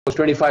was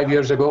 25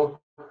 years ago,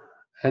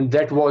 and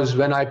that was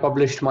when I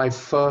published my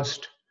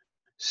first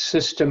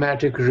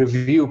systematic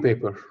review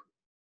paper.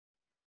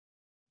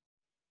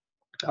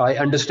 I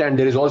understand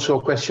there is also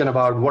a question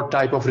about what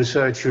type of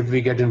research should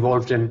we get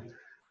involved in.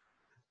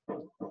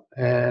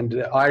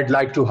 And I'd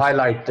like to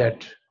highlight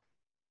that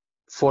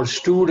for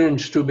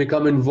students to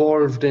become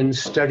involved in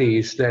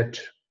studies that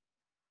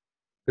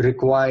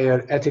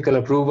require ethical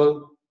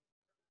approval,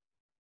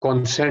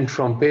 consent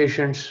from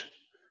patients,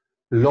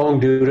 long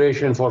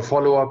duration for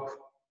follow-up,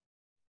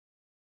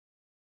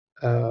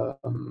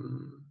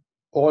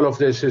 all of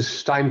this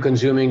is time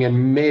consuming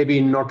and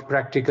maybe not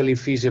practically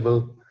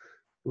feasible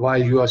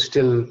while you are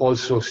still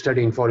also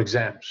studying for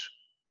exams.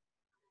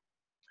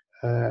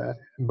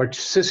 But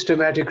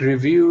systematic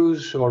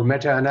reviews or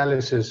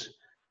meta-analysis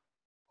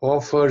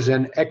offers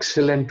an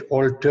excellent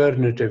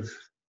alternative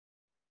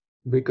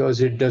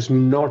because it does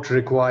not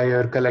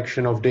require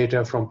collection of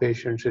data from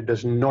patients. It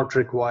does not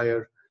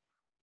require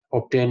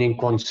obtaining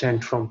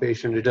consent from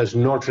patients. It does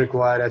not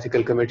require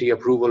ethical committee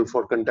approval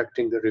for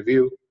conducting the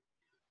review.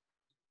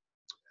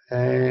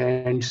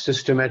 And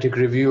systematic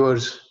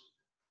reviews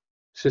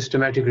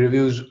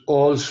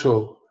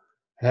also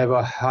have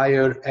a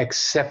higher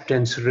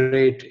acceptance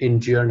rate in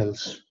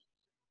journals.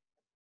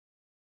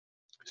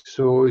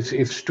 So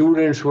if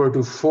students were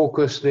to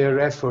focus their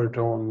effort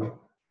on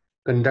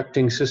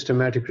conducting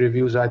systematic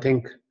reviews, I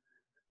think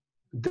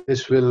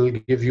this will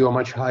give you a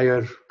much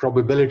higher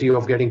probability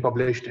of getting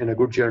published in a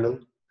good journal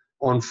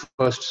on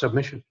first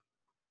submission.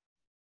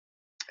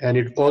 And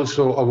it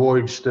also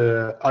avoids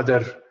the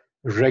other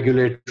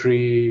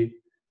regulatory,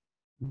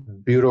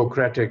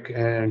 bureaucratic,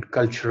 and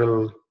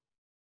cultural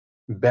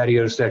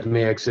barriers that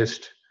may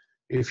exist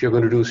if you're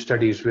going to do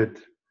studies with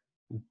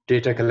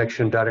data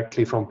collection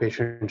directly from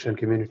patients and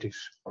communities.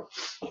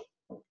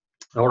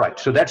 All right,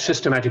 so that's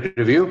systematic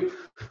review.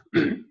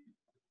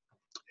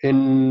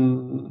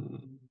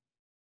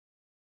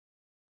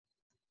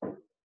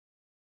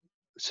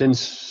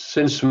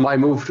 Since my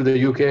move to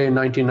the UK in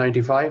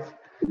 1995,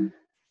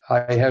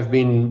 I have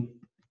been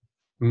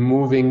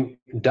moving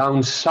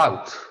down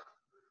south.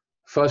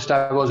 First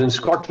I was in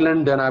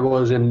Scotland, then I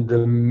was in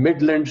the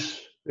Midlands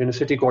in a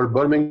city called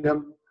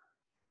Birmingham.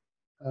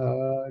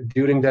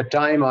 During that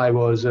time I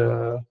was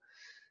a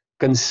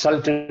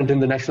consultant in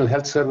the National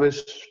Health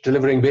Service,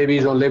 delivering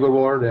babies on labor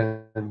ward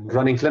and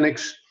running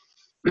clinics.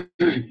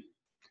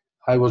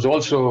 I was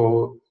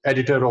also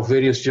editor of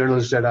various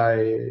journals that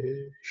I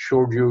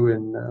showed you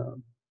in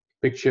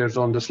pictures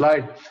on the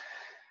slide.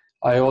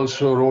 I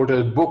also wrote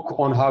a book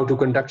on how to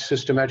conduct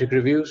systematic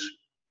reviews.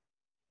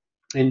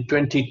 In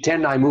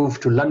 2010, I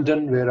moved to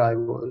London, where I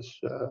was,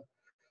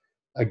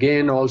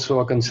 again, also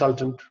a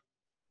consultant.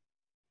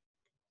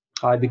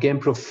 I became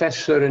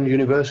professor in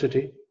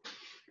university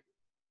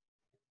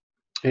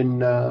in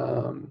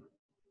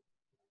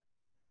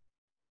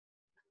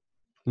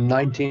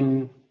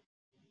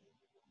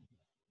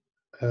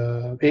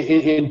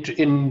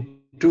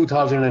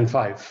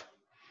 2005.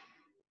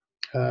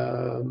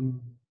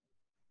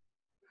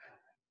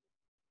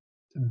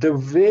 The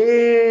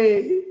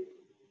way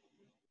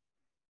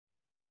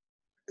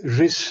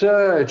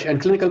research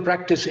and clinical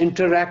practice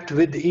interact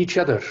with each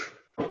other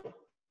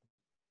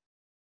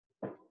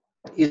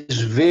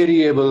is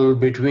variable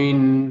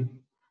between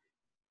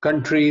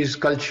countries,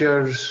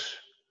 cultures,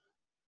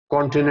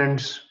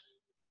 continents.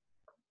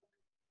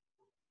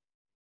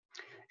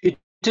 It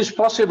is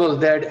possible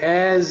that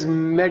as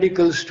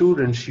medical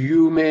students,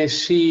 you may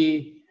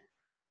see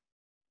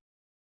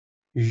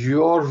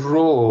your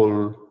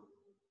role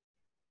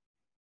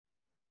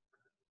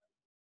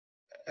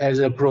as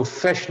a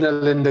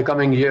professional in the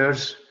coming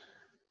years,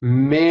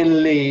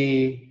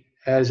 mainly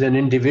as an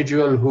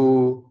individual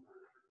who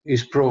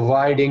is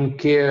providing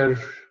care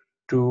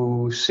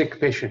to sick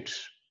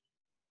patients.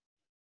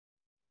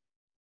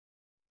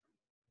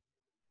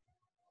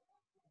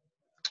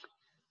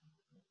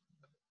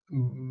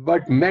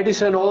 But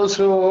medicine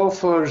also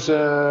offers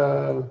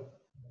a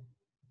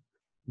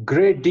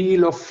great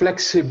deal of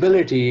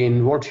flexibility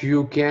in what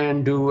you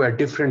can do at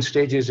different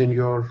stages in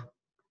your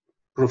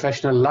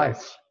professional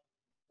life.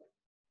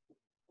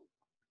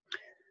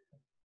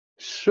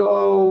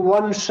 So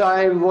once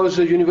I was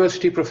a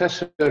university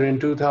professor in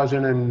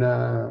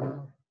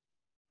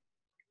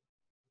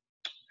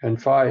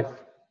 2005.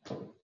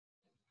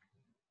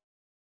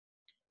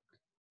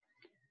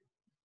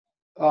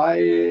 I,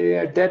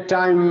 at that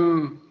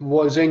time,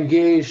 was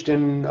engaged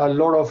in a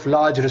lot of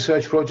large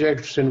research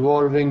projects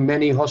involving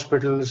many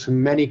hospitals,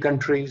 many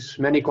countries,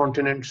 many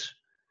continents.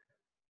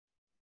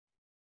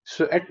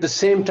 So at the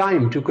same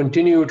time, to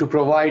continue to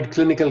provide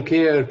clinical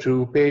care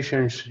to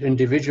patients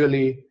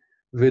individually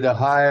with a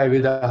high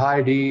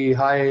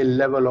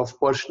level of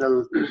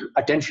personal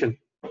attention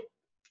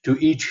to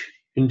each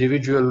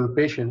individual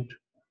patient,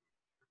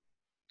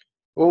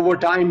 over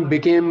time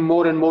became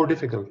more and more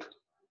difficult.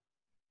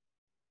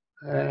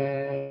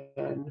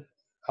 And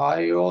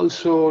I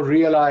also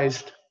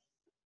realized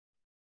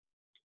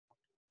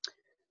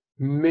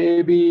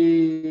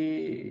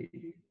maybe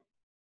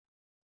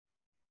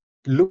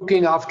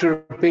looking after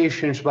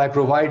patients by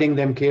providing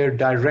them care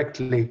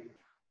directly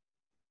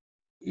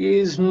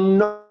is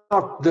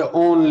not the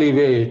only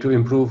way to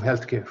improve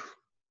healthcare.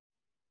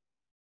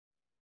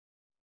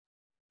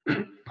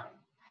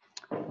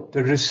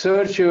 The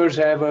researchers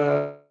have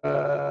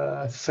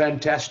a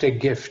fantastic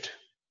gift.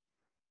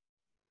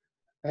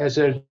 As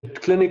a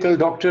clinical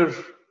doctor,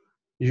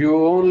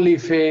 you only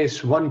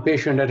face one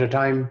patient at a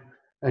time,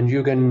 and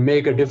you can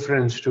make a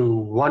difference to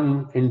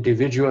one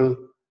individual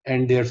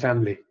and their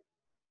family.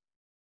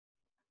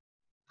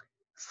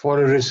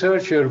 For a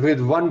researcher with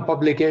one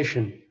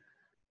publication,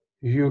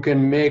 you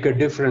can make a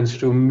difference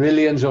to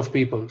millions of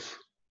people.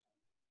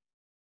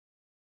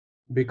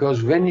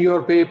 Because when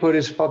your paper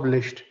is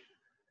published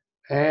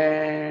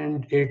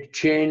and it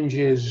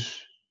changes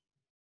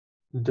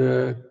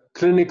the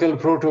clinical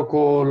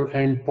protocol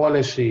and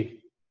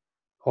policy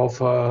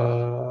of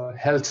a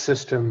health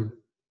system,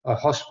 a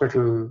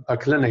hospital, a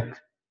clinic,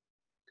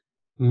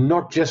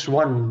 not just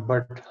one,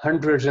 but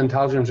hundreds and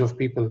thousands of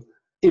people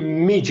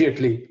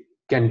immediately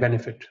can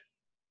benefit.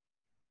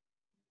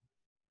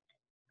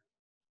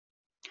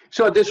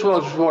 So this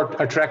was what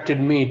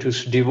attracted me to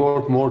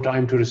devote more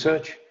time to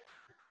research.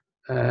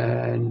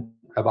 And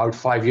about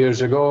 5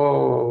 years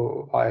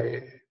ago,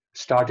 I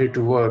started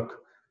to work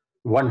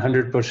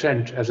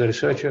 100% as a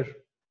researcher.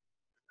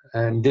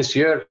 And this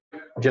year,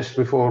 just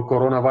before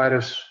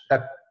coronavirus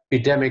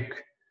epidemic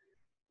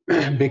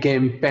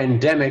became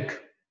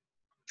pandemic,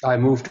 I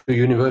moved to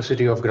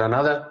University of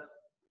Granada.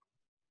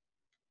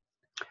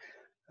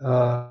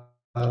 I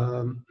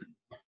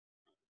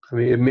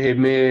mean, it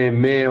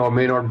may or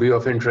may not be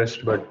of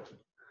interest, but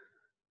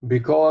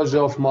because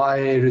of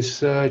my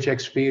research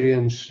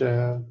experience,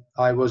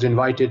 I was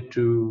invited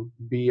to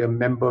be a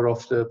member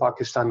of the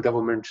Pakistan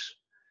government's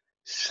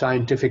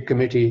scientific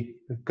committee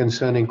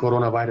concerning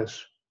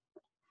coronavirus.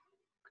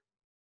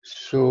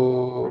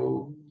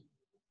 So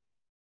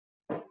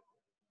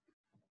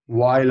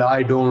while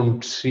I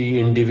don't see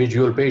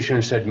individual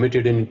patients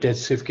admitted in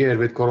intensive care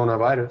with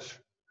coronavirus,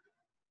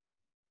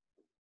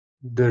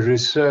 the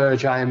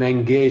research I am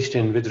engaged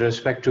in with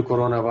respect to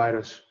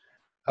coronavirus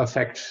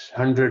affects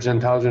hundreds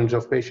and thousands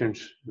of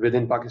patients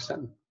within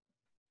Pakistan.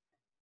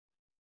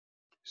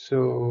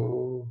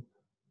 So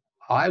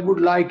I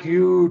would like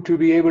you to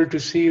be able to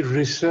see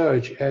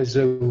research as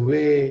a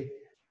way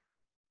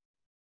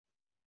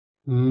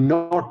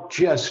not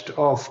just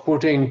of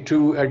putting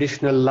 2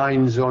 additional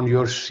lines on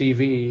your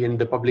CV in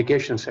the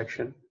publication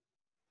section,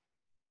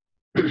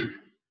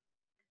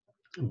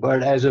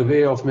 but as a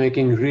way of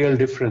making real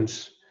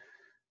difference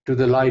to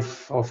the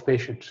life of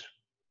patients.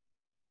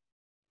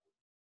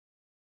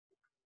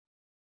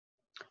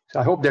 So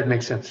I hope that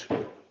makes sense.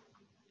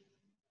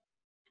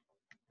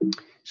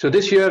 So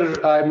this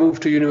year I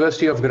moved to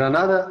University of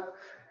Granada.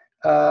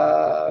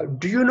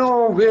 Do you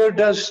know where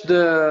does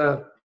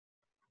the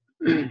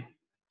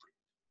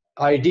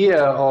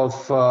idea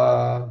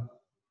of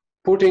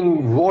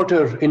putting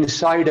water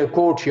inside a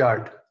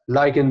courtyard,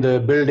 like in the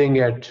building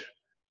at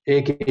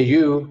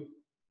AKU,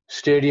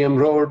 Stadium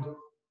Road,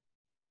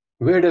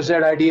 where does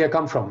that idea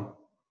come from?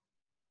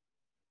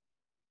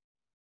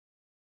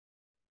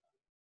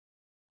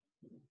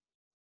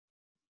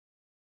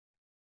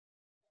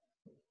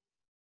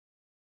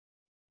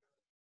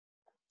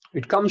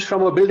 It comes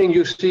from a building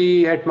you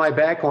see at my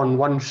back on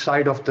one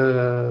side of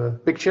the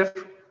picture,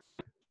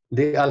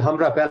 the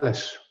Alhambra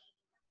Palace.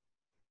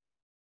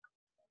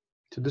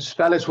 So this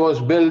palace was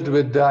built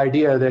with the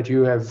idea that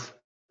you have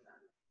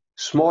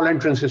small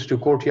entrances to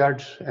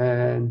courtyards,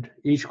 and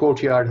each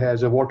courtyard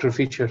has a water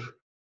feature.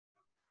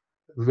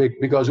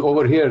 Because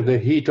over here, the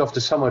heat of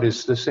the summer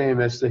is the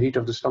same as the heat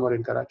of the summer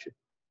in Karachi.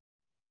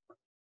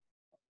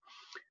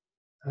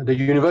 The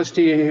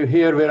university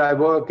here where I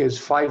work is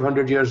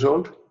 500 years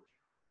old,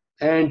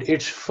 and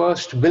its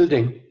first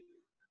building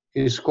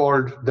is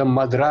called the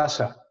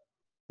Madrasa,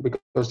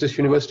 because this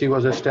university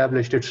was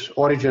established, its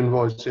origin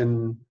was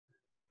in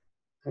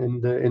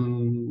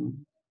the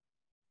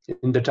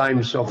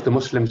times of the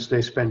Muslims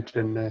they spent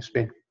in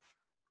Spain.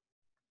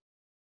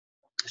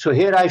 So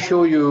here I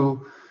show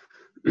you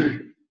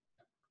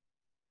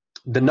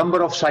the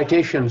number of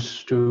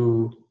citations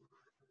to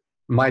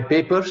my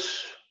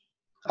papers.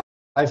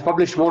 I've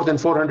published more than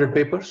 400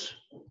 papers.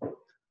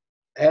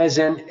 As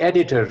an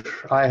editor,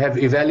 I have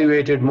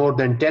evaluated more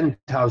than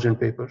 10,000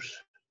 papers.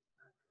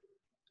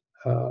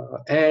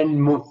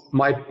 And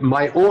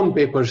my own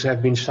papers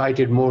have been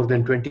cited more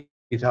than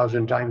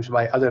 20,000 times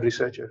by other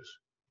researchers.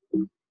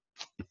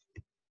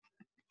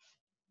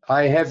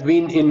 I have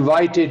been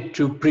invited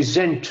to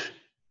present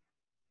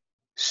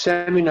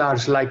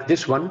seminars like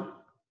this one,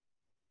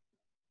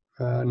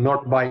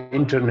 not by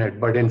internet,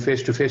 but in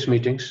face-to-face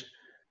meetings,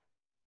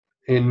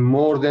 in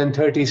more than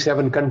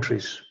 37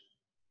 countries.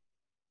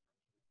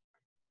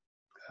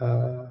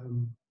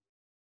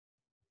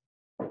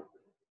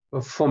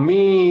 For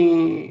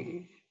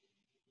me,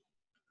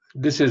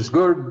 this is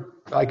good.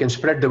 I can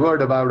spread the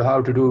word about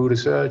how to do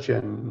research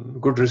and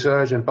good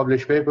research and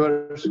publish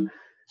papers.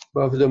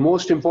 But the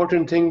most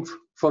important thing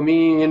for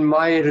me in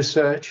my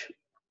research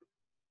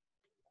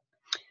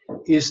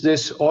is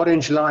this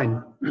orange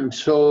line.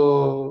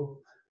 So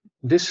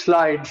this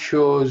slide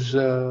shows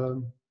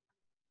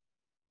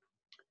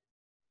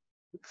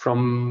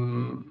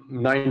from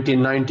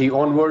 1990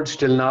 onwards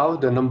till now,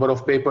 the number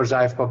of papers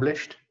I have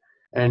published.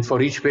 And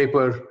for each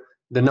paper,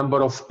 the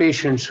number of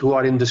patients who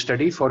are in the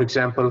study. For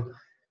example,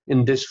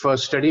 in this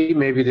first study,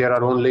 maybe there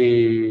are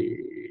only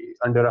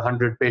under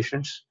 100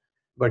 patients,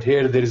 but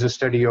here there is a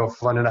study of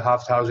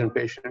 1,500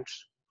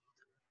 patients.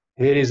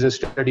 Here is a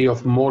study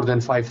of more than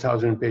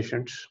 5,000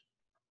 patients.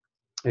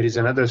 There is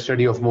another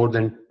study of more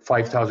than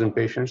 5,000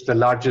 patients. The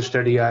largest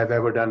study I have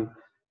ever done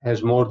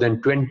has more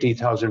than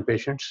 20,000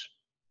 patients.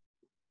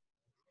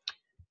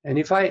 And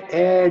if I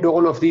add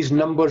all of these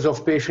numbers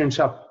of patients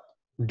up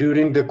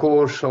during the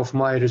course of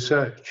my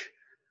research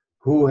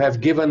who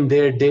have given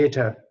their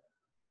data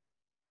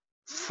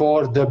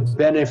for the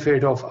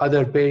benefit of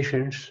other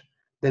patients,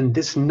 then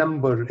this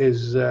number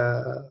is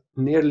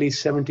nearly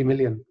 70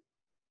 million.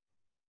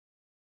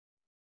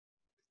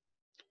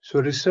 So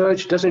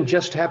research doesn't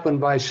just happen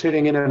by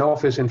sitting in an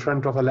office in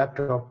front of a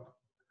laptop.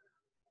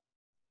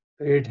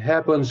 It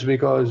happens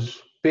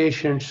because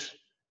patients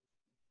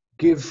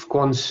give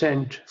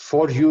consent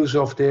for use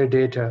of their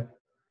data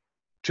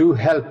to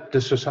help the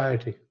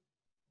society.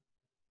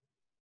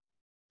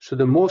 So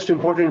the most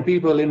important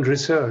people in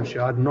research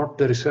are not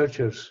the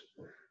researchers.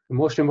 The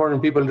most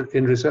important people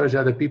in research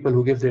are the people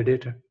who give their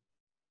data.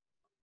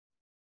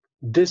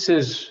 This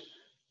is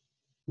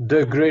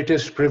the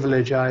greatest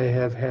privilege I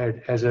have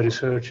had as a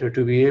researcher,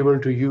 to be able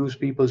to use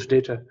people's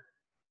data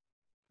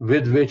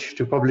with which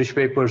to publish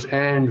papers,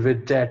 and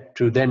with that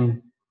to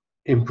then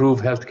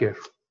improve healthcare.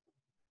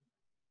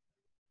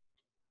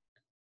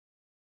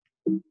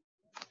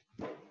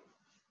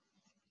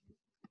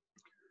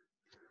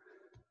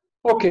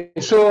 Okay,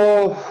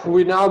 so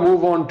we now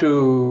move on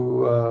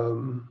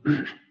to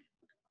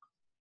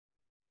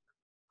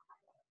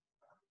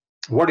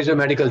what is a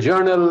medical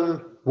journal,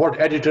 what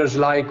editors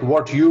like,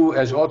 what you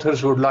as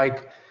authors would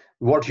like,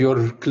 what your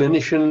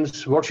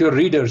clinicians, what your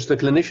readers, the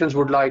clinicians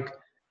would like,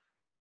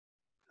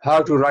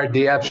 how to write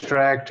the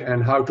abstract,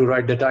 and how to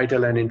write the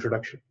title and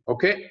introduction.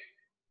 Okay?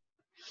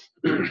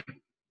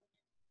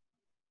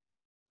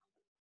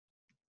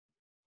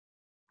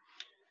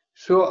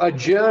 So a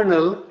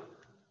journal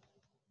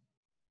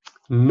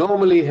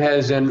normally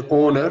has an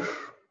owner.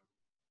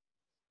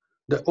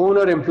 The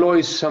owner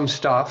employs some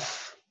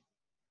staff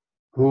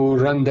who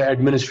run the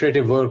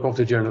administrative work of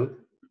the journal,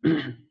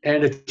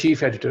 and a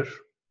chief editor.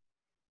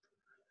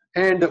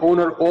 And the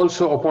owner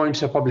also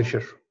appoints a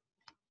publisher.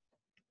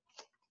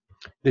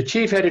 The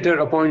chief editor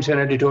appoints an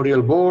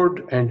editorial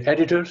board and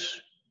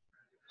editors.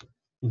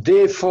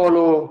 They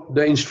follow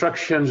the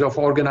instructions of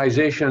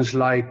organizations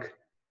like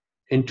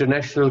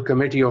International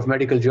Committee of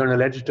Medical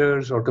Journal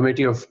Editors or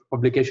Committee of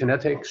Publication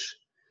Ethics.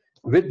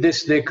 With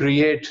this, they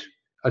create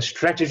a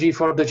strategy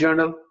for the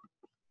journal.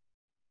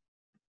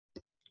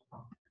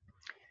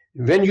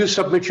 When you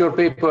submit your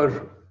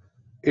paper,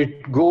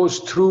 it goes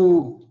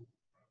through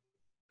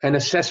an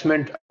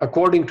assessment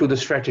according to the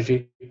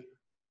strategy,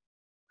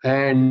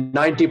 and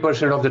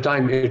 90% of the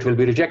time it will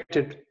be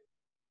rejected,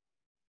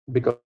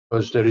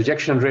 because the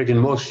rejection rate in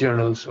most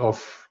journals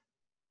of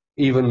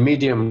even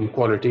medium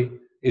quality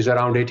is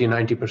around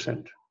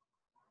 80–90%.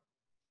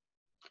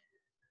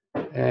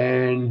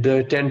 And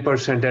the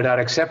 10% that are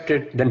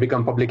accepted then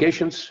become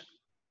publications.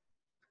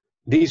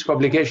 These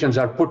publications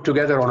are put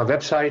together on a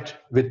website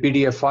with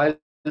PDF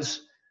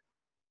files,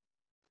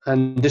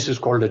 and this is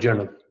called a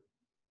journal.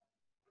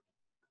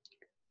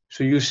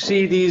 So you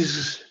see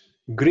these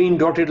green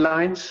dotted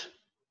lines?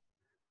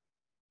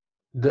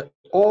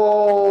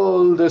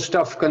 All the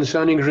stuff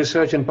concerning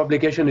research and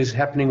publication is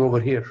happening over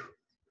here.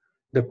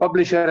 The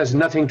publisher has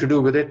nothing to do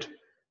with it.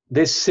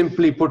 They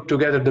simply put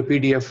together the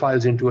PDF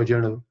files into a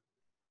journal.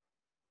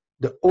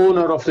 The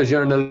owner of the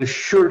journal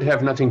should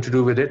have nothing to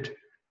do with it.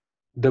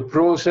 The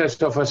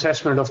process of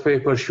assessment of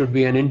papers should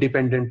be an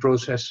independent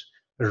process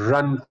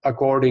run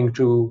according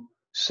to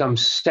some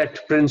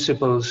set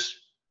principles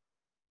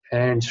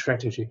and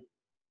strategy.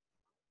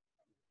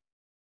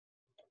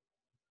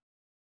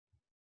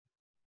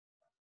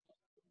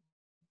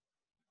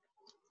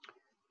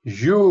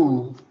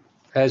 You,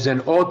 as an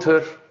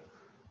author,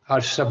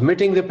 are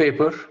submitting the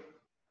paper.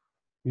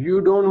 You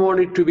don't want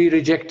it to be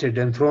rejected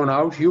and thrown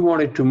out. You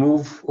want it to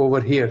move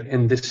over here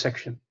in this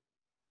section.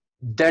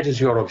 That is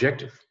your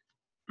objective.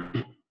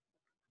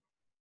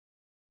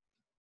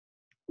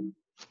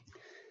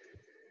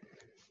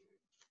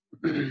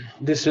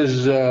 This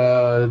is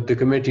the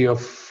Committee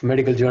of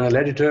Medical Journal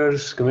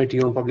Editors,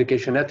 Committee on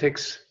Publication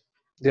Ethics.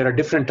 There are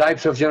different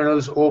types of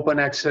journals, open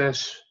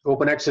access.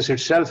 Open access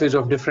itself is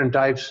of different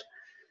types.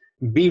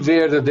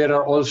 Beware that there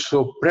are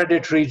also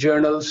predatory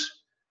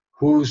journals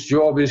whose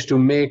job is to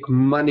make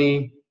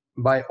money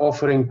by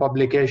offering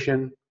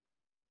publication.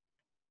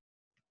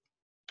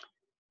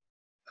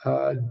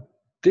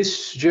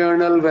 This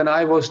journal, when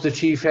I was the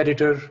chief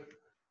editor,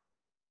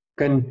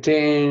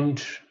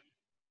 contained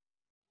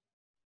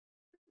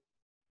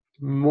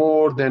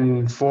more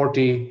than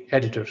 40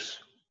 editors.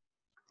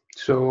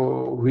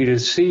 So we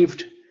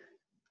received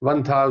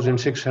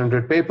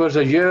 1,600 papers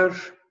a year,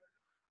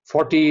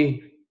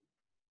 40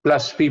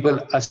 plus people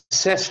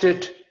assessed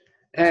it,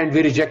 and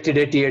we rejected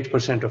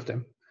 88% of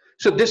them.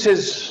 So this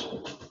is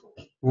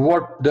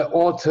what the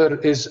author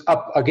is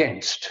up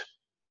against.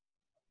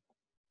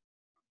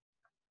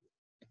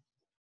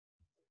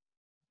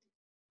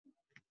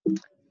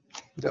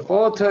 The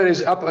author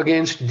is up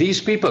against these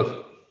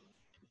people.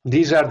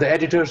 These are the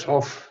editors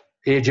of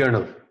a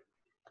journal.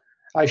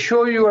 I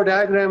show you a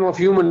diagram of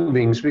human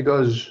beings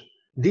because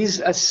these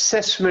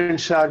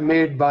assessments are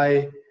made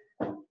by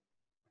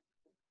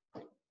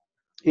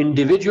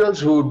individuals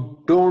who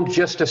don't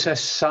just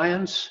assess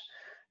science,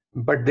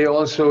 but they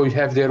also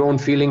have their own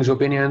feelings,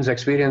 opinions,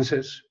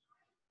 experiences.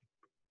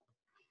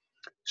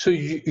 So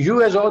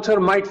you as author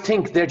might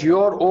think that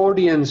your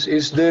audience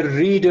is the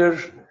reader,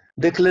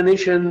 the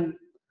clinician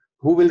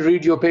who will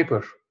read your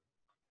paper.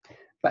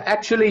 But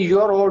actually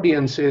your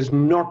audience is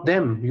not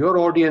them. Your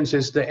audience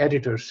is the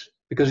editors.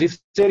 Because if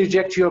they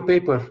reject your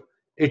paper,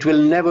 it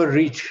will never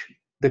reach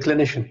the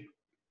clinician.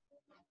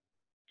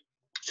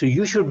 So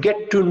you should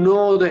get to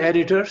know the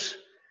editors,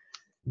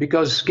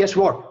 because guess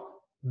what?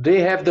 They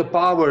have the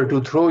power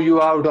to throw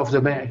you out of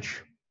the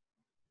match.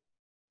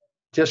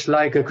 Just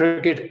like a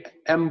cricket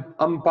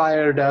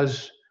umpire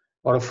does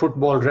or a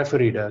football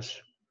referee does.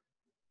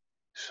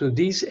 So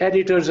these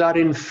editors are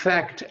in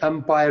fact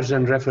umpires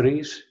and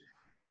referees.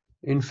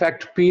 In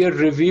fact, peer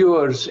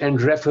reviewers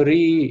and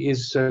referee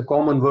is a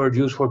common word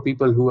used for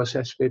people who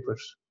assess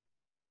papers.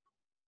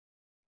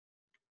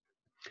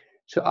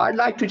 So I'd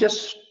like to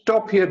just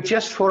stop here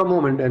just for a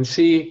moment and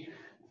see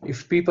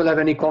if people have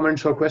any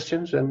comments or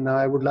questions. And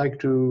I would like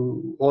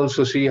to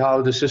also see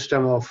how the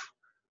system of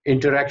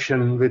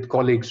interaction with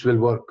colleagues will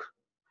work.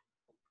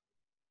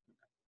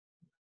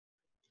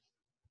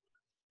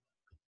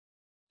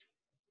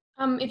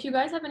 If you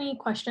guys have any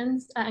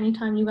questions at any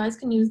time, you guys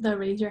can use the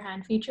raise your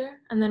hand feature,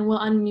 and then we'll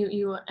unmute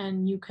you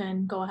and you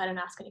can go ahead and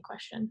ask any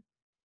question.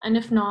 And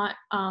if not,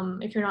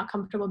 if you're not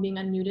comfortable being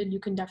unmuted, you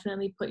can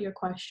definitely put your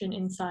question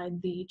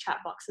inside the chat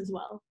box as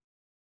well.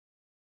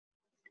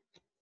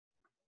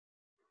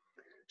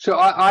 So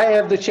I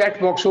have the chat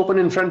box open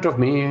in front of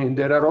me.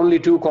 There are only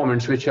 2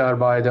 comments which are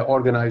by the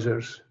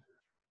organizers.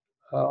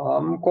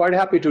 I'm quite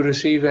happy to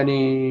receive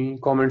any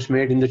comments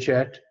made in the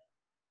chat.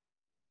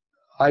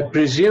 I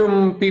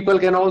presume people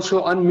can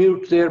also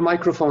unmute their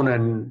microphone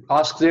and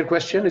ask their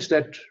question. Is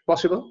that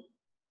possible?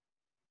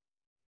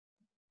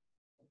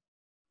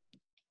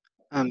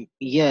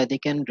 Yeah, they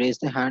can raise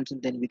their hands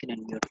and then we can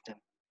unmute them.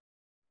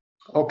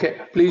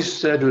 Okay,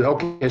 please do.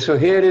 Okay, so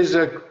here is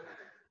a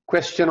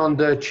question on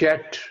the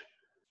chat.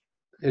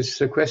 It's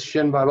a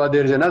question, Baba.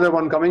 There is another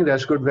one coming.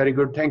 That's good. Very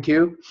good. Thank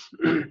you.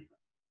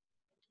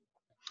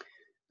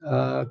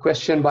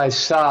 Question by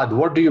Saad.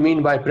 What do you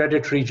mean by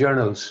predatory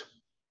journals?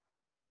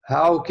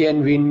 How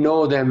can we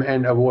know them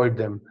and avoid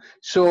them?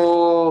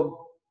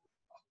 So,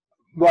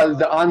 well,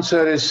 the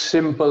answer is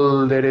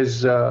simple. There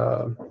is,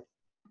 well,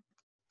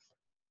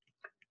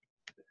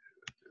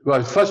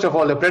 first of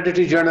all, a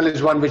predatory journal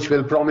is one which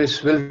will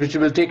promise, which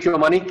will take your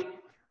money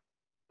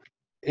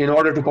in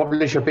order to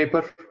publish a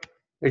paper.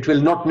 It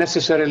will not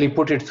necessarily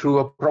put it through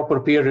a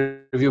proper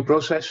peer review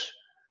process.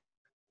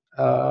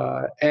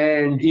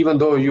 And even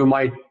though you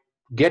might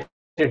get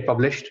it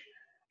published,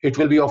 it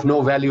will be of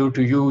no value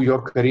to you,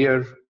 your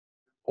career,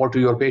 or to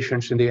your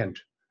patients in the end.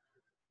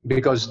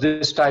 Because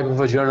this type of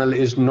a journal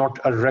is not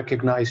a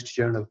recognized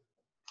journal.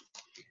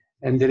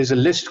 And there is a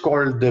list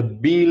called the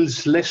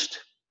Beals list.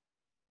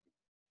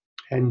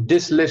 And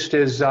this list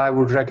is, I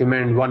would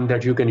recommend, one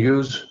that you can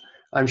use.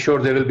 I'm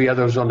sure there will be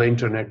others on the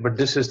internet, but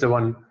this is the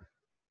one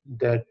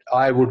that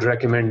I would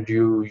recommend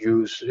you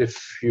use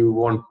if you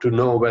want to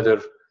know whether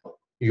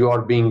you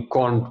are being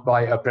conned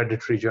by a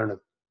predatory journal.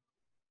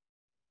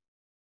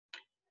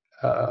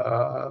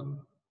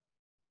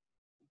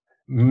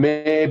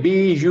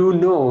 Maybe you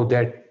know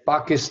that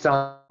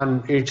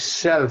Pakistan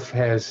itself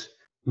has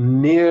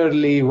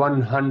nearly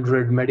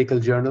 100 medical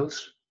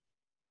journals.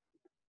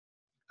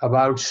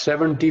 About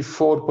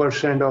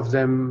 74% of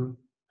them,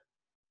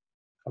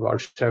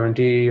 about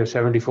 70 or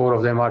 74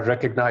 of them are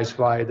recognized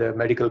by the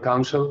Medical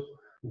Council.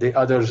 The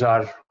others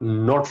are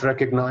not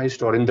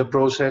recognized or in the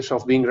process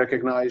of being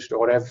recognized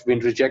or have been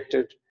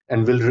rejected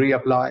and will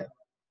reapply.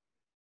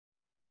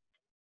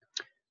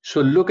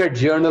 So look at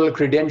journal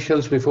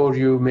credentials before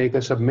you make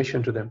a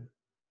submission to them.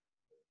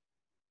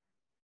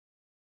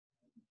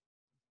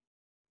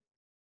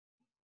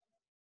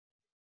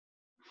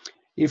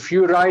 If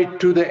you write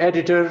to the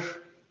editor,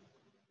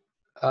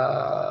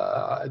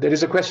 there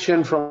is a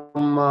question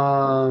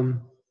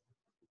from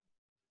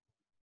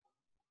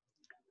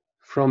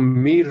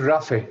Mir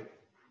Rafe.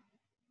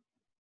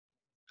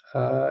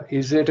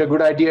 Is it a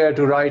good idea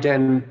to write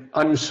an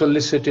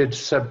unsolicited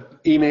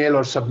email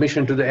or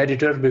submission to the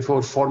editor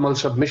before formal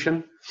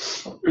submission?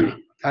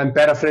 I'm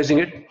paraphrasing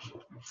it.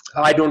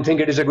 I don't think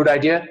it is a good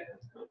idea.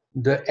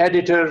 The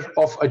editor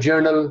of a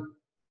journal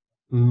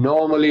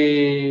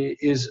normally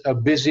is a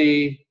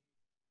busy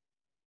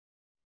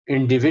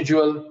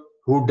individual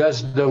who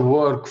does the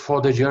work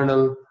for the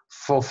journal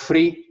for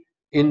free.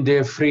 in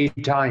their free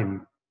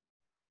time,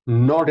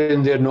 not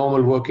in their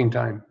normal working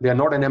time. They are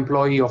not an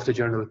employee of the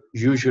journal,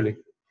 usually.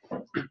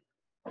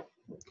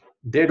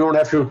 They don't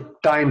have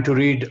time to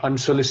read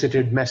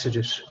unsolicited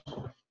messages.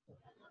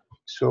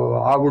 So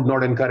I would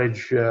not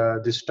encourage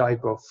this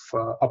type of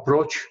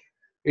approach.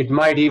 It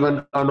might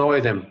even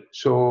annoy them.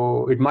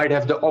 So it might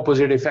have the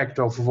opposite effect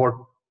of what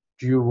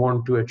you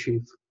want to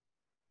achieve.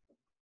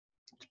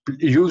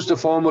 Use the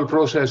formal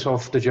process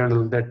of the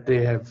journal that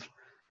they have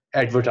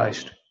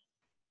advertised.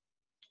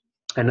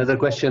 Another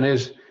question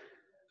is,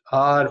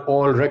 are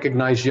all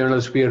recognized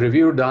journals peer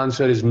reviewed? The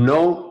answer is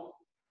no.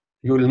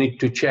 You will need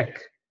to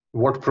check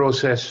what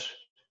process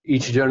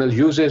each journal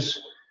uses.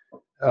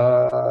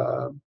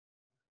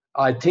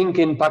 I think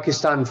in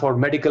Pakistan, for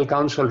medical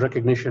council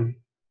recognition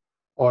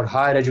or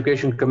higher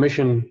education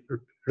commission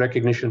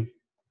recognition,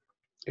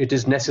 it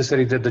is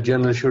necessary that the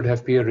journal should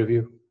have peer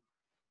review.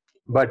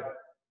 But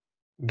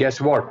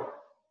guess what?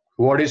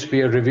 What is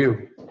peer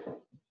review?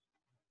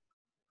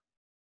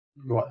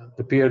 Well,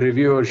 the peer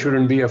reviewer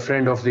shouldn't be a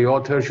friend of the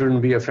author,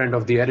 shouldn't be a friend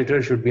of the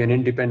editor, should be an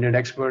independent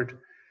expert.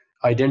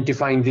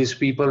 Identifying these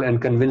people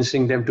and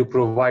convincing them to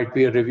provide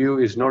peer review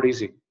is not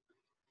easy.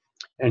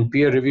 And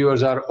peer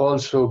reviewers are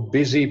also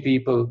busy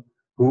people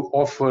who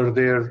offer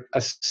their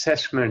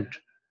assessment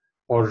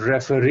or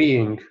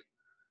refereeing,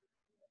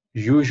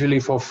 usually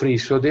for free.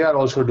 So they are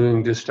also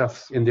doing this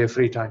stuff in their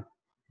free time.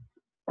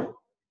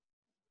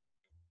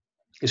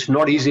 It's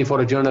not easy for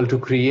a journal to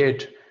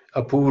create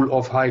a pool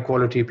of high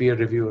quality peer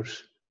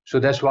reviewers. So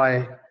that's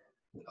why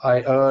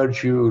I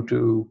urge you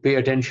to pay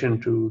attention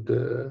to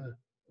the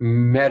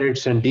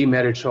merits and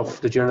demerits of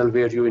the journal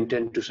where you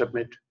intend to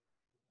submit.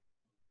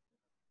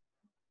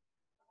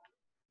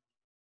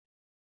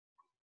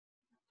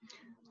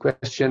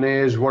 Question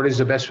is, what is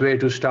the best way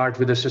to start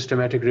with a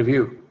systematic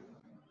review?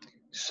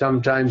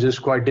 Sometimes it's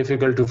quite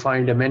difficult to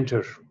find a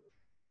mentor.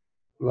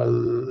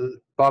 Well,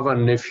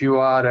 Pavan, if you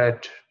are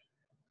at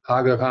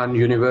Aga Khan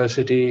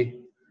University,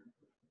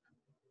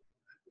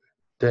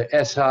 the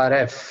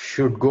SRF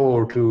should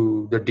go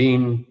to the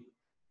dean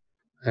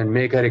and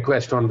make a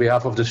request on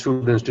behalf of the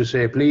students to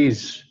say,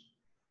 please,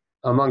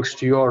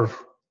 amongst your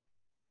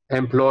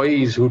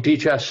employees who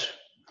teach us,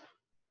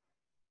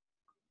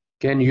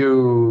 can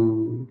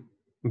you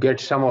get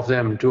some of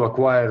them to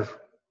acquire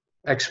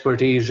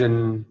expertise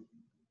in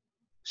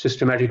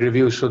systematic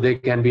reviews so they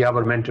can be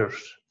our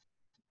mentors?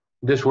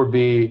 This would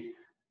be,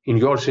 in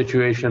your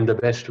situation, the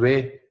best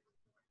way.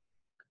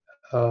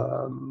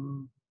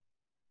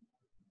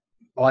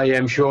 I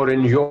am sure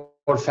in your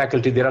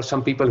faculty there are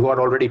some people who are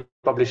already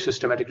published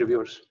systematic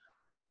reviewers.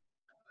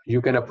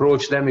 You can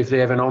approach them if they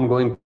have an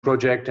ongoing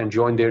project and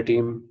join their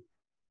team.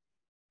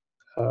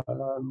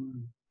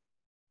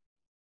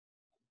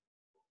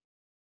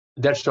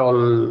 That's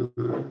all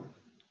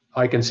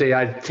I can say.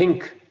 I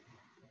think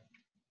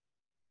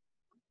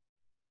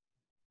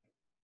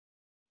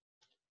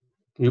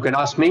you can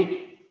ask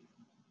me.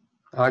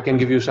 I can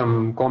give you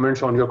some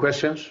comments on your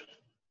questions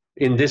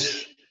in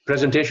this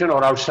presentation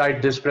or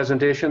outside this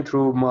presentation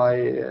through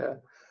my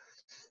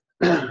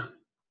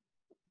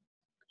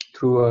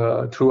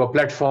through a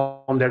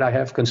platform that I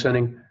have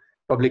concerning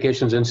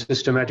publications and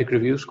systematic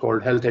reviews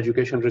called Health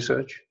Education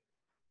Research,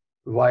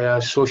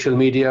 via social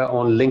media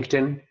on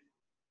LinkedIn.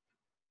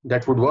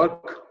 That would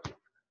work.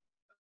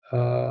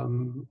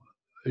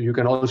 You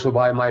can also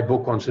buy my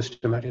book on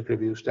systematic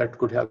reviews. That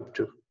could help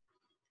too.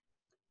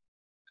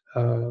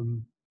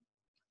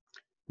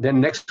 Then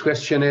next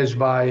question is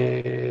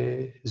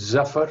by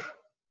Zafar,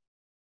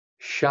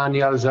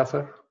 Shanial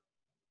Zafar.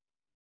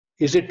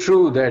 Is it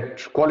true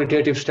that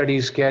qualitative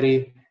studies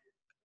carry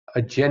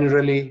a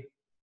generally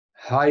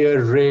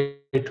higher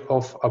rate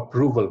of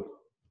approval?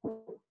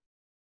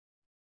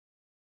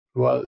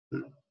 Well,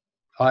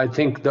 I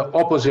think the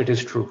opposite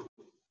is true.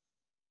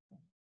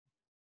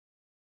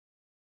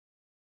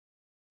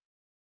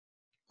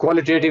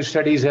 Qualitative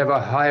studies have a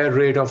higher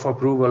rate of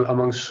approval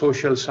among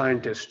social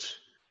scientists,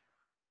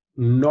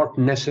 not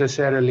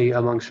necessarily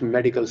amongst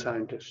medical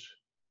scientists.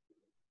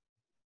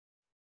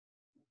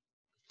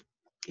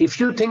 If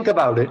you think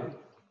about it,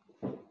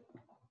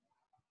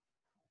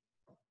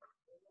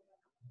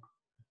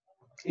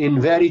 in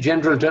very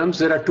general terms,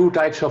 there are two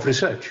types of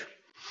research.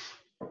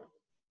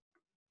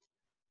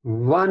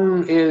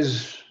 One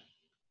is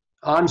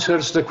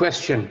answers the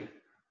question,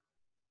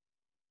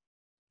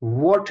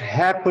 what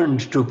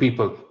happened to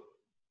people,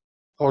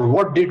 or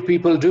what did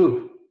people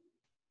do?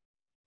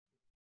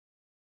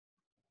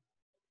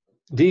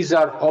 These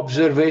are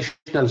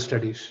observational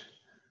studies.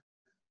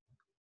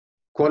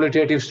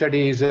 Qualitative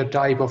study is a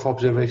type of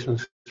observational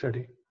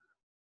study.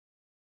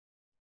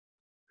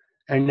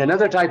 And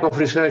another type of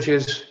research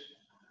is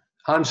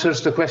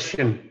answers the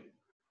question,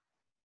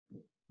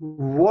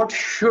 what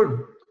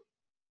should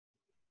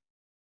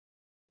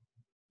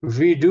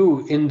we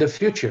do in the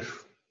future?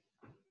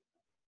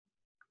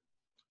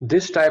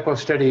 This type of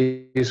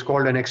study is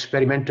called an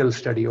experimental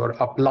study or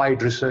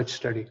applied research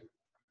study.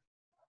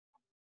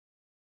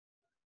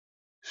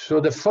 So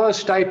the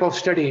first type of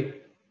study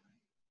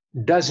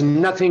does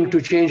nothing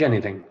to change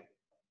anything.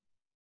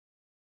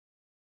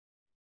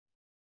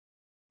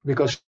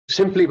 Because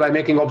simply by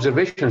making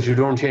observations, you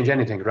don't change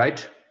anything,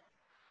 right?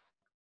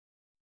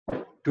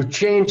 To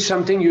change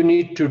something, you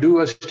need to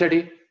do a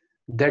study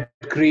that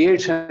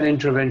creates an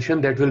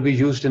intervention that will be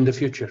used in the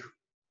future.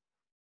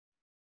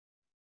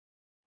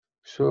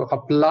 So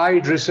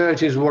applied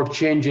research is what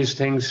changes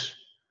things.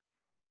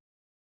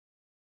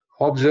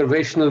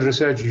 Observational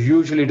research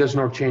usually does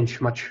not change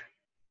much.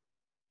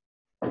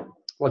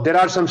 Well, there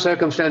are some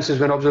circumstances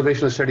when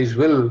observational studies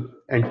will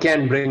and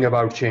can bring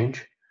about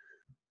change.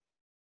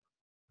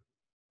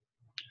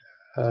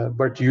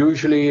 But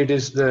usually it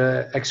is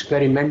the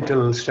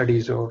experimental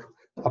studies or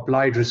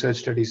applied research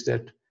studies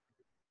that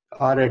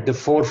are at the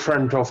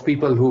forefront of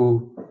people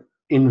who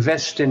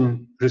invest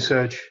in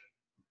research.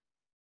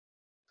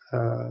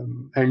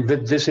 And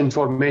with this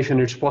information,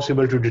 it's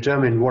possible to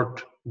determine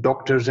what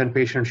doctors and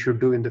patients should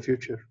do in the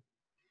future.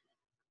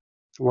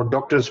 What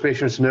doctors,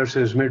 patients,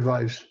 nurses,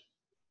 midwives,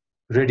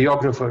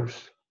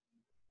 radiographers,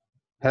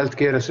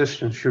 healthcare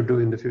assistants should do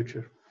in the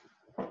future.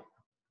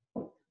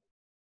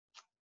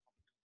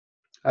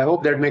 I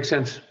hope that makes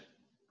sense.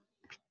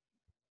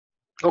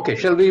 Okay,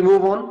 shall we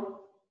move on?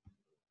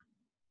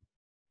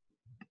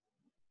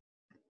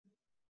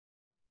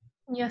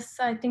 Yes,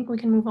 I think we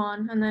can move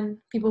on, and then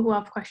people who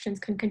have questions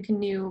can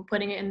continue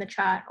putting it in the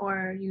chat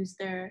or use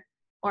their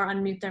or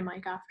unmute their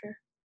mic after.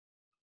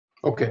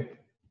 Okay.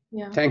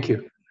 Yeah. Thank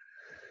you.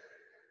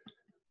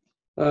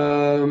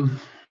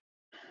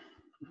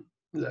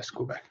 Let's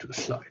go back to the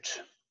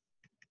slides.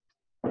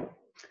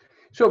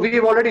 So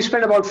we've already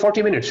spent about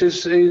 40 minutes.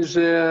 Is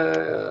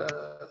the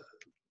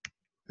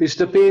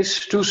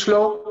pace too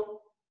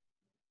slow?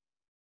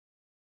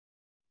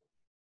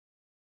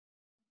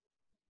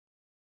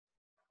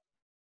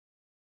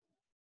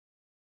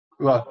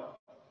 Well,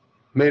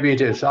 maybe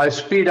it is. I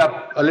speed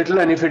up a little,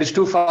 and if it is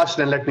too fast,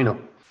 then let me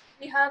know.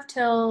 We have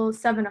till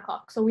 7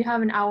 o'clock, so we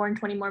have an hour and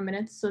 20 more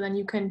minutes, so then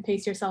you can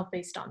pace yourself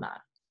based on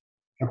that.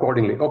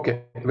 Accordingly.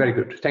 Okay, very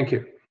good. Thank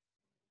you.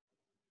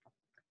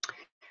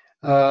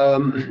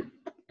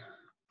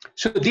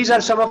 So these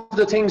are some of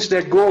the things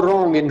that go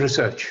wrong in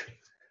research.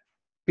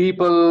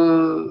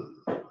 People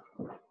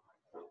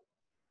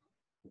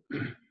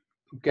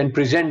can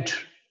present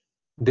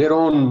their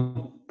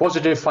own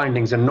positive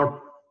findings and not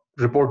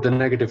report the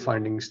negative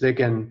findings. They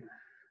can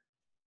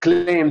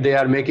claim they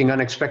are making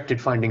unexpected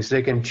findings.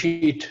 They can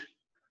cheat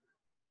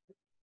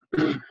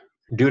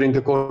during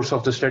the course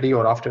of the study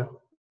or after.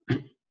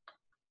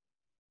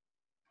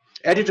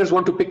 Editors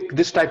want to pick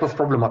this type of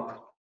problem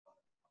up.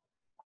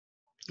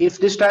 If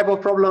this type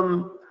of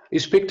problem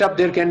is picked up,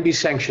 there can be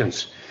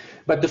sanctions.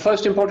 But the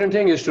first important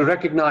thing is to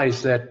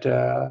recognize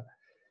that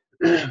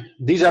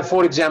these are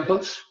 4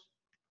 examples: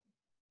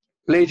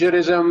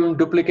 plagiarism,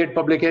 duplicate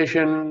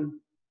publication,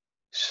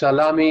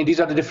 salami. These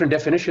are the different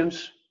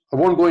definitions. I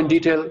won't go in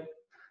detail,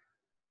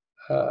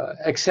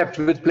 except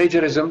with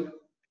plagiarism.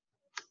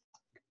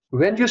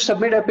 When you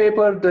submit a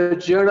paper, the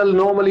journal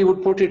normally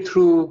would put it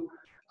through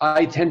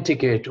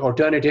Authenticate or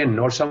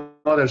Turnitin or some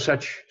other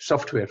such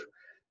software.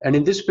 And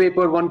in this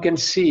paper, one can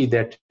see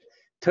that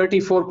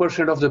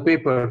 34% of the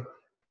paper,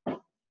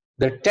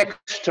 the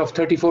text of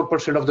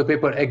 34% of the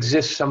paper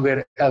exists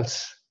somewhere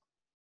else,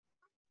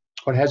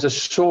 or has a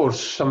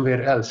source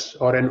somewhere else,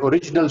 or an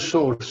original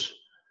source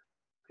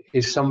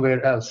is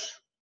somewhere else.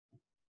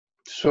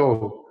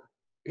 So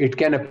it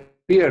can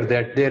appear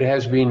that there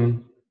has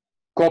been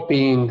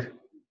copying,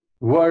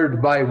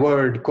 word by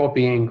word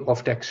copying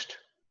of text.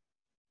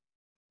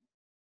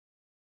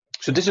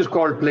 So this is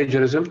called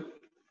plagiarism.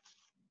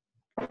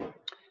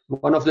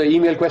 One of the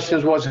email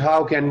questions was,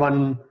 how can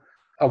one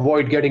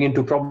avoid getting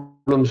into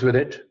problems with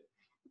it?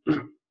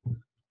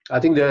 I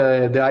think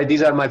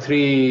these are my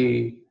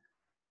three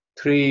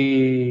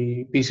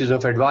pieces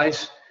of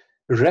advice.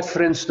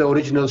 Reference the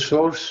original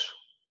source.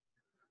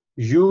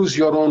 Use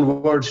your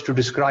own words to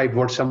describe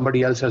what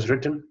somebody else has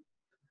written.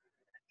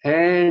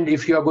 And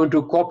if you are going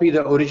to copy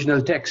the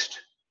original text,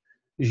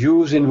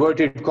 use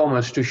inverted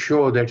commas to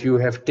show that you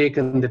have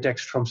taken the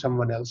text from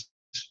someone else.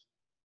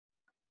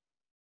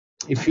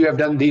 If you have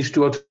done these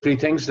 2 or 3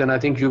 things, then I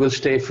think you will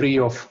stay free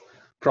of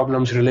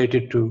problems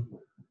related to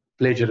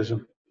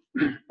plagiarism.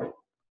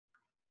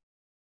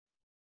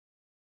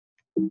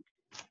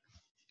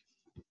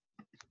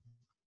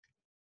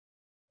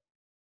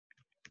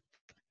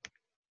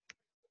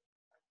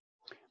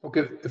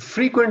 Okay,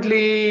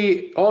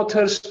 frequently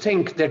authors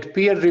think that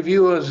peer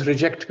reviewers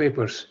reject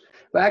papers,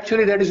 but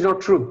actually that is not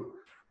true.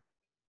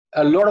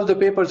 A lot of the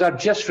papers are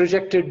just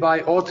rejected by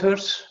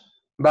authors,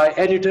 by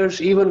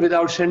editors, even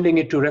without sending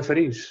it to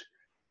referees.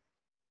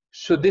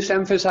 So this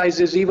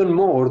emphasizes even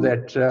more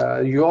that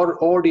your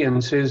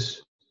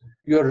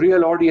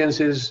real audience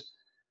is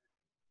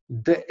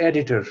the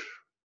editor.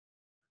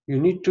 You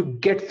need to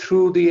get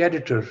through the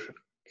editor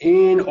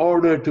in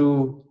order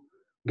to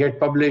get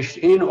published,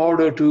 in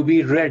order to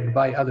be read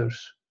by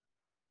others.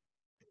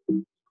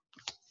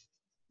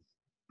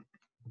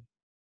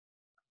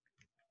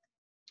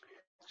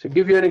 So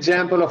give you an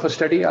example of a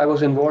study I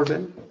was involved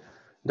in.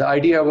 The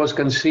idea was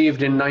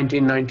conceived in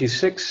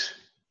 1996.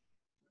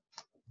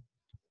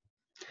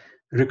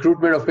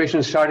 Recruitment of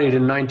patients started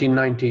in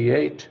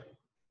 1998.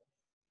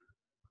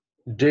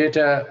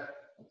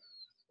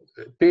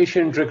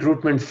 Patient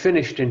recruitment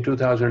finished in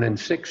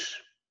 2006.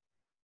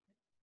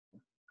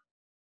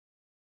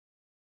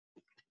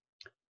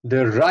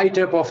 The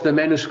write-up of the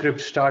manuscript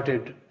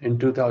started in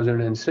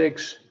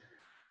 2006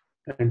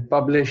 and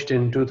published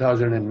in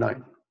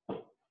 2009.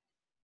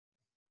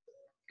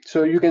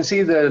 So you can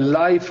see the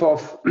life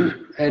of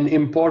an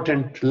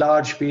important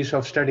large piece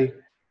of study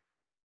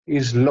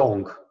is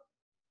long.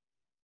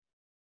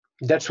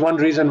 That's one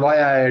reason why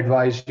I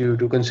advise you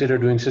to consider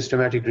doing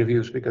systematic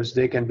reviews, because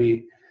they can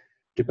be,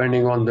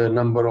 depending on the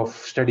number of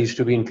studies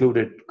to be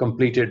included,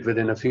 completed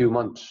within a few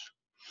months.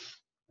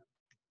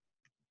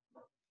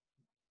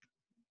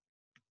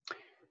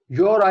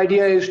 Your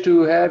idea is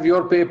to have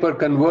your paper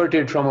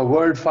converted from a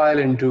Word file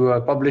into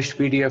a published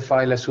PDF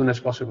file as soon as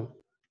possible.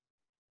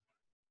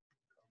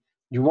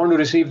 You want to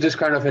receive this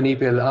kind of an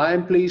email: I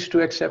am pleased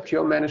to accept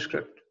your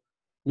manuscript.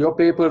 Your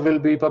paper will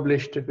be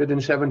published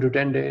within 7 to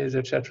 10 days,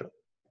 etc.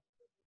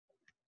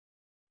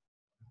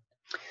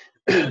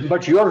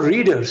 But your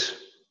readers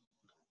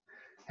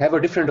have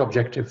a different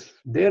objective.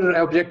 Their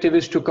objective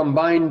is to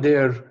combine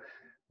their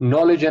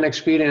knowledge and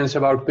experience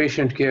about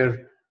patient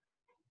care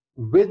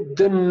with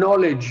the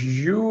knowledge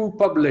you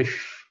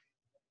publish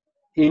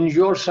in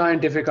your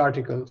scientific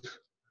articles,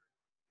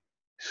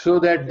 so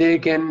that they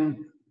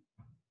can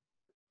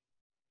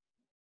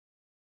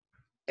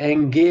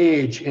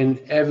engage in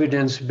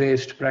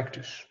evidence-based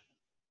practice.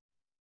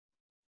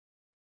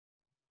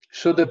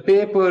 So the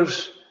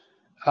papers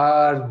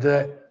are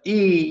the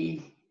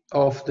E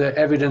of the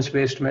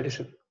evidence-based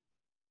medicine.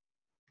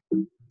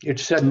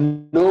 It's a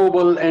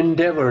noble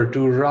endeavor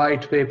to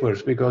write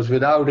papers, because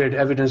without it,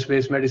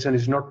 evidence-based medicine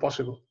is not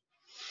possible.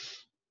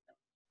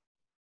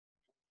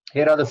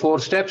 Here are the 4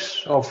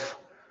 steps of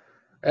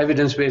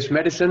evidence-based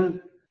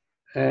medicine,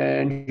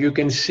 and you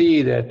can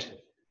see that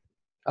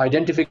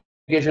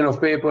identification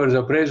of papers,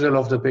 appraisal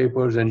of the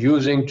papers, and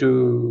using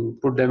to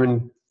put them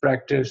in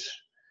practice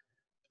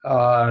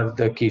are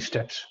the key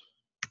steps.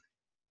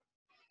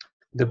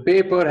 The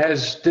paper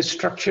has this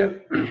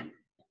structure.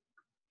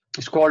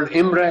 It's called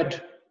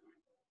IMRAD.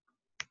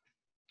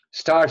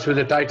 Starts with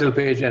a title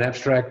page and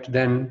abstract,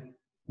 then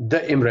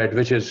the IMRAD,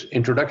 which is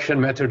Introduction,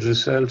 Methods,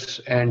 Results,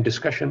 and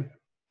Discussion.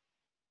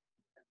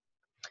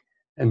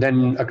 And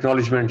then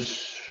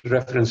acknowledgements,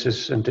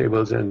 references, and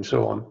tables, and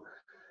so on.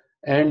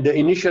 And the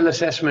initial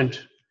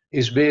assessment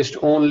is based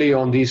only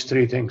on these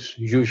 3 things,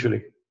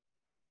 usually.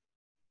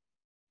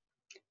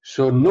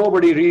 So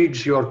nobody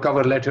reads your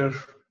cover letter,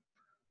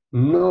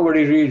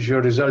 nobody reads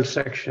your results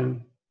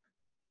section,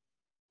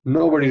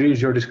 nobody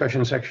reads your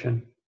discussion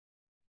section.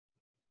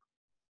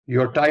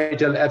 Your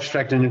title,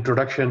 abstract, and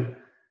introduction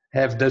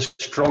have the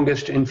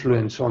strongest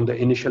influence on the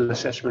initial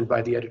assessment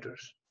by the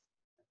editors.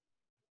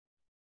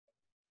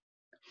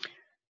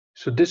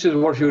 So this is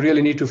what you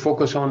really need to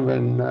focus on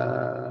when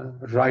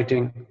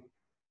writing.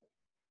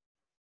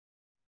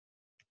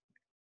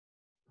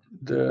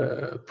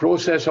 The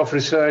process of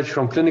research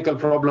from clinical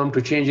problem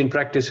to change in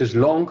practice is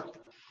long,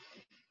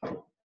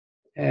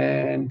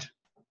 and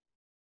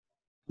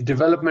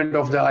development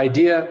of the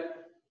idea,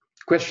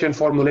 question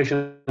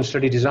formulation,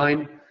 study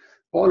design,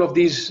 all of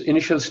these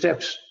initial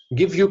steps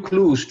give you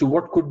clues to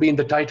what could be in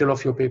the title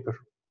of your paper.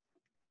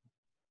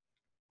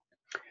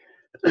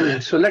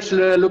 So let's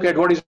look at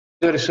what is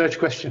the research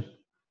question.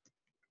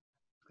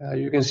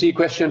 You can see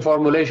question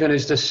formulation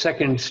is the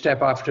second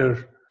step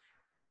after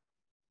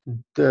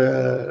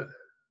the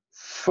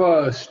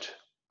first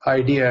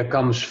idea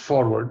comes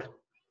forward.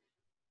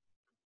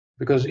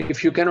 Because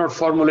if you cannot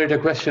formulate a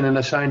question in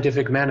a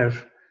scientific manner,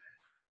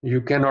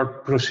 you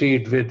cannot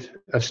proceed with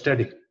a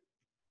study.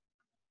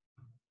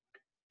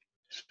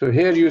 So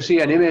here you see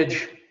an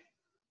image.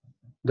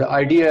 The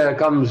idea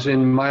comes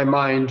in my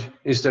mind: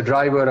 is the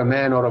driver a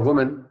man or a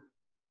woman?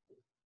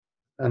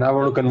 And I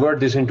want to convert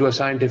this into a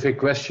scientific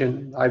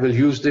question. I will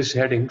use these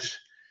headings.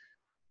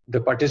 The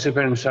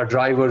participants are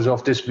drivers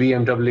of this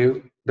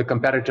BMW. The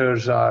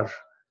comparators are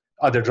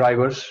other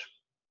drivers.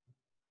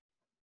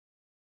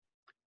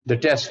 The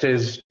test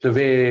is the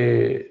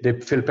way they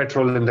fill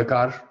petrol in the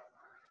car.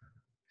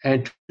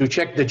 And to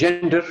check the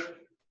gender,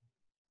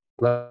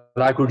 well,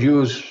 I could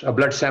use a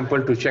blood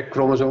sample to check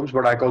chromosomes,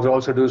 but I could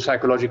also do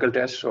psychological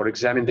tests or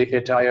examine the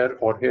attire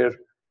or hair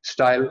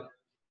style.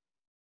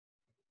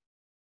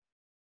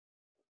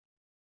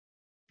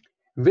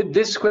 With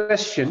this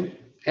question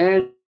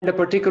and a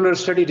particular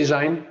study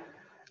design,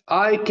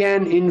 I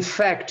can in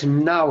fact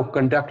now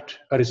conduct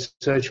a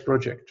research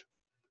project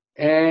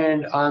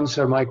and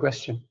answer my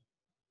question.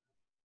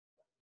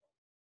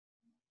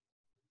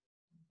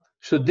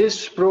 So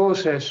this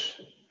process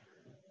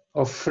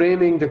of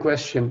framing the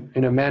question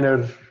in a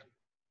manner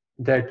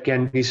that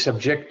can be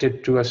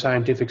subjected to a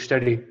scientific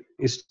study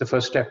is the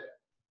first step.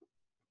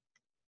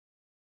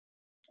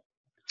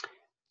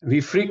 We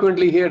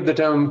frequently hear the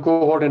term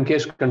cohort and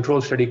case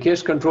control study.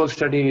 Case control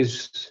study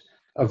is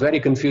a very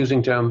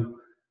confusing term.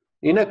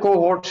 In a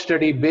cohort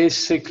study,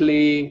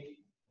 basically,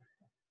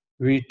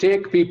 we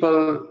take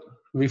people,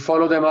 we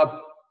follow them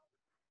up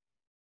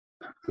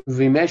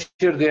We measure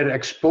their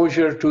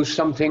exposure to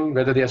something,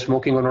 whether they are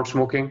smoking or not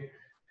smoking,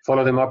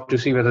 follow them up to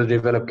see whether they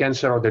develop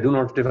cancer or they do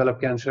not develop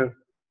cancer.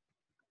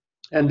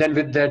 And then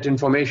with that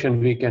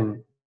information, we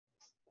can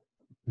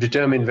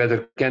determine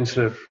whether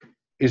cancer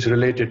is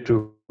related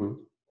to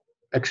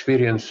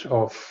experience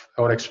of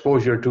or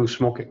exposure to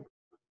smoking.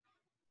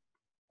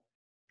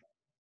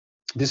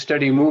 This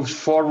study moves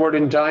forward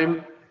in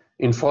time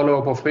in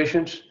follow-up of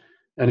patients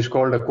and is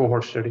called a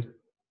cohort study.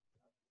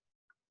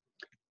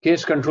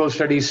 Case control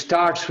study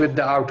starts with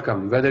the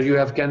outcome, whether you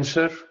have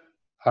cancer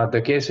are the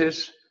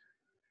cases.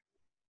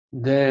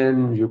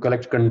 Then you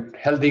collect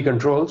healthy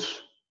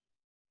controls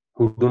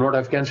who do not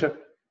have cancer,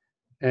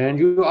 and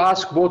you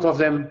ask both of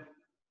them,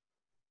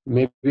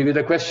 maybe with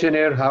a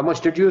questionnaire, how much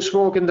did you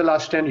smoke in the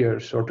last 10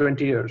 years or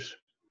 20 years?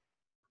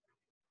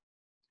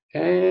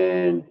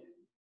 And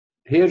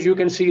here you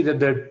can see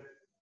that the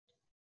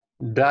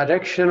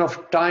direction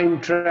of time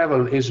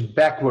travel is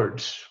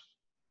backwards.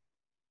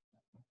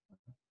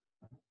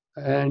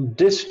 And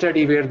this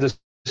study, where the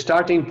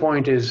starting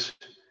point is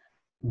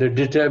the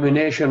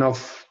determination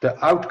of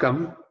the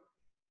outcome,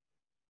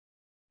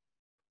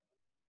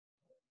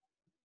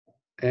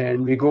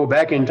 and we go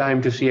back in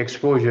time to see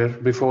exposure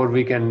before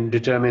we can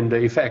determine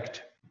the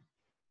effect.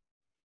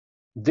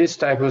 This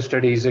type of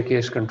study is a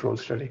case control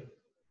study.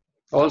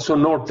 Also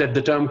note that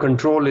the term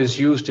control is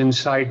used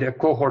inside a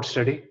cohort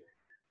study,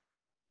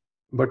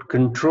 but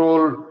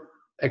control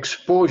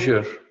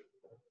exposure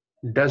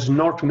does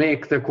not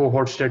make the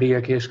cohort study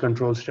a case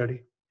control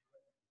study.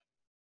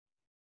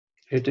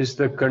 It is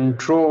the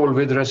control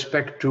with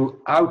respect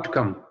to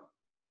outcome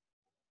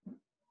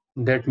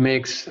that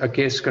makes a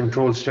case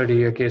control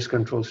study a case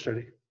control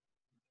study.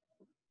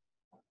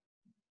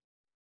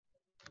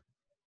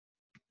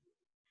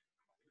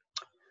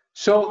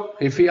 So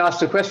if we ask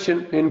the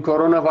question, in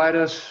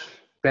coronavirus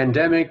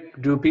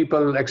pandemic, do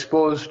people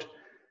exposed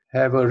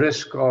have a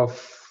risk of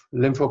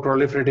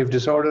lymphoproliferative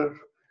disorder?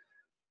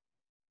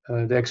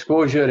 The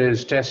exposure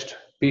is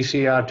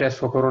PCR test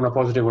for corona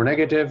positive or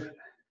negative.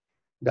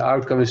 The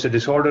outcome is a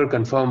disorder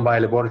confirmed by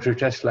laboratory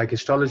tests like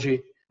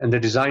histology, and the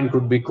design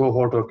could be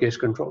cohort or case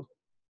control.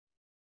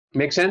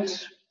 Make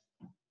sense?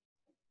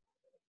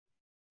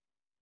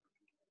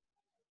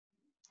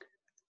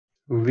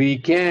 We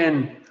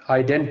can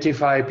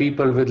identify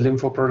people with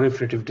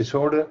lymphoproliferative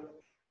disorder.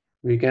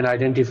 We can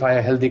identify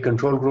a healthy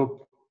control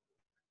group.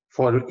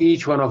 For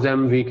each one of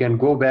them, we can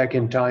go back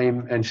in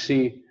time and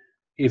see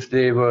if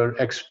they were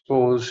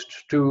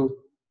exposed to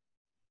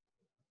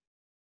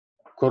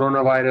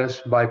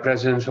coronavirus by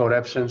presence or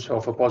absence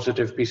of a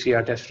positive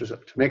PCR test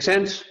result. Make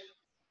sense?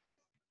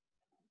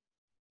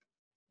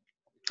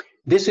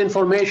 This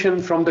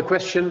information from the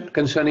question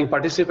concerning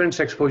participants,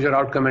 exposure,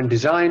 outcome, and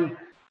design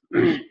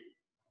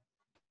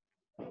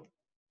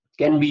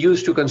can be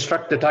used to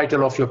construct the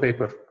title of your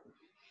paper.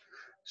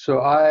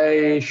 So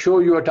I show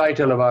you a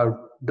title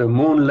about the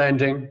moon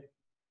landing.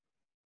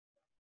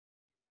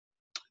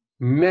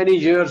 Many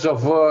years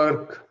of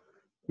work,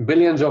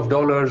 billions of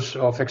dollars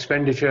of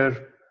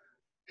expenditure,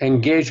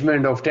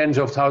 engagement of tens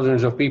of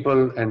thousands of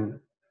people and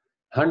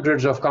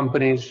hundreds of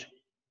companies.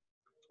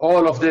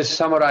 All of this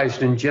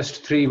summarized in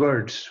just 3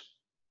 words.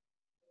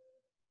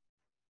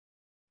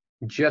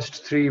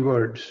 Just 3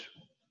 words.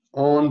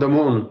 On the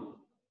moon.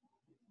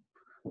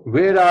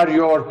 Where are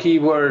your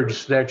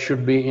keywords that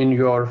should be in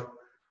your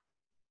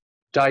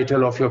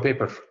title of your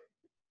paper?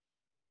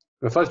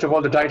 Well, first of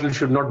all, the title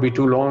should not be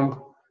too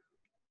long,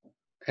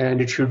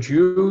 and it should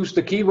use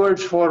the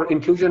keywords for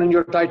inclusion in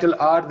your title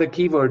are the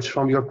keywords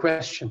from your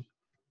question.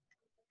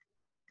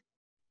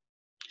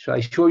 So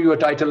I show you a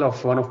title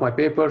of one of my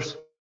papers.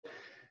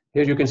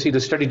 Here you can see the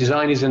study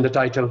design is in the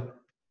title.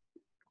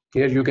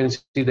 Here you can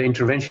see the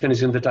intervention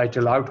is in the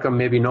title, outcome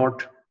maybe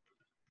not.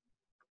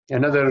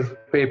 Another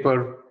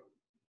paper,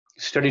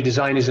 study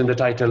design is in the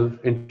title,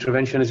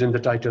 intervention is in the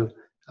title,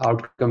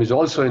 outcome is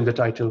also in the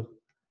title.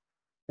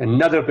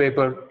 Another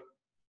paper,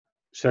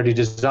 study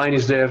design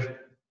is there,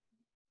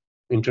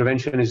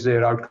 intervention is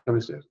there, outcome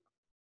is there.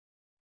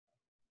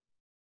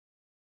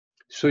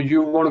 So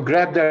you want to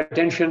grab the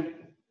attention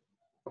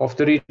of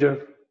the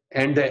reader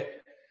and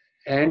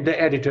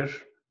the editor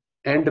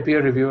and the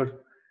peer reviewer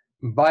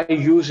by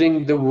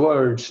using the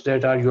words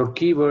that are your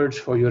keywords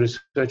for your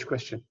research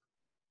question.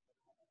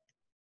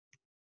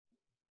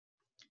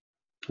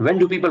 When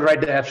do people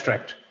write the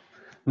abstract?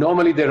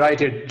 Normally they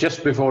write it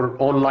just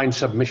before online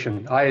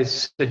submission. I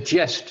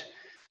suggest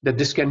that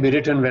this can be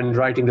written when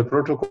writing the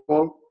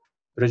protocol,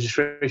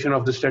 registration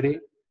of the study,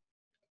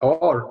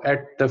 or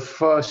at the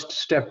first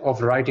step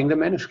of writing the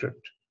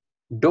manuscript.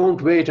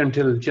 Don't wait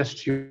until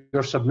just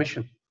your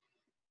submission.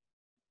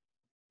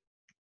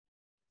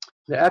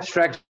 The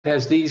abstract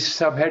has these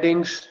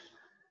subheadings.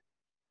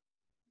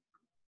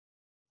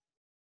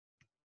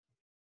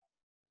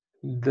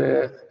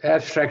 The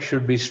abstract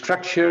should be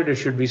structured, it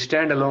should be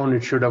standalone,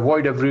 it should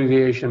avoid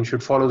abbreviation,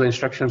 should follow the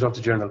instructions of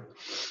the journal.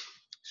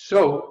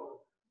 So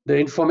the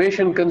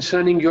information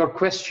concerning your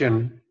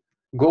question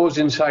goes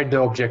inside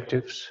the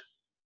objectives.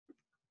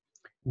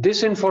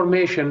 This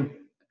information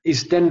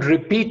is then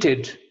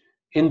repeated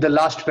in the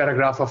last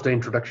paragraph of the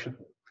introduction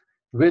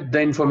with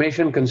the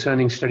information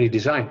concerning study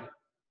design.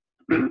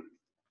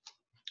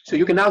 So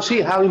you can now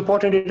see how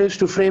important it is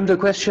to frame the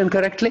question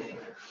correctly,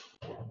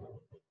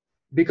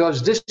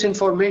 because this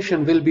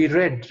information will be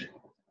read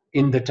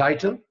in the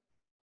title,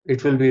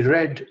 it will be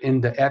read in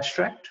the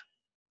abstract,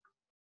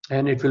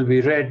 and it will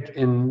be read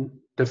in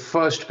the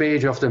first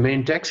page of the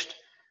main text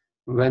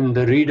when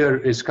the reader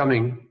is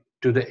coming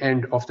to the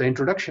end of the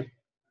introduction.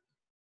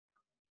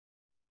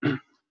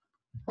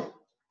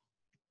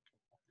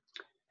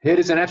 Here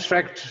is an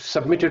abstract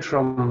submitted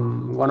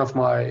from one of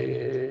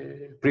my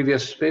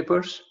previous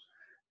papers.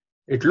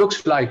 It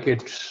looks like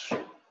it's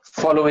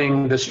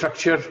following the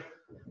structure,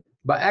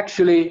 but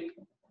actually,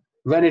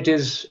 when it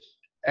is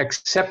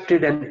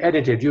accepted and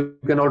edited, you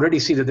can already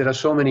see that there are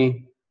so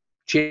many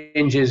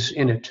changes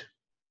in it.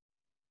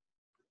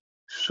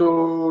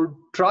 So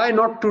try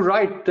not to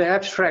write the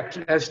abstract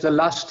as the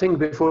last thing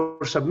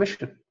before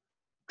submission.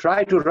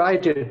 Try to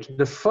write it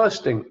the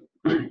first thing.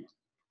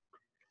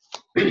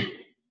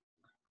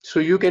 So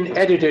you can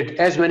edit it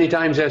as many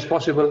times as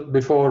possible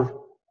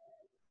before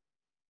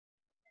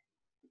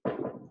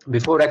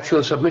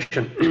actual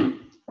submission.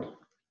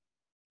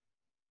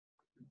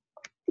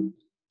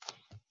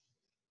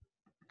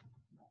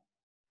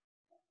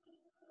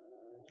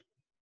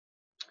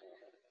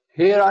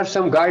 Here are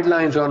some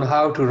guidelines on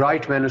how to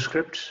write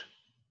manuscripts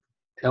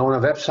on a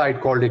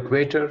website called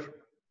Equator.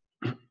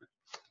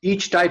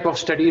 Each type of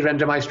study,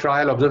 randomized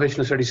trial,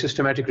 observational study,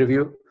 systematic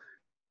review,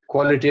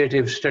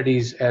 qualitative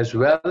studies as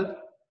well,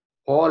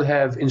 all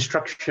have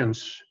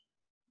instructions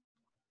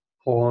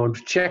or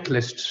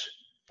checklists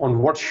on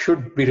what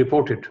should be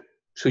reported.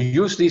 So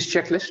use these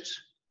checklists.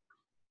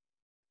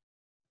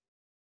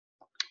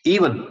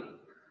 Even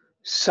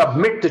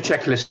submit the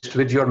checklist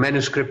with your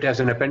manuscript as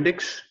an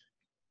appendix.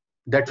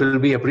 That will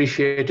be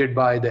appreciated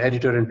by the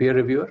editor and peer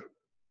reviewer.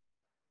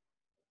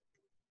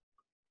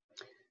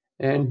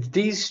 And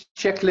these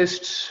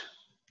checklists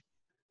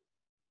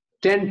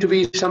tend to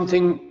be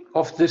something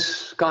of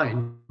this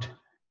kind.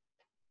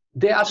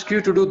 They ask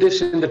you to do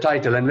this in the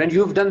title, and when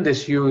you've done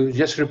this, you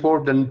just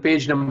report the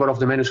page number of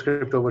the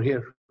manuscript over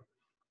here.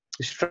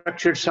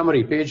 Structured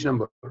summary, page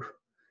number.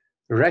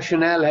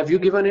 Rationale, have you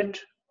given it?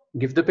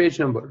 Give the page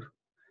number.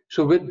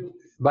 So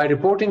by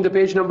reporting the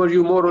page number,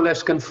 you more or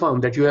less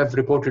confirm that you have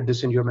reported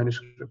this in your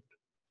manuscript.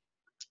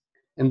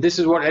 And this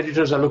is what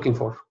editors are looking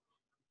for.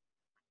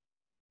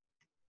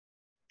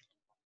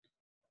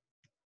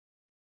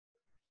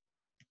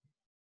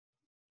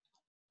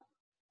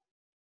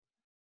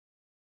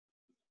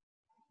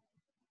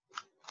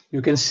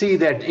 You can see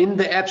that in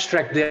the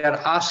abstract, they are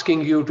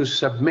asking you to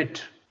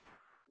submit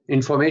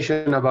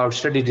information about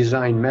study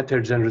design,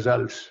 methods, and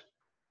results.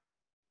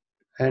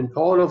 And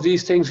all of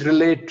these things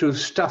relate to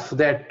stuff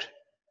that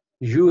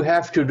you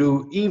have to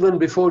do even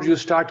before you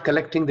start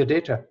collecting the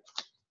data.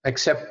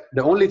 Except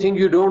the only thing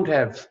you don't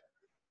have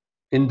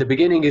in the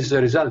beginning is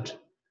the result.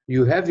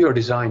 You have your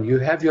design, you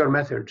have your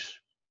methods.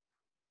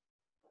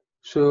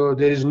 So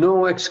there is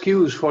no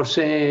excuse for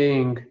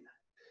saying,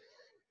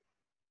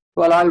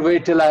 well, I'll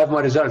wait till I have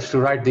my results to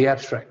write the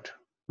abstract.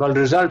 Well,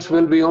 the results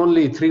will be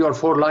only 3 or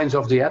 4 lines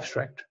of the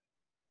abstract.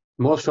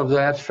 Most of the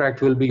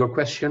abstract will be your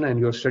question and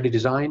your study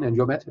design and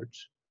your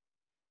methods.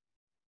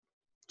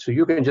 So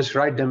you can just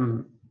write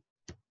them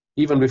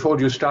even before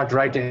you start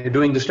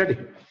doing the study.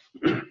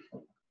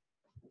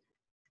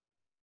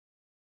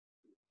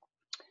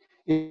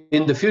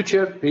 In the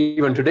future,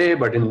 even today,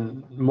 but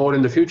more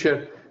in the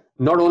future,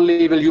 not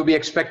only will you be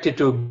expected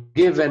to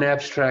give an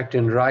abstract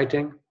in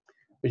writing,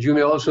 but you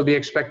may also be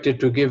expected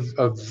to give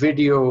a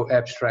video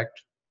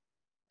abstract.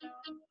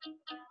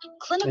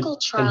 Clinical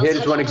trials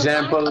here's one have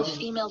example of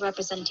female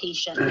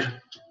representation.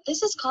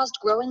 This has caused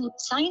growing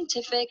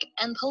scientific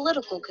and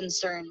political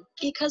concern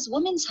because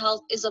women's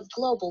health is of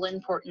global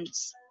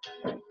importance.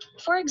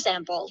 For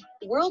example,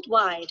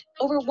 worldwide,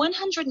 over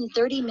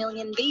 130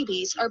 million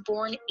babies are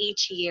born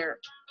each year.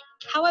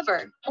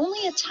 However,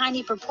 only a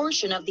tiny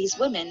proportion of these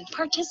women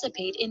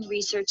participate in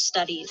research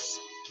studies.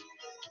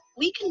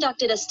 We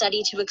conducted a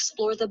study to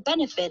explore the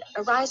benefit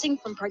arising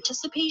from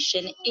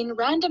participation in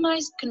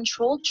randomized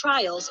controlled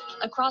trials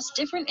across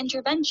different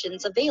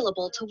interventions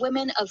available to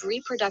women of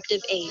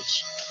reproductive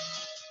age.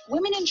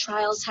 Women in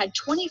trials had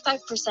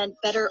 25%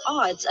 better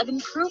odds of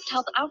improved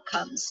health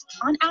outcomes,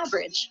 on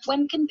average,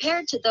 when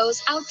compared to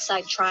those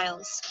outside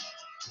trials.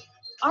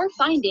 Our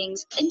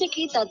findings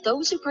indicate that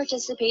those who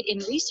participate in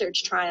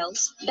research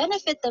trials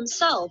benefit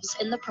themselves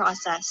in the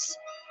process.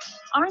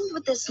 Armed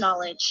with this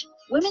knowledge,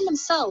 women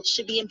themselves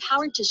should be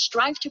empowered to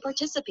strive to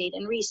participate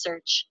in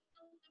research.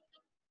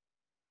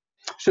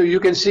 So you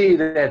can see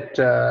that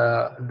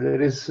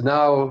there is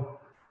now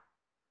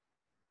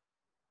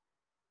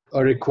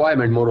a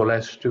requirement, more or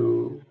less,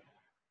 to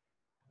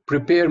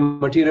prepare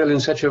material in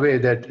such a way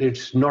that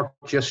it's not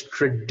just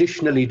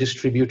traditionally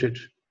distributed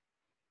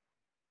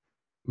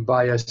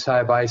by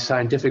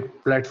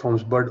scientific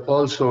platforms, but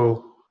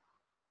also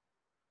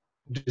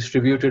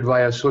distributed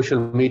via social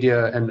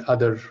media and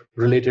other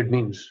related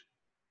means.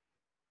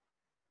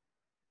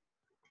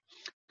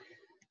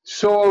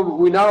 So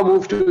we now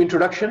move to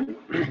introduction.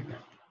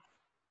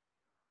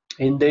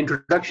 In the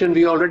introduction,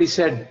 we already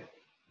said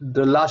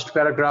the last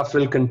paragraph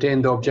will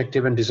contain the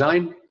objective and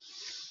design.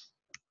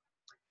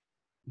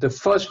 The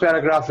first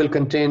paragraph will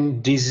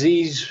contain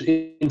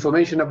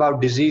information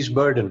about disease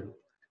burden.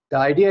 The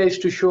idea is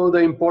to show the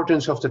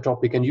importance of the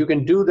topic, and you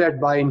can do that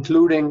by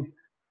including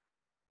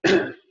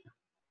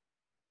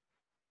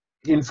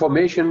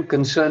information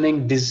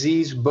concerning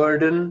disease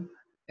burden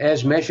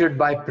as measured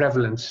by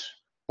prevalence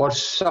or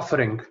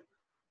suffering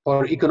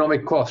or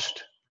economic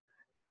cost.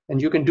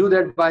 And you can do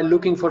that by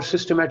looking for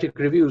systematic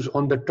reviews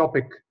on the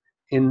topic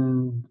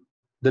in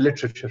the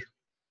literature.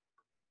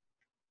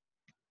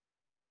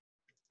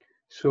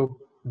 So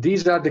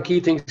these are the key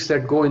things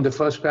that go in the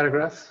first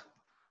paragraph.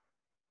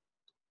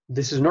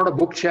 This is not a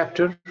book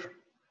chapter.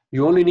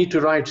 You only need to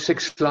write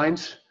 6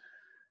 lines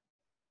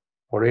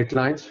or 8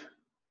 lines,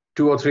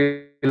 2 or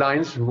 3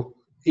 lines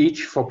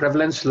each for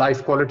prevalence,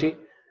 life quality,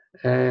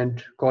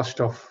 and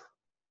cost of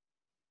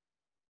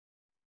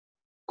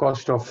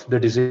the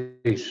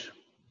disease.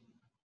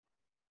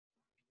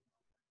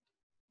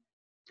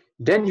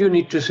 Then you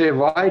need to say,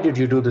 why did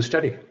you do the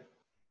study?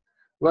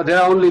 Well,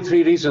 there are only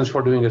 3 reasons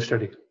for doing a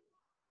study.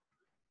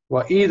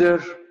 Well,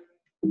 either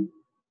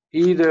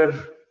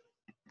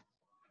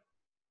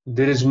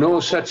there is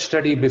no such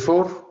study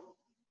before,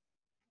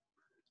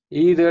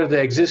 either the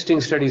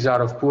existing studies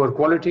are of poor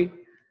quality,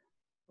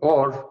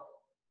 or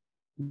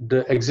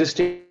the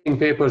existing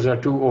papers are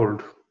too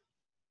old.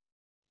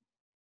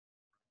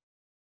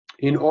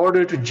 In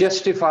order to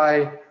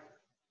justify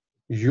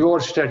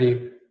your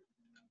study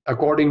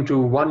according to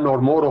one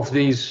or more of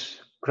these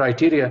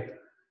criteria,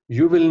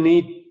 you will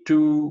need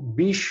to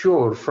be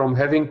sure from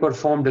having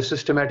performed a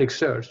systematic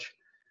search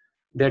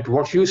that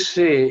what you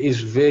say is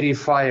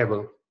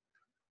verifiable.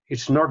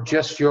 It's not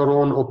just your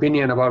own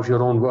opinion about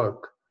your own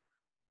work,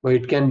 but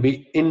it can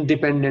be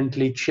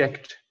independently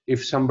checked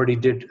if somebody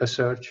did a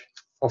search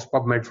of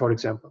PubMed, for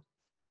example.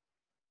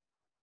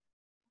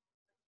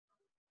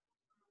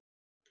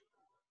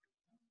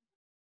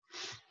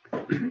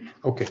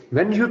 Okay,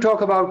 when you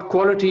talk about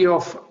quality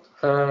of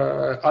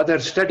other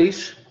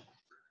studies,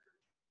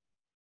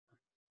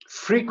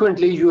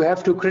 frequently you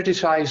have to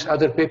criticize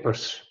other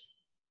papers.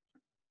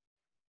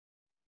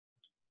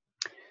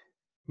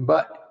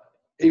 But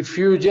if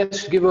you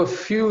just give a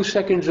few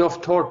seconds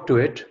of thought to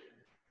it,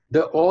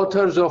 the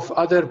authors of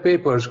other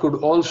papers could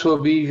also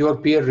be your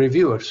peer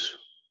reviewers,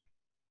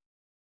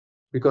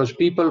 because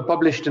people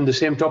published in the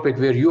same topic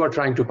where you are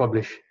trying to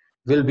publish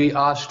will be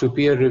asked to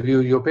peer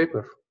review your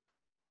paper.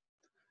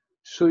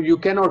 So you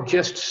cannot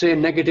just say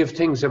negative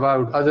things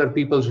about other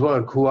people's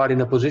work who are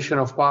in a position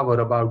of power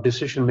about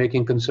decision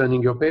making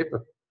concerning your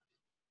paper.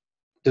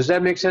 Does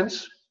that make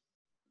sense?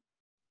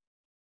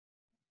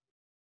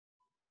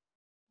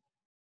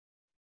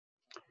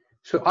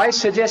 So I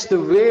suggest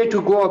the way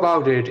to go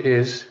about it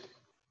is,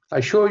 I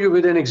show you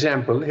with an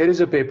example. Here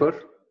is a paper.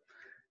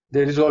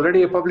 There is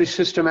already a published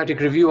systematic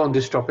review on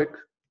this topic.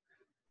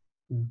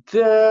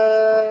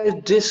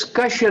 The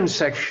discussion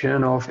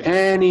section of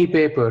any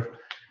paper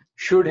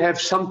should have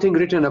something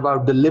written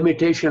about the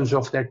limitations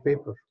of that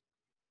paper.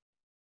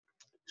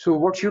 So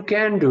what you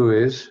can do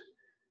is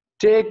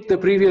take the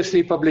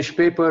previously published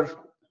paper,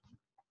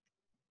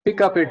 pick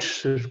up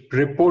its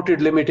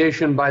reported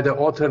limitation by the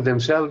author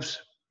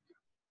themselves,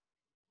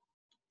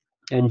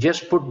 and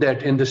just put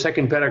that in the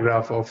second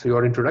paragraph of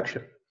your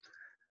introduction.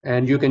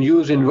 And you can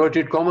use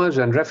inverted commas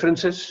and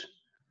references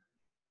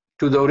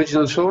to the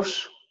original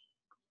source.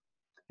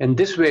 And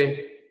this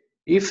way,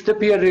 if the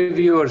peer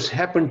reviewers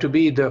happen to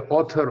be the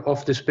author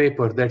of this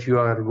paper that you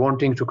are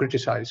wanting to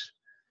criticize,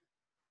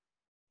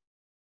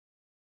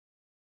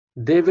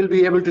 they will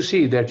be able to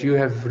see that you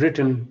have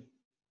written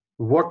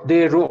what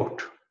they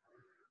wrote.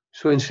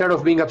 So instead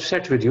of being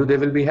upset with you, they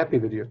will be happy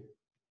with you.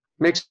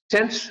 Makes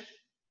sense?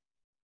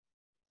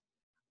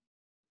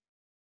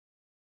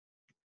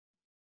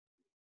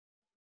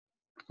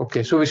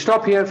 Okay, so we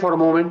stop here for a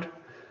moment.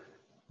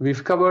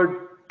 We've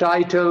covered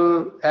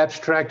title,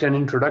 abstract, and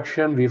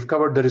introduction. We've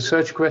covered the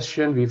research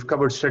question. We've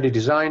covered study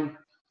design.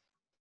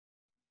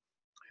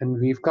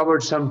 And we've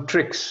covered some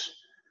tricks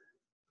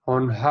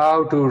on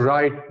how to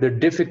write the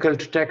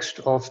difficult text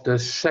of the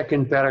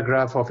second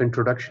paragraph of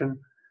introduction,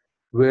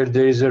 where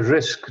there is a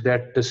risk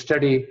that the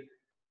study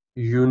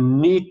you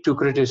need to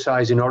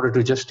criticize in order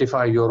to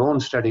justify your own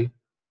study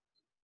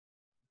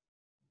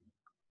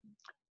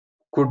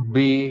could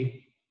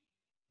be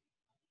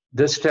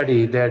the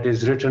study that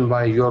is written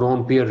by your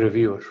own peer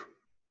reviewer.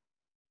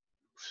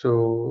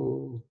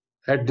 So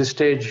at this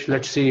stage,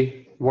 let's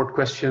see what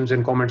questions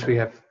and comments we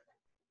have.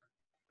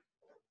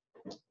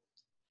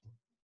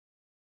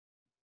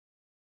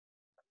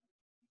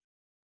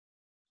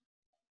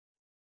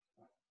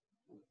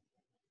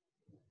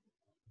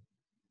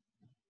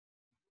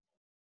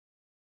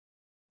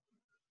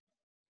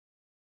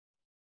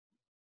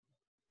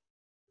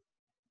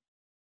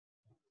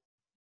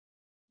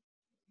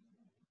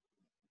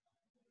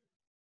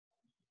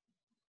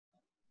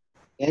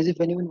 Guys,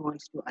 if anyone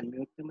wants to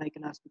unmute them, I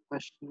can ask a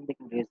question. They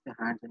can raise their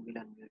hands and we'll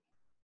unmute.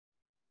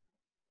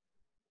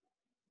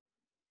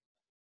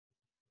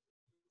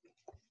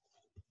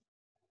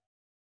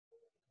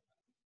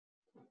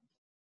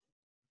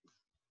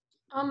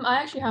 I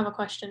actually have a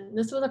question.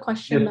 This was a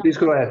question. Yes, please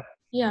go ahead.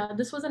 Yeah,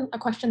 this was a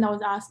question that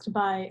was asked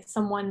by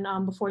someone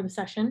before the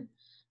session.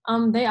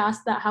 They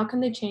asked that how can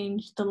they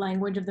change the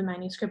language of the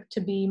manuscript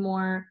to be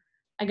more,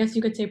 I guess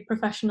you could say,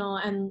 professional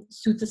and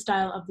suit the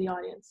style of the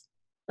audience.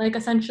 Like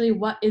essentially,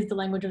 what is the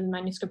language of the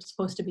manuscript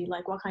supposed to be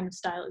like? What kind of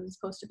style is it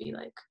supposed to be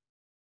like?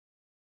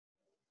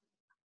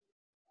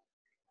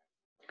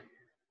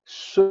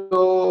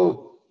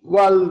 So,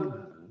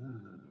 well,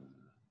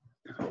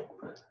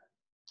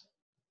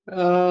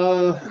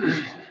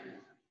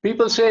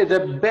 people say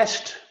the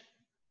best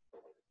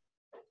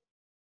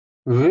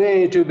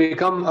way to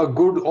become a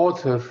good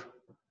author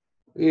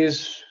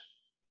is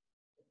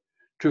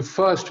to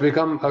first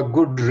become a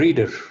good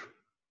reader.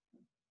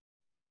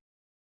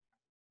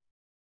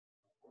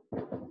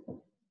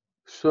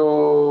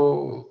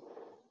 So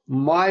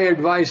my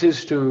advice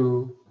is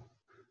to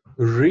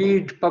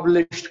read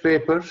published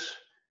papers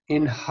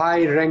in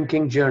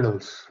high-ranking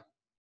journals.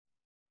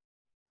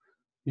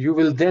 You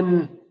will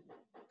then,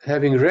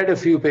 having read a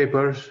few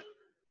papers,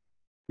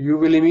 you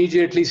will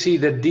immediately see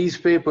that these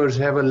papers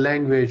have a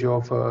language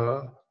of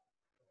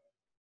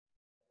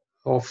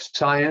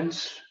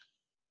science,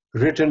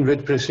 written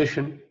with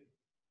precision.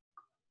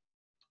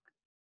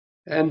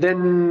 And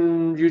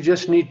then you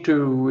just need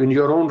to, in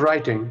your own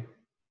writing,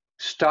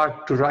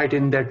 start to write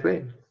in that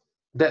way.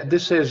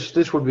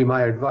 This would be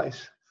my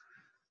advice.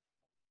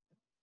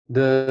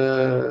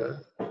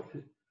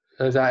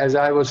 As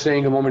I was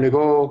saying a moment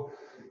ago,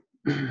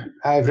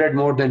 I've read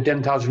more than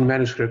 10,000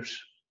 manuscripts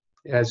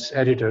as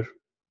editor.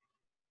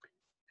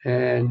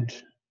 And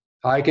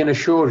I can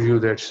assure you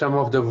that some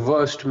of the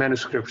worst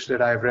manuscripts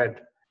that I've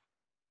read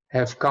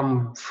have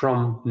come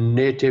from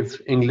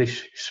native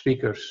English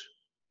speakers.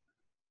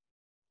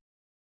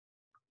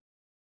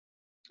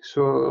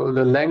 So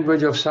the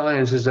language of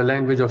science is the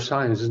language of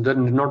science,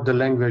 not the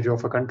language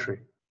of a country.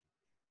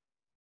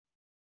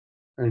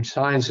 And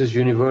science is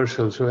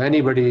universal, so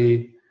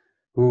anybody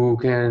who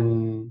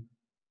can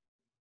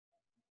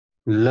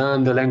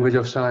learn the language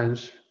of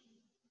science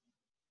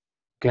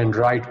can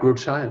write good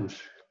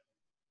science.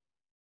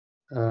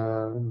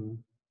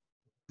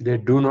 They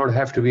do not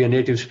have to be a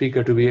native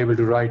speaker to be able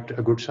to write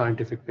a good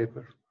scientific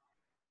paper.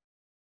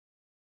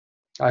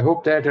 I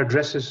hope that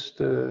addresses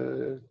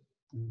the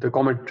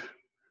comment.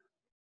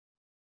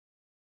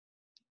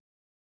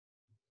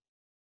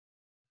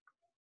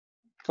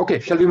 Okay,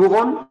 shall we move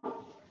on?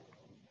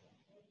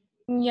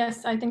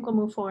 Yes, I think we'll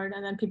move forward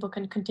and then people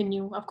can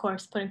continue, of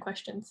course, putting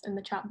questions in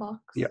the chat box.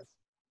 Yeah.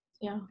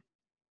 Yeah.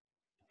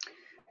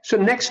 So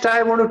next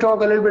I want to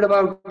talk a little bit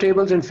about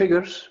tables and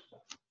figures.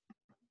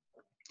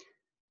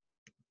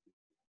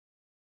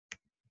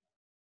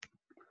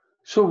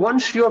 So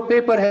once your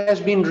paper has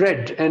been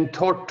read and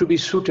thought to be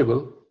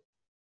suitable,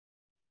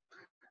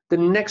 the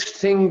next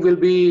thing will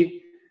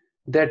be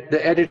that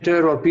the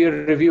editor or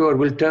peer reviewer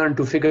will turn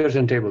to figures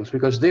and tables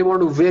because they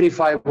want to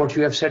verify what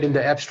you have said in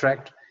the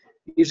abstract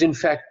is in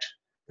fact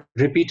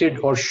repeated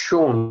or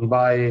shown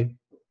by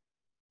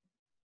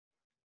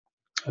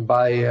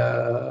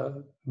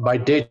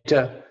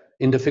data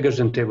in the figures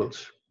and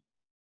tables.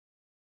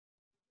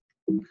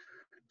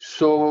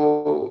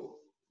 So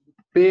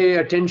pay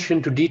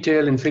attention to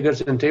detail in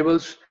figures and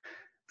tables.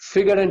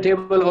 Figure and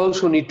table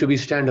also need to be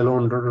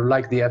standalone,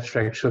 like the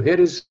abstract. So here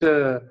is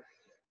the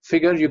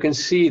figure. You can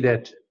see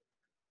that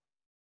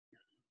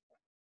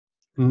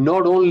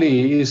not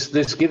only is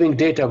this giving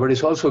data, but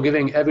it's also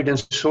giving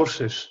evidence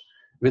sources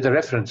with a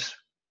reference.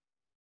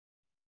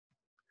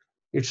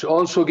 It's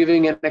also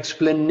giving an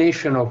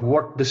explanation of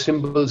what the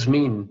symbols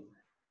mean,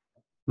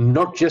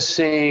 not just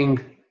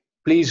saying,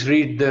 please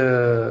read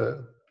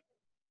the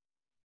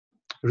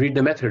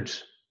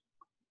methods.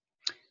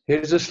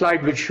 Here's a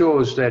slide which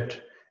shows that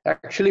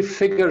actually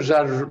figures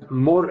are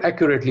more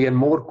accurately and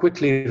more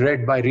quickly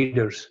read by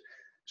readers.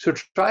 So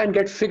try and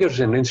get figures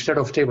in instead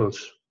of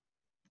tables.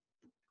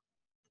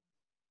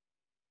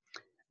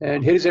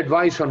 And here is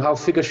advice on how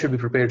figures should be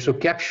prepared. So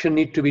caption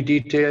need to be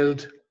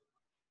detailed.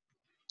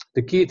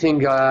 The key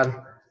thing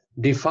are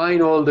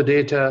define all the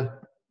data,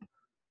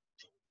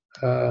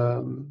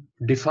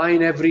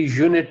 define every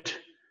unit.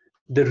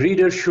 The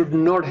reader should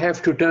not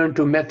have to turn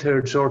to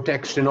methods or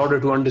text in order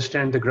to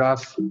understand the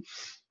graph.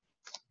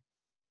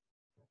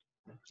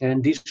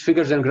 And these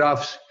figures and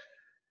graphs,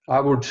 I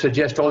would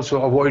suggest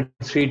also avoid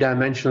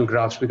three-dimensional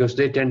graphs because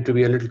they tend to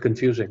be a little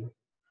confusing.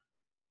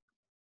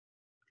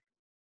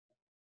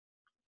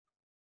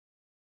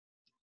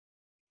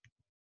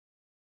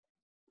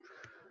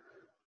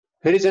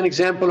 Here is an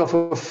example of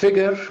a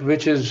figure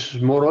which is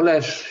more or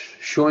less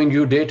showing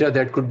you data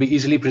that could be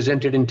easily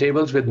presented in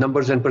tables with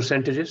numbers and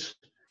percentages.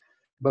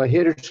 But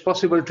here it's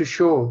possible to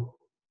show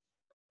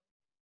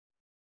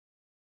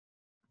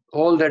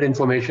all that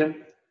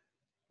information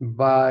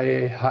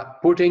by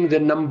putting the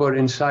number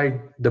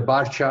inside the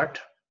bar chart.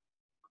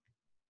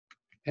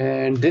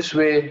 And this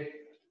way,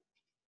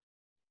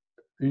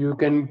 you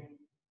can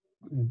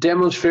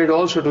demonstrate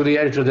also to the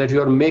editor that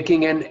you are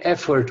making an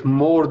effort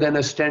more than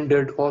a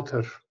standard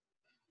author.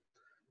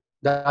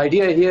 The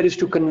idea here is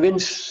to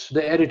convince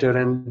the editor,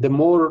 and the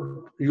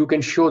more you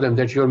can show them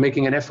that you're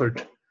making an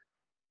effort,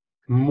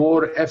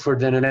 more effort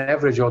than an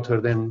average author,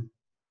 then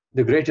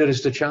the greater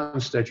is the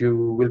chance that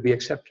you will be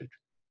accepted.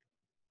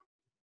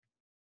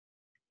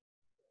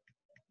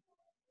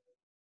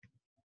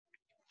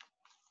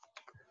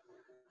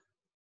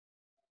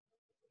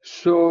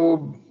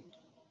 So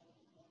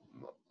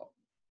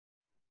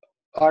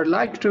I'd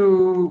like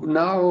to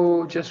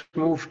now just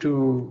move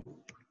to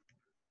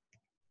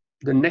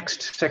the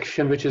next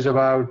section, which is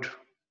about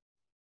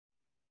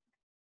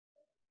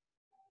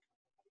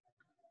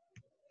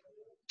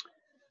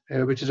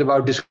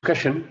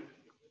discussion.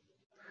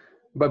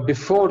 But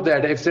before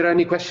that, if there are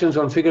any questions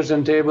on figures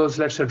and tables,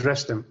 let's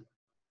address them.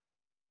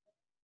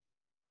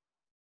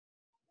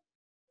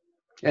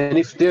 And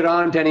if there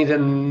aren't any,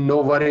 then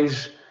no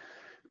worries.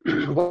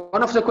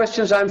 One of the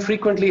questions I'm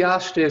frequently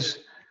asked is,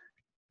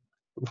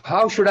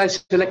 how should I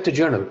select a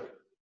journal?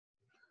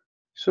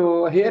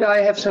 So here I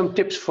have some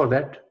tips for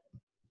that.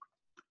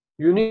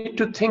 You need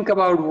to think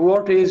about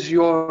what is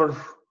your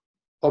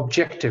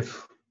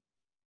objective.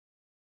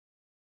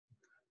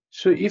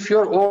 So if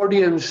your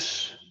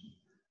audience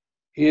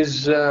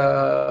is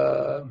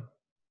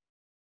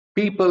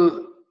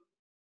people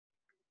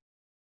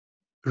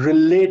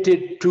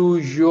related to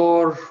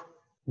your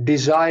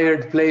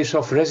desired place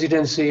of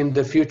residency in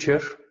the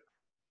future,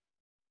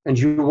 and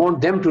you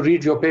want them to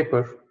read your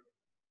paper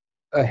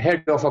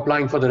ahead of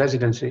applying for the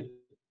residency,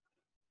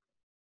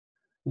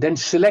 then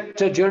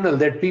select a journal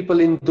that people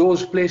in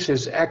those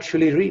places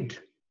actually read.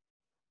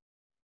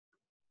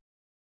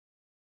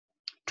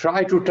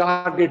 Try to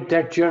target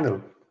that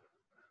journal.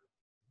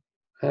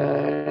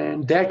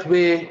 And that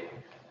way,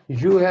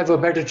 you have a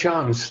better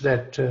chance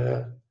that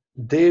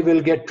they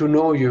will get to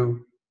know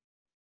you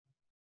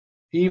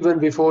even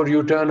before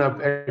you turn up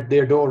at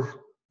their door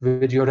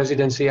with your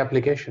residency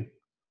application.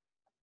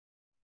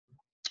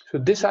 So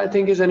this, I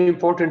think, is an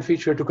important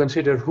feature to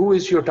consider. Who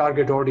is your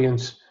target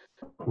audience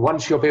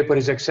once your paper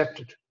is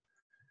accepted?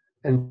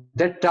 And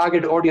that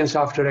target audience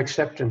after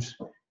acceptance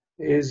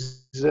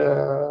is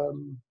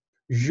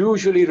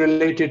usually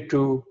related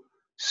to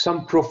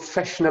some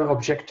professional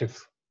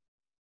objective.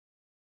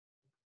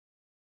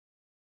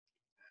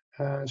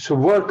 So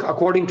work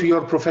according to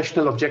your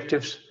professional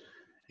objectives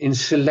in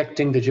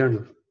selecting the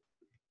journal.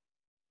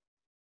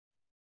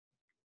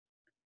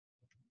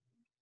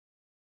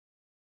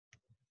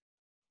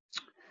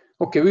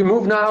 Okay, we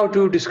move now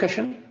to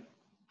discussion.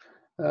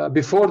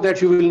 Before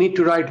that, you will need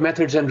to write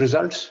methods and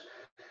results.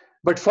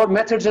 But for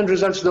methods and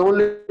results, the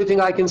only thing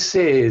I can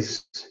say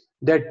is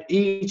that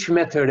each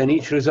method and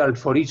each result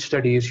for each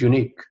study is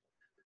unique.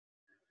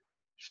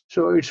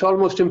 So it's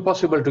almost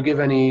impossible to give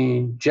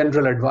any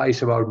general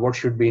advice about what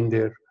should be in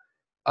there,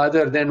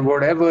 other than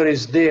whatever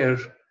is there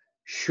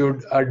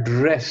should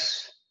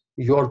address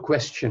your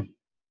question.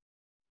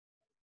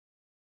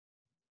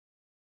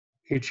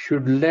 It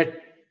should let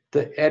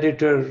the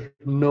editor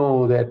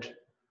know that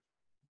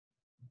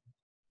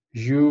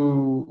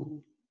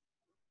you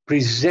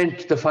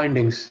present the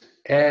findings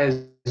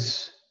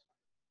as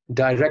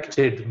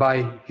directed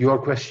by your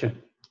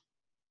question.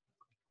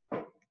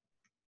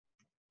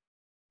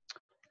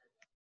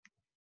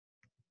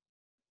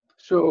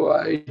 So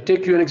I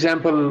take you an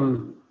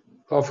example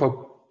of a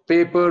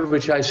paper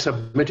which I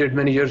submitted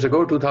many years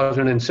ago,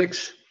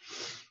 2006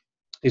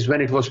 is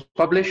when it was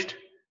published.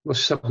 It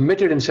was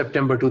submitted in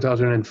September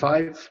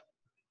 2005.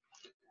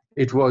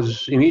 It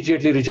was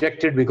immediately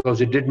rejected because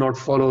it did not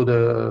follow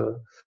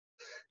the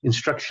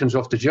instructions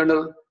of the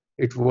journal.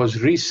 It was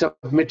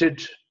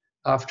resubmitted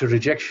after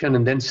rejection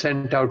and then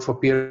sent out for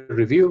peer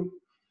review.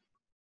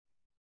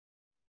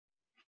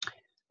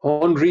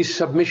 On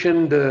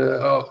resubmission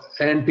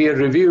and peer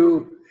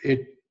review,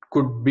 it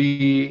could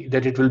be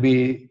that it will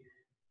be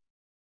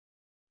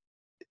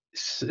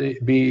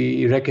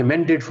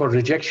recommended for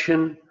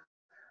rejection,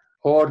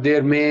 or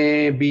there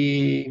may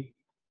be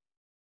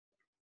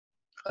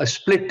a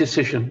split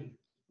decision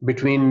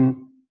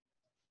between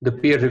the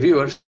peer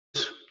reviewers.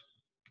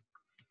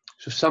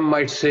 So some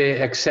might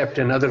say accept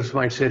and others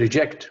might say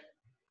reject.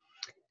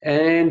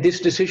 And this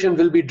decision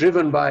will be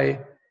driven by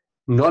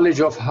knowledge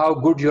of how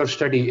good your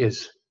study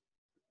is.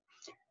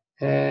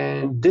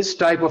 And this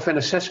type of an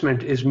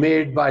assessment is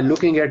made by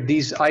looking at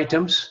these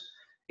items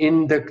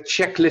in the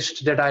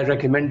checklist that I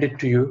recommended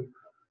to you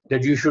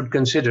that you should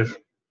consider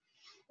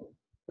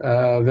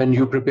when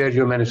you prepare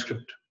your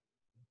manuscript.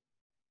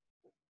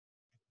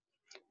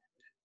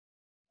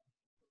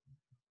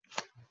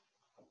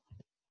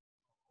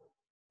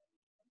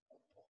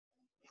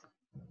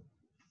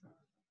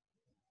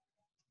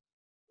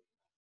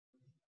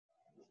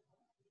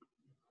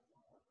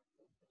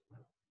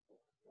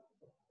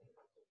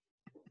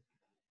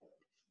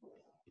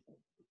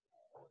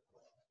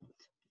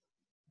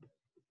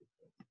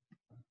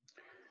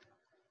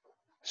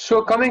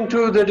 So coming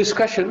to the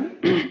discussion,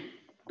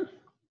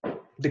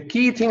 the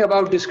key thing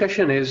about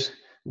discussion is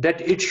that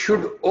it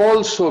should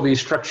also be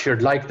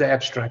structured like the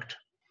abstract.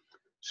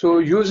 So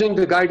using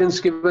the guidance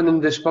given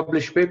in this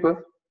published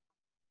paper,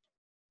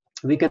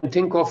 we can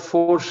think of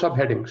 4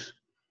 subheadings.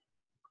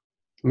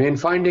 Main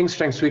findings,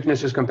 strengths,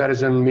 weaknesses,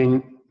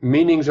 comparison,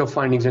 meanings of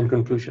findings, and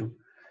conclusion.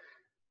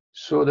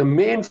 So the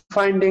main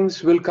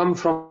findings will come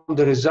from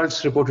the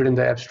results reported in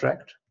the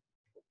abstract.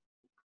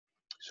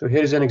 So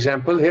here is an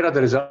example. Here are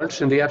the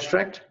results in the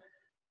abstract,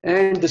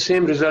 and the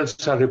same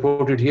results are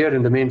reported here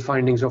in the main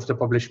findings of the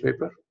published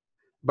paper,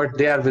 but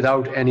they are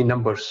without any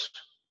numbers.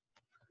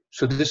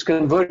 So this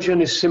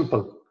conversion is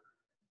simple.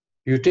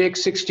 You take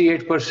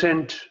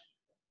 68%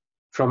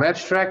 from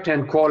abstract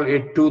and call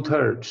it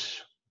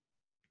 2/3.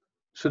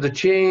 So the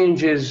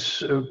change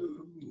is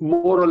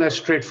more or less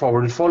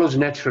straightforward. It follows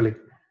naturally.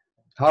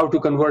 How to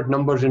convert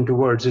numbers into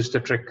words is the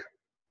trick.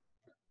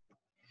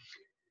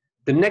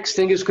 The next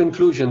thing is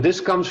conclusion.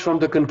 This comes from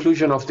the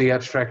conclusion of the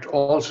abstract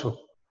also.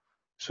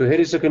 So here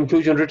is the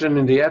conclusion written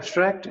in the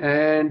abstract,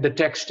 and the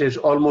text is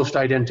almost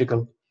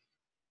identical.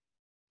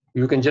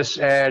 You can just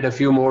add a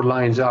few more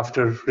lines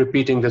after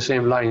repeating the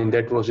same line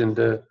that was in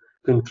the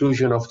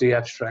conclusion of the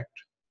abstract.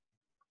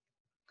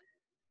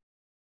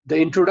 The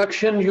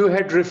introduction, you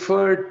had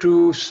referred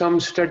to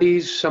some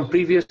studies, some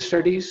previous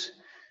studies.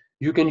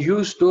 You can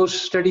use those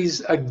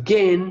studies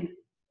again,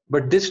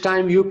 but this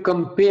time you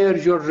compare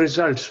your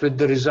results with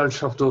the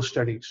results of those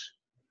studies.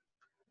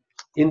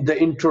 In the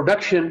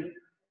introduction,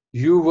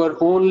 you were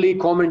only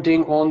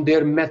commenting on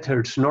their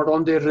methods, not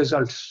on their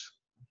results,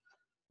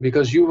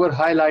 because you were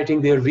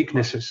highlighting their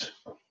weaknesses.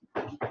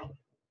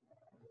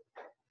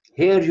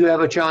 Here you have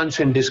a chance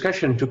in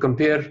discussion to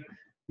compare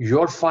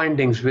your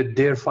findings with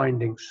their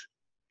findings.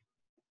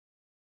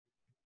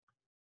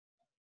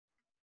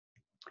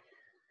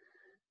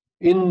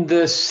 In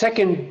the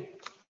second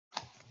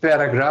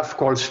paragraph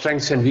called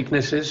strengths and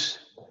weaknesses,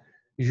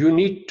 you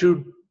need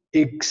to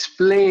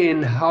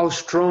explain how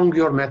strong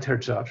your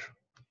methods are.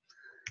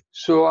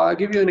 So I'll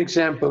give you an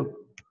example.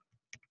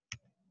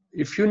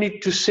 If you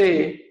need to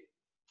say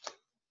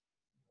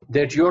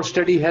that your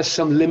study has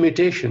some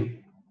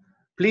limitation,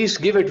 please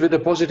give it with a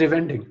positive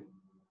ending.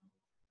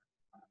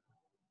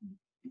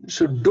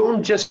 So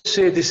don't just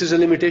say this is a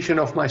limitation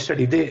of my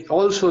study. They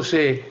also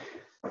say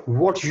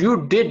what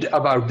you did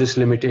about this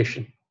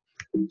limitation.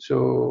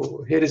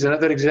 So here is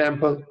another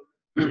example.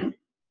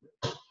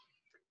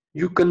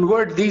 You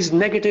convert these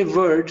negative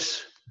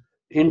words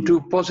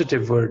into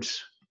positive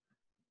words.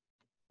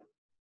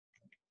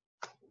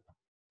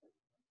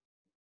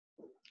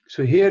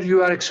 So here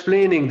you are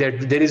explaining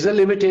that there is a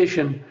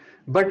limitation,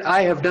 but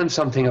I have done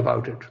something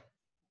about it.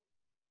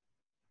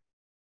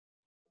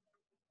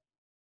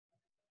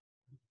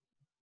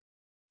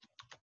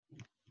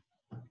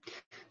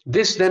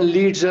 This then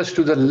leads us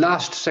to the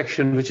last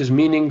section, which is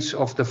meanings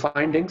of the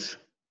findings.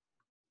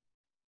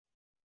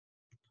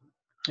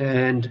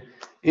 And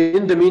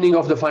in the meaning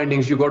of the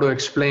findings, you got to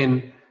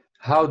explain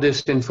how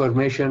this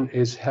information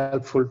is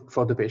helpful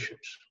for the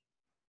patients.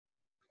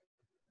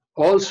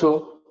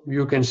 Also,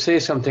 you can say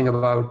something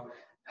about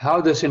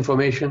how this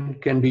information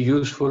can be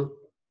useful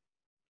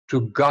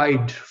to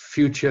guide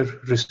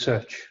future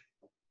research.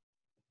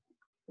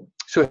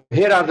 So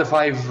here are the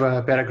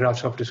 5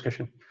 paragraphs of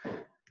discussion.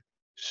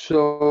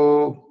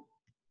 So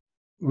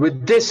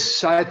with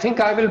this, I think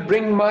I will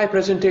bring my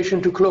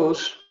presentation to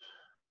close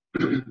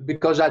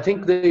because I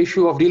think the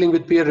issue of dealing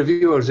with peer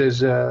reviewers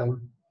is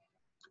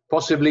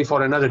possibly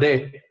for another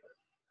day.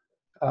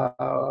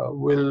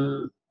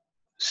 We'll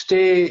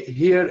stay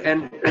here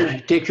and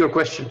take your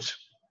questions.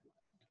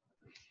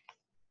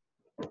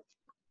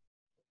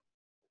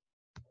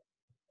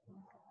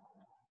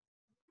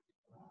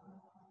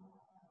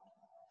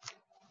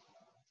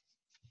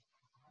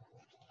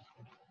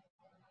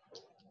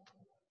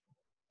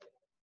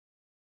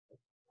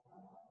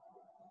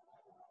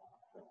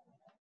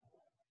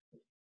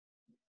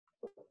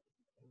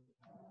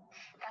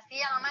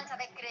 Castilla-La Mancha ha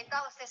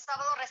decretado este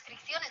sábado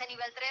restricciones de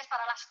nivel 3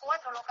 para las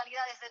 4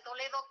 localidades de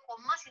Toledo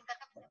con más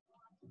intercambios.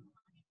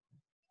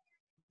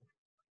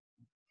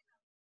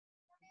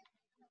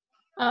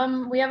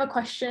 We have a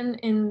question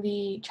in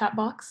the chat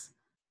box.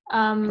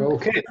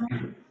 Okay.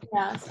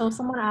 Yeah, so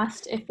someone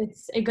asked if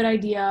it's a good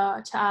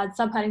idea to add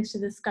subheadings to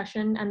the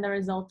discussion and the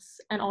results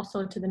and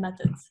also to the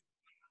methods.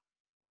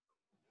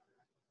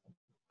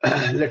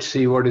 Let's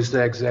see, what is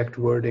the exact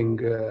wording?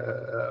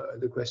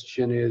 The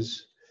question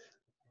is,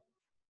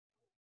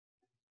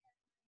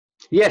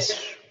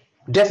 yes,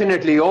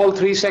 definitely all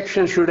 3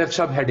 sections should have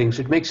subheadings.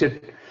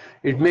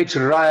 It makes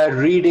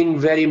reading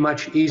very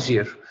much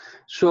easier.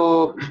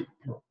 So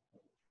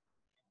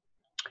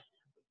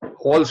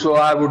also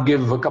I would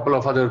give a couple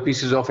of other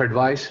pieces of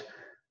advice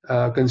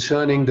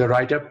concerning the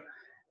write-up.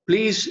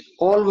 Please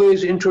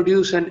always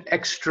introduce an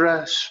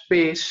extra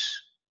space,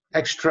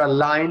 extra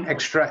line,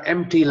 extra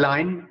empty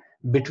line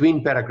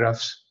between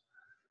paragraphs.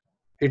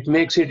 It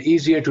makes it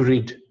easier to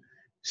read.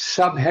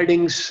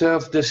 Subheadings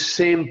serve the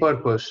same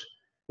purpose.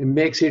 It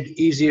makes it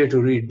easier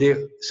to read.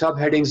 The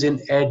subheadings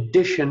in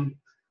addition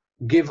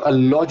give a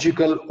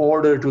logical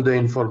order to the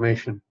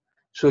information.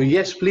 So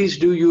yes, please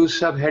do use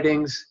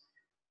subheadings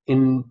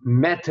in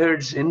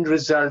methods, in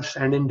results,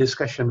 and in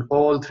discussion,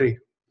 all 3.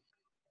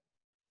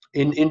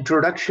 In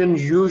introduction,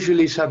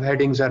 usually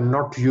subheadings are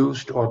not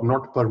used or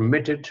not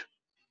permitted,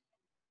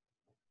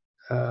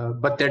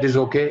 but that is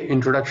okay.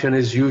 Introduction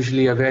is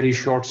usually a very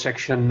short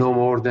section, no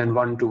more than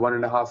 1 to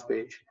 1.5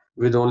 page,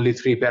 with only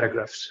 3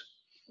 paragraphs.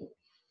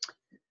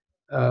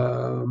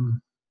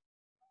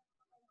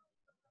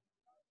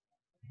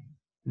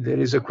 There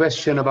is a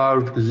question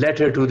about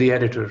letter to the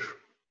editor.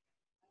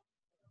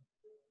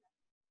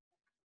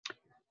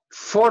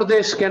 For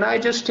this, can I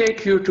just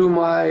take you to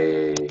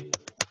my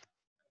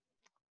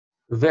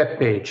web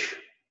page?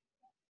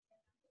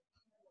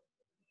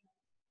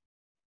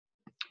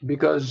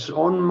 Because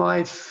on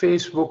my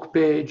Facebook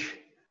page,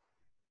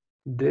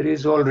 there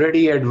is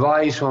already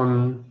advice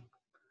on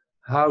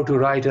how to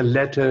write a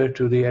letter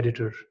to the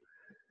editor.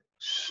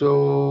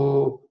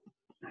 So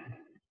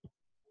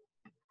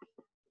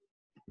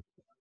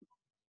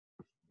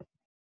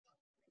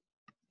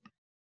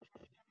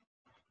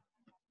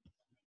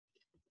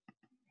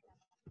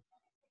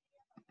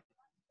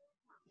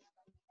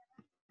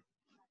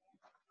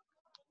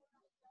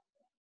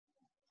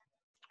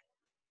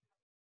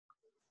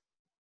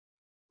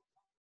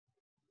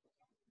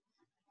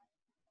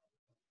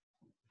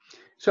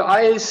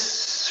I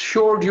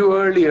showed you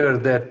earlier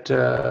that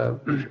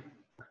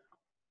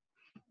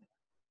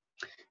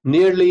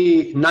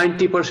nearly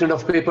 90%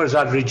 of papers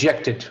are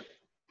rejected.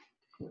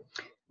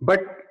 But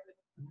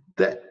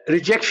the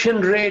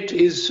rejection rate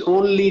is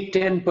only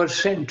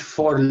 10%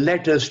 for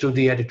letters to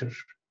the editor.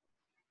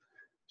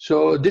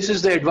 So this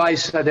is the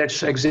advice that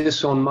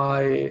exists on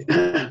my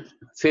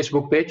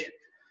Facebook page.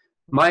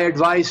 My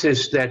advice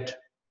is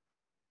that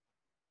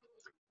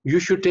you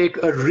should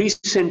take a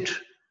recent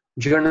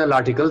journal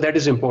article. That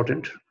is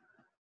important,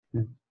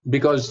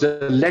 because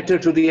the letter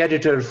to the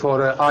editor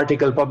for an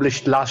article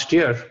published last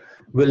year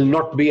will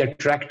not be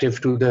attractive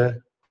to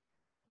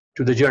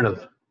the journal.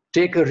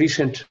 Take a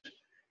recent.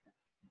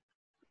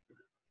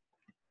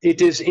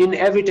 It is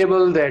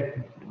inevitable that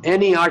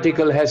any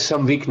article has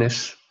some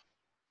weakness.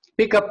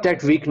 Pick up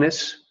that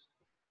weakness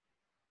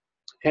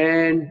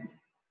and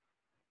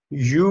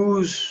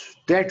use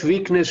that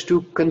weakness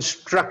to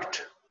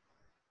construct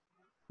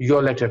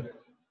your letter.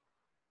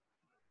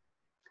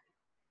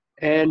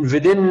 And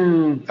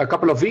within a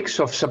couple of weeks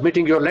of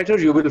submitting your letter,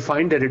 you will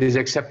find that it is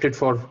accepted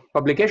for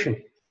publication.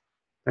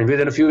 And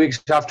within a few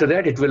weeks after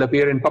that, it will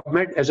appear in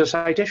PubMed as a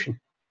citation.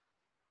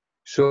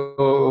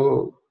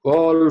 So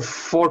all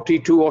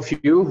 42 of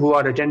you who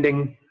are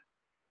attending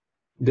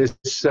this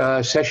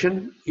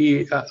session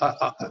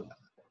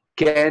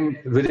can,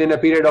 within a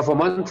period of a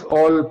month,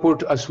 all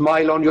put a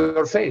smile on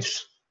your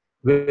face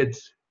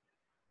with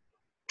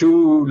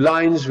 2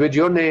 lines with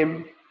your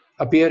name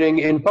appearing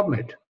in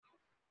PubMed.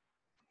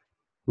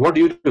 What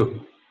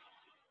do?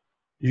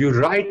 You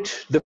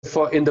write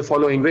in the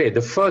following way.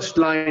 The first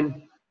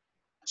line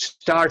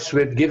starts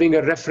with giving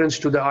a reference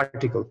to the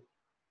article.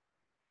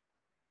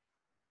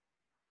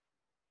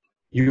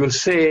 You will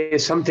say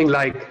something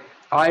like,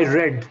 I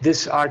read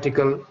this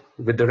article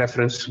with the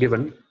reference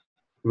given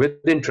with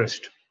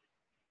interest.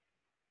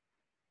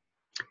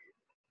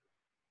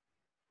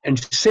 And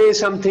say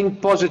something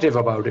positive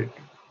about it.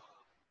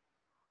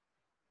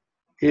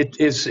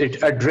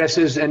 It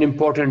addresses an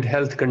important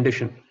health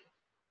condition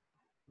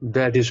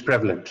that is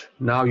prevalent.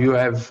 Now you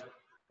have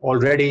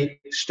already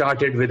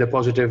started with a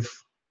positive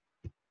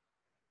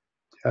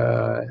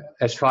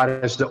as far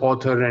as the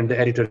author and the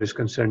editor is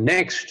concerned.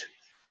 Next,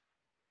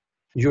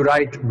 you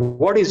write,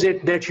 what is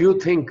it that you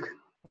think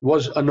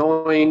was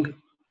annoying,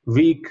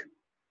 weak,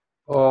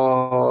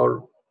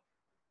 or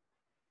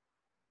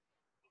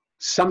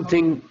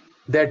something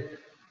that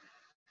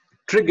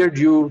triggered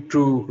you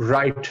to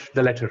write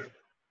the letter?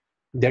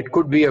 That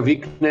could be a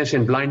weakness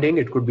in blinding,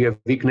 it could be a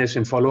weakness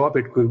in follow-up,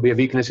 it could be a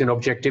weakness in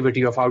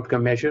objectivity of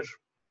outcome measure.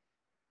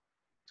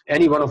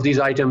 Any one of these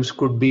items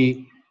could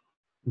be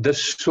the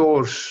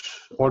source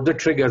or the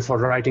trigger for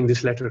writing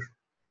this letter.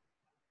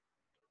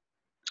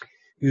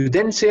 You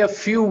then say a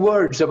few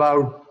words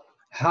about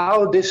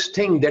how this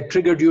thing that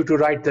triggered you to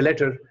write the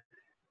letter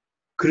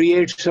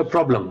creates a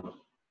problem,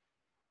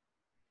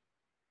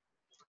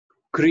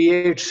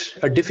 creates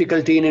a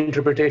difficulty in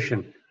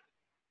interpretation.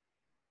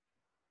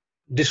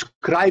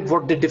 Describe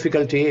what the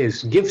difficulty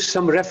is. Give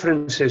some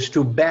references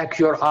to back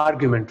your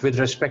argument with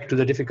respect to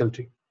the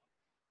difficulty.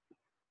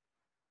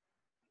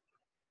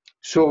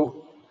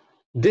 So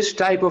this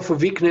type of a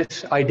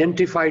weakness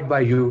identified by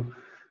you,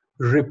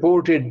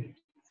 reported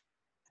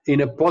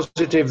in a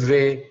positive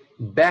way,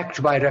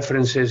 backed by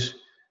references,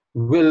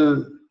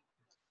 will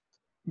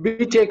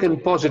be taken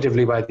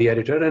positively by the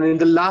editor. And in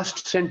the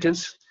last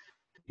sentence,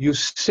 you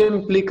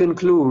simply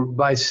conclude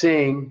by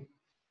saying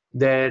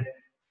that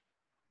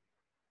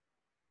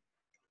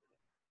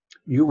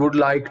you would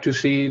like to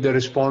see the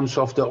response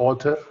of the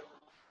author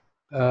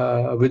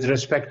with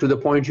respect to the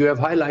point you have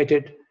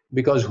highlighted,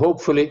 because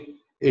hopefully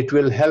it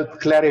will help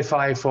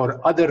clarify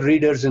for other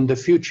readers in the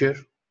future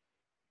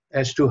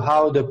as to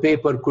how the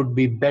paper could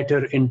be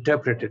better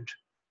interpreted.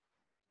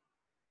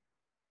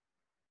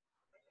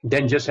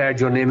 Then just add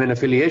your name and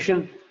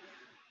affiliation,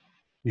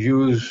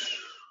 use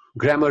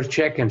grammar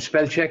check and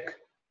spell check,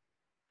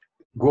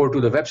 go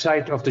to the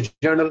website of the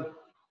journal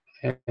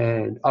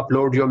and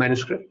upload your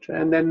manuscript,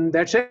 and then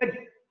that's it.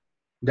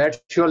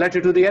 That's your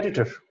letter to the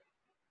editor.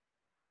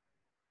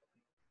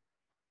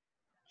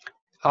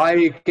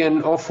 I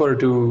can offer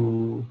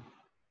to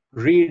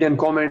read and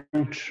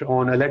comment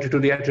on a letter to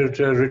the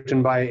editor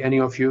written by any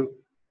of you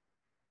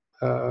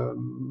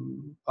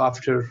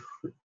after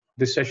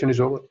this session is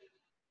over.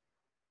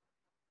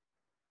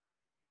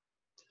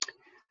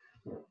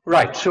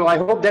 Right, so I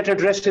hope that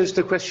addresses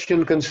the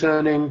question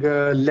concerning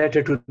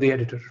letter to the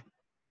editor.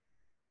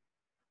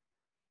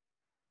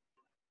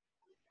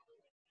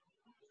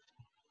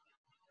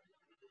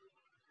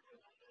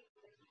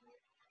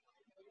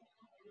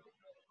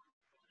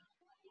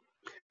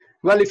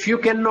 Well, if you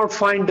cannot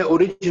find the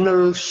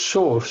original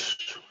source,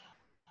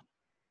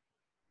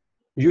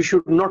 you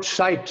should not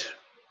cite.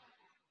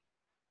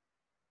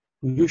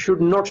 You should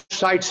not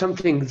cite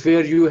something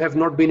where you have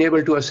not been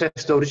able to assess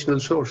the original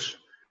source.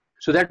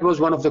 So that was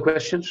one of the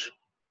questions.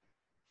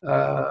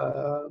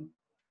 Well,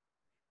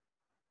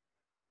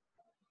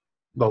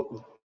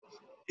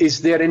 is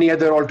there any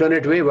other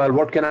alternate way? Well,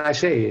 what can I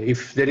say?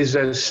 If there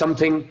is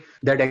something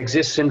that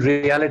exists in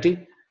reality,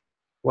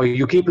 well,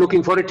 you keep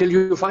looking for it till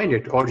you find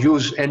it, or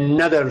use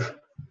another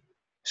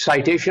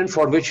citation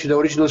for which the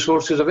original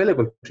source is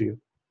available to you.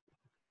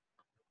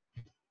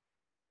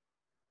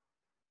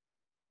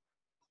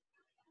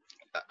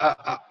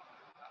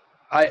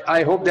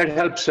 I hope that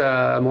helps,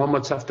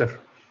 Muhammad Saftar.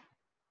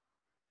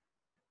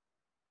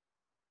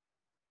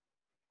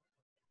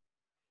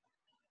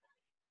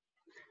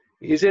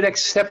 Is it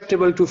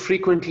acceptable to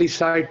frequently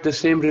cite the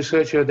same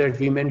researcher that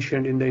we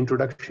mentioned in the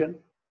introduction?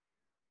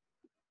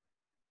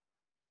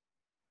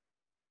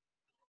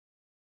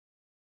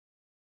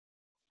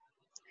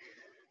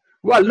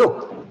 Well,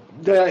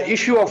 look, the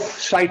issue of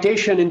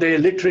citation in the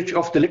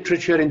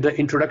literature in the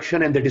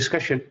introduction and the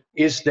discussion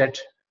is that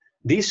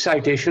these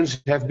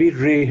citations have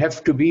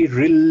to be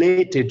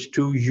related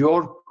to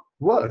your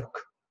work.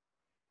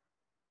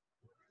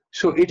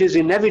 So it is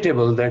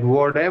inevitable that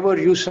whatever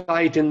you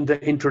cite in the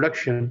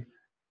introduction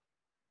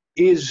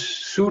is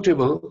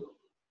suitable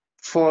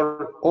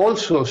for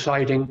also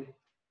citing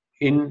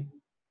in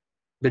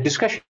the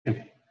discussion.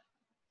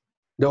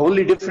 The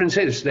only difference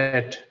is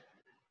that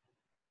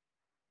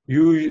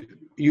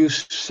you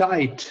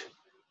cite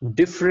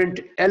different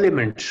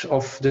elements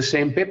of the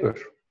same paper.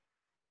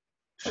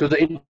 So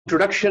the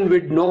introduction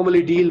would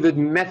normally deal with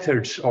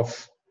methods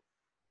of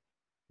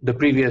the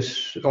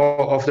previous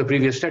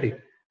study,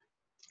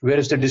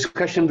 whereas the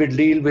discussion would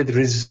deal with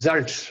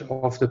results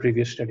of the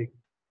previous study.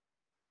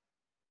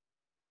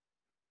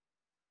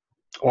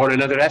 Or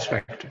another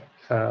aspect,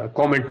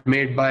 comment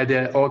made by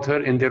the author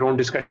in their own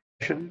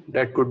discussion,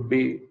 that could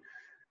be,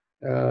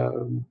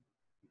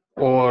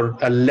 or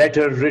a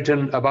letter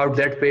written about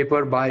that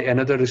paper by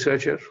another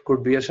researcher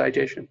could be a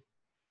citation.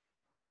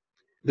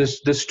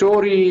 The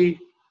story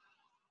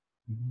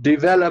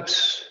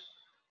develops,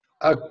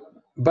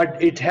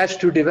 but it has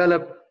to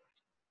develop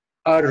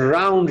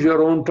around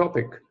your own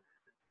topic.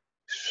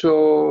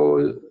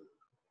 So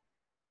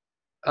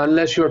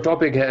unless your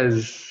topic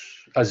has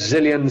a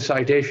zillion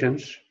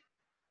citations,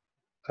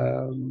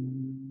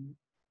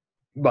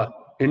 but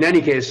in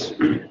any case,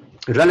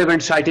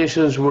 relevant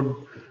citations would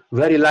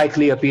very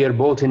likely appear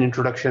both in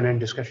introduction and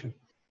discussion.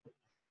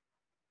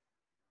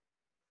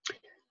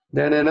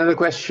 Then another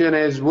question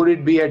is, would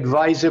it be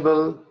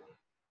advisable?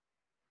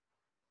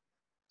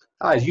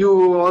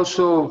 You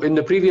also, in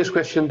the previous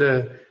question,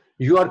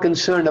 you are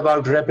concerned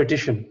about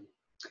repetition.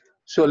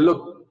 So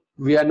look,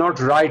 we are not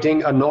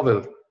writing a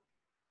novel.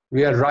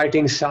 We are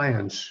writing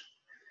science.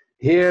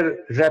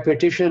 Here,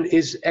 repetition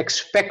is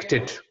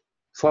expected.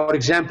 For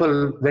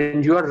example,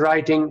 when you are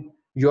writing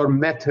your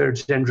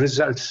methods and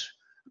results,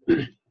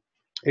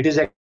 it is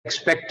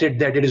expected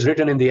that it is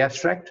written in the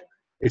abstract.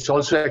 It's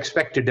also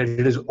expected that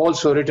it is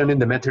also written in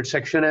the method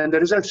section and the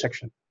result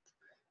section.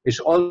 It's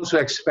also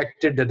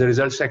expected that the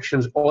result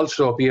sections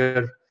also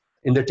appear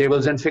in the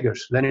tables and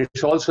figures. Then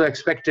it's also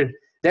expected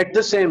that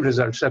the same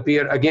results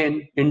appear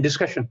again in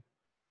discussion.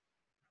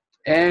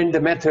 And the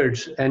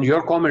methods and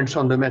your comments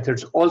on the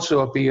methods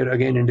also appear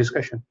again in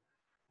discussion.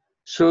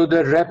 So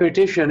the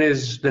repetition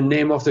is the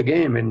name of the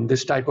game in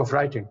this type of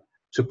writing.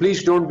 So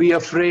please don't be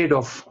afraid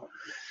of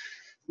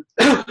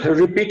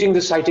repeating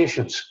the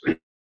citations.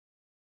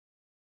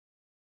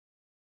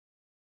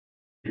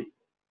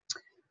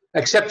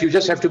 Except you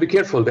just have to be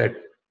careful that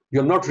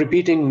you're not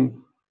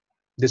repeating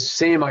the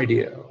same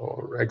idea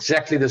or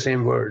exactly the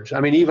same words. I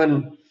mean,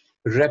 even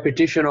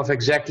repetition of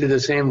exactly the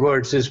same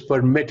words is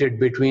permitted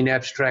between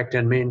abstract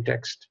and main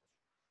text.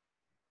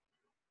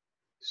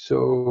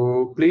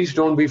 So please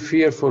don't be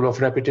fearful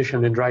of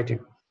repetition in writing.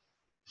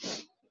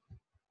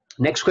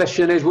 Next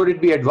question is, would it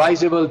be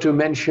advisable to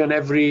mention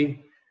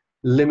every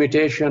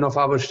limitation of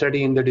our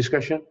study in the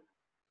discussion,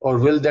 or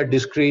will that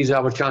decrease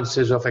our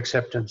chances of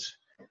acceptance?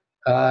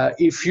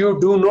 If you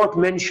do not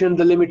mention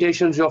the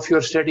limitations of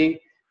your study,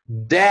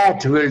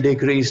 that will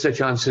decrease the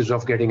chances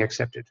of getting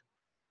accepted.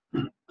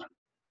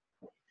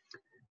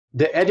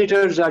 The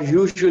editors are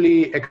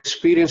usually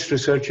experienced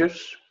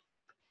researchers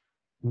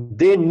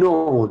they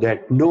know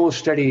that no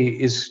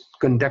study is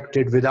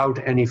conducted without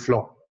any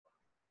flaw.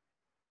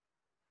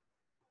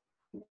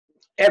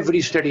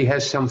 Every study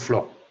has some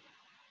flaw.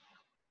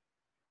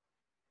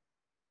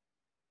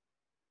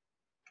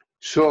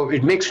 So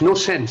it makes no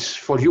sense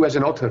for you as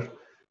an author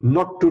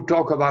not to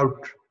talk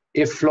about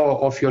a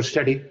flaw of your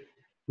study,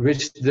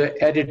 which the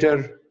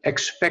editor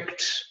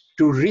expects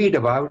to read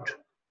about.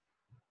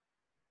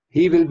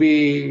 He will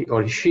be,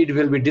 or she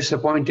will be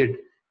disappointed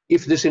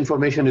if this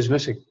information is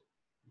missing.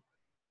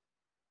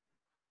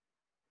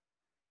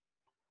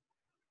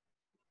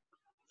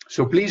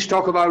 So please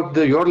talk about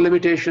your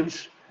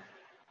limitations,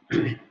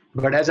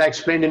 but as I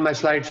explained in my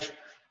slides,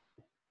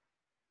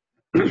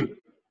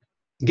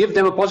 give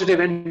them a positive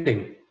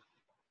ending.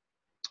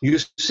 You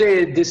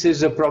say this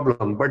is a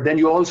problem, but then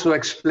you also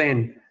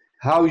explain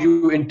how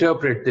you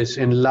interpret this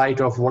in light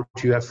of what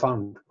you have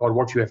found or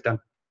what you have done.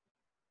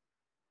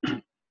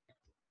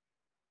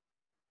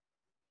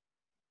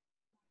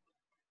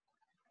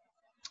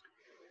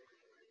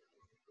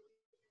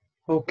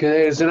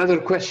 Okay, there's another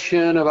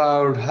question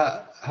about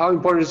how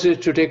important is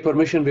it to take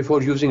permission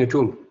before using a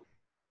tool?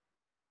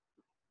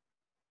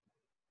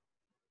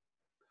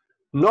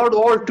 Not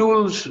all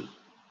tools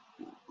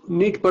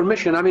need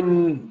permission. I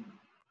mean,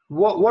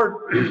 what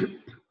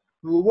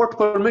what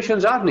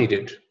permissions are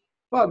needed?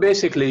 Well,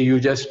 basically, you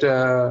just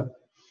when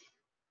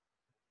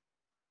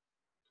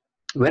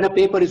a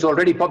paper is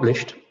already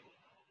published,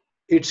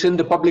 it's in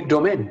the public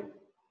domain.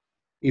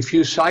 If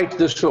you cite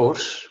the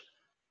source,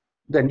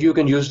 then you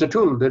can use the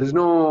tool. There's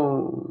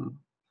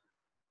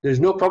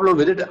no problem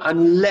with it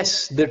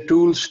unless the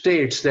tool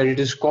states that it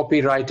is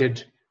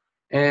copyrighted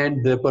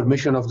and the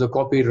permission of the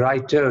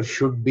copywriter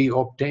should be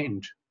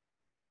obtained.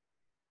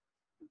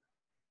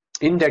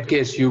 In that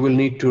case, you will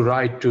need to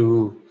write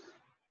to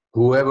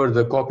whoever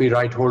the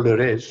copyright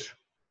holder is.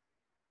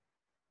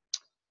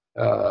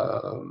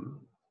 Well,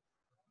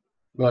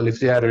 if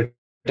they are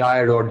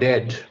retired or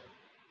dead,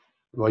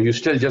 well, you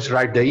still just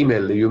write the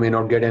email. You may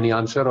not get any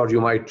answer, or you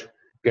might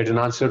get an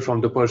answer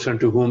from the person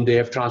to whom they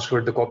have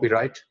transferred the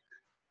copyright.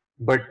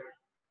 But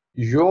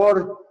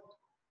your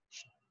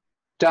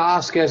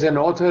task as an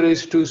author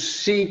is to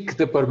seek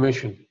the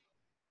permission.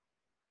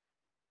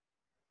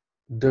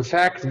 The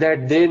fact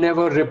that they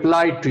never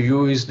replied to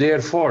you is their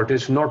fault.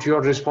 It's not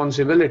your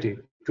responsibility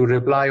to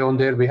reply on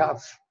their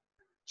behalf.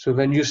 So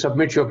when you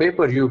submit your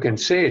paper, you can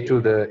say to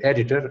the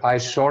editor, I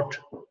sought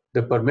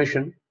the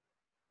permission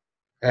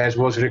as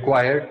was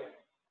required,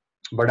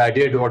 but I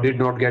did or did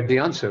not get the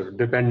answer,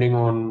 depending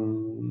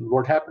on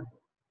what happened.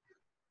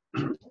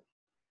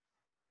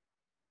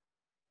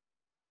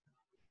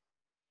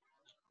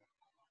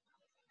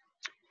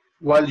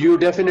 Well, you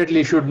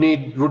definitely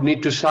would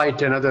need to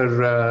cite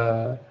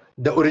another,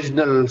 the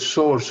original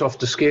source of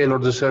the scale or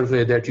the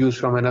survey that used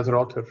from another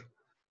author.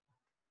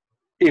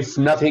 If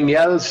nothing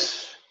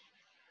else,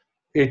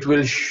 it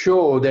will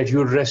show that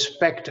you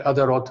respect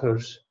other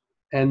authors,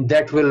 and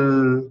that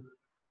will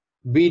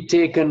be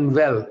taken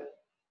well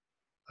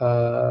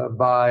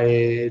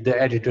by the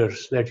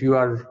editors, that you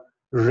are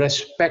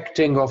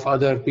respecting of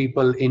other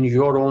people in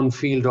your own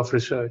field of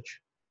research.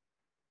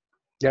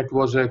 That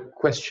was a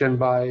question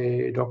by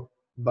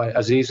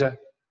Aziza.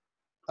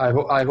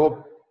 I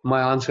hope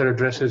my answer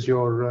addresses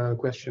your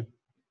question.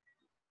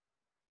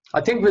 I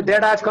think with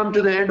that, I've come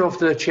to the end of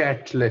the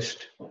chat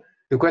list,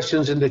 the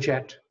questions in the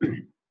chat.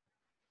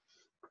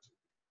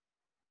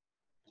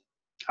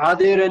 Are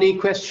there any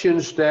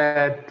questions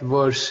that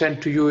were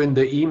sent to you in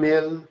the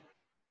email,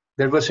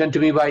 that were sent to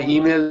me by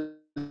email,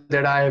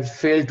 that I have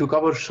failed to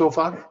cover so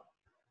far?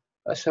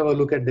 Let's have a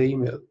look at the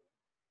email.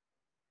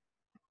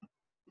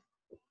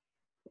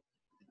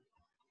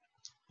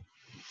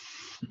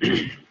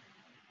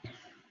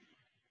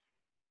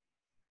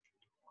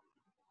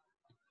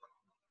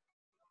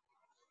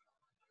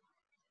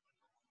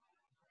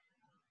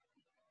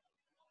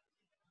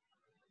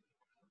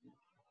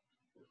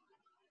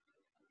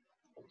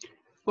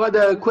 Well,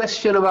 the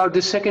question about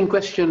the second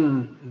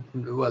question,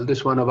 well,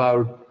 this one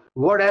about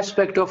what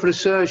aspect of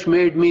research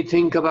made me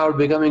think about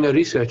becoming a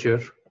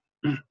researcher,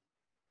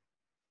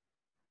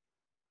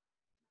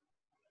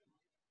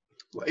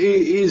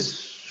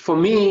 is for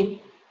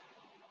me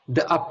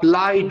the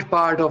applied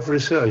part of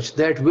research,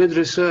 that with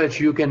research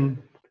you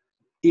can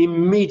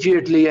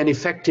immediately and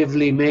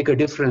effectively make a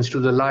difference to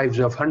the lives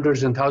of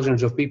hundreds and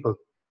thousands of people,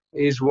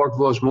 is what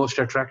was most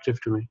attractive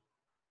to me.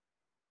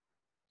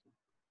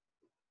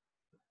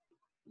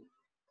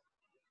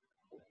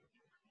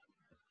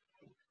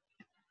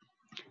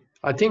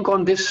 I think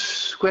on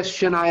this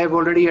question I have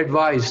already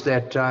advised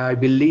that I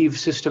believe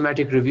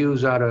systematic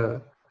reviews are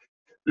a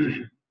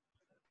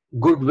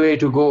good way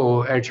to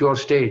go at your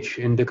stage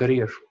in the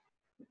career.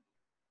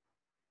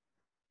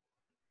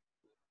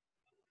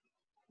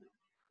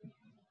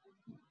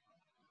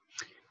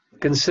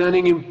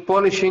 Concerning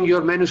polishing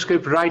your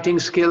manuscript writing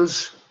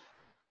skills,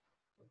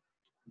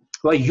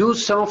 well,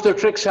 use some of the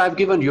tricks I've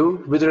given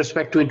you with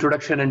respect to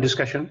introduction and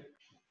discussion.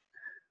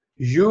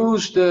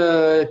 Use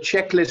the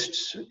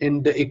checklists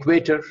in the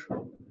equator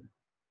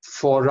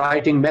for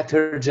writing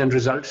methods and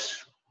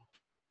results.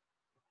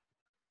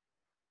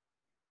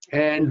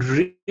 and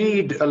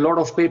read a lot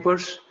of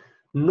papers,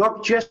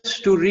 not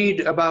just to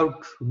read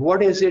about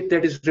what is it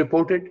that is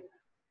reported,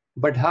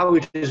 but how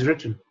it is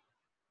written.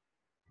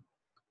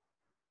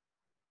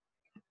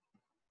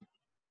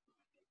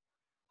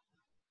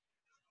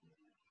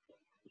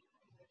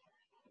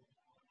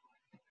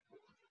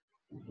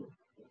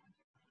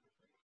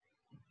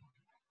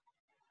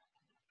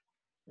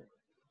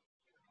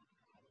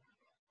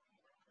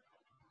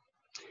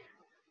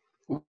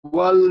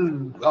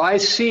 Well, I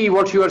see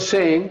what you are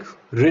saying.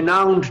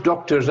 Renowned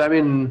doctors. I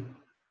mean,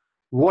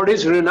 what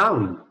is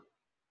renown?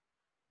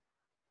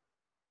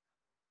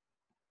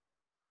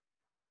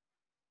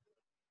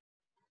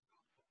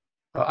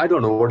 I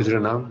don't know what is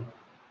renown.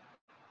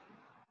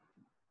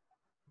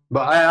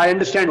 But I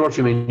understand what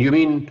you mean. You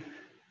mean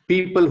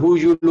people who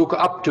you look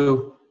up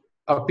to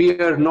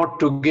appear not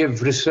to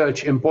give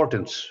research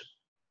importance.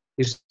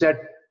 Is that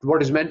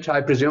what is meant,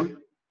 I presume?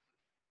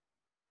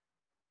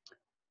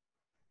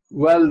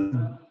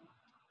 Well,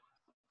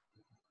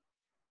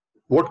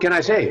 what can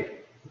I say?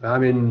 I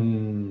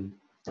mean,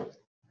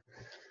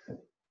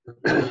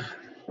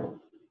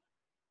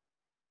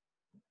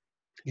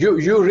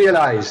 you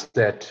realize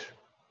that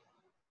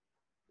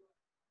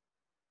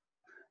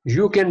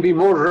you can be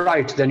more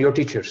right than your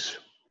teachers.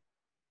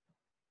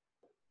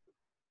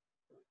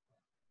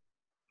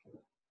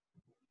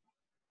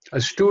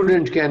 A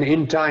student can,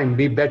 in time,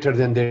 be better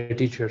than their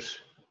teachers.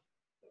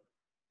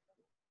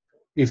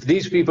 If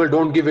these people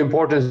don't give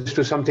importance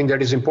to something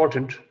that is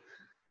important,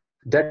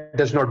 that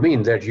does not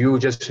mean that you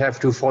just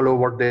have to follow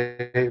what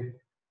they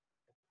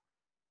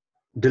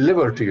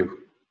deliver to you.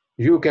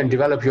 You can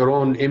develop your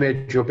own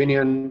image,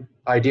 opinion,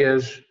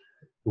 ideas,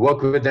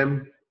 work with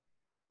them,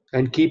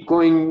 and keep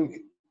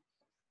going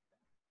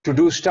to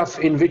do stuff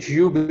in which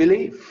you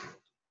believe.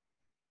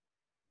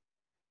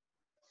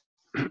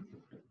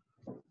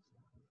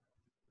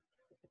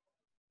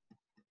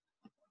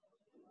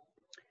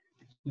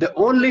 The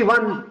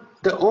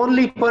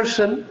only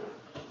person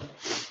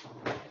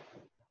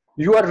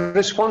you are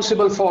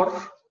responsible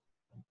for,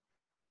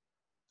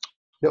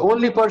 the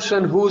only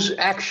person whose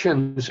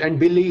actions and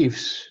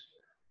beliefs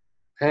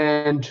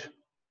and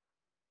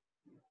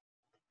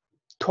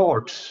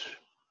thoughts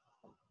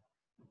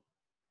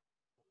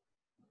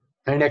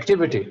and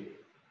activity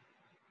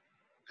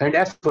and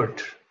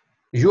effort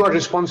you are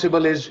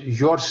responsible is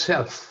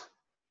yourself.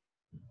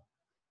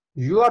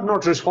 You are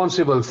not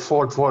responsible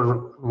for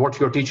what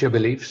your teacher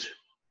believes.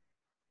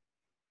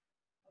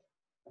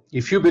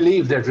 If you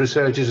believe that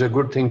research is a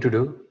good thing to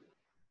do,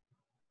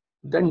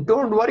 then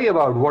don't worry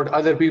about what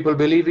other people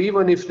believe,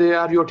 even if they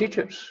are your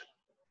teachers.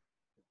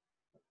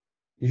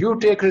 You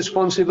take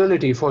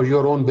responsibility for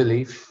your own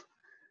belief.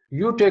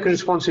 You take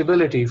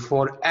responsibility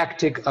for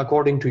acting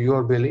according to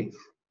your belief.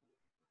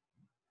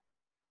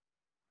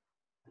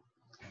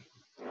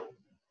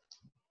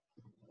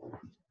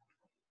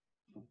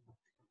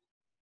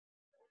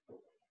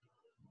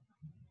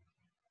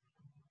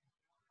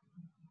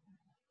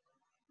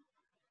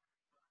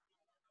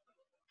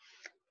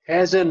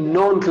 As a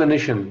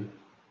non-clinician,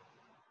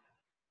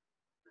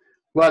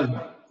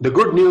 well, the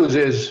good news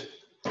is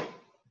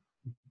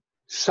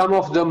some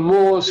of the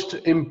most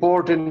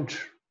important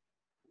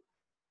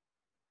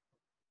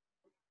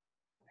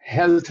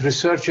health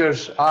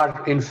researchers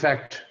are in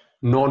fact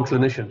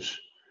non-clinicians.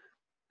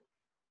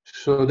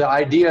 So the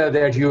idea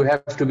that you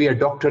have to be a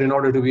doctor in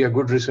order to be a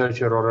good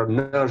researcher or a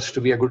nurse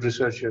to be a good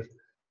researcher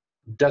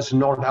does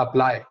not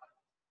apply.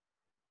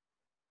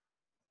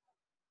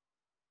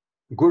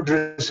 Good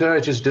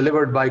research is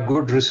delivered by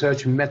good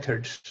research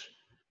methods,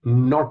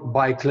 not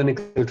by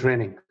clinical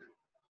training.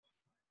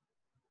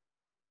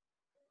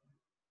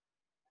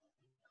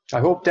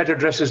 I hope that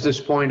addresses this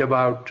point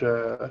about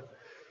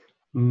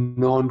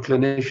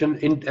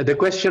non-clinician. The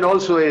question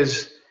also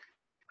is,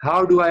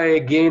 how do I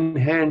gain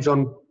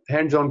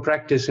hands-on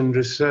practice in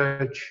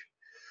research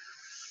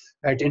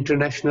at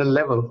international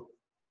level?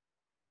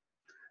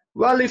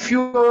 Well, if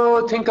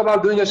you think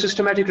about doing a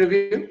systematic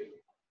review,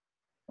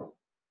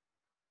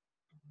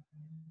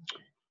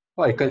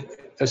 like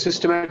a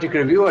systematic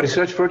review, a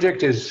research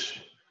project is,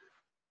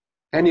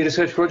 any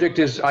research project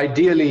is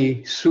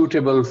ideally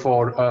suitable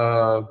for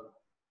a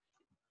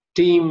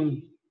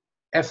team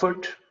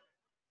effort.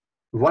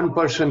 One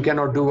person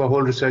cannot do a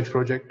whole research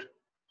project.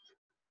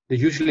 They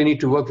usually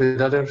need to work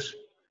with others.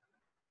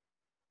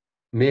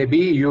 Maybe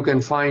you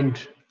can find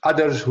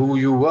others who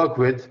you work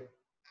with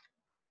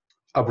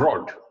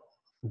abroad.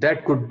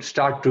 That could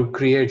start to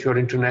create your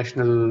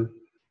international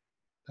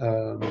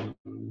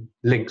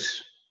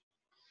links.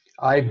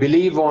 I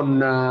believe on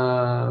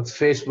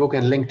Facebook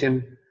and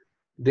LinkedIn,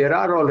 there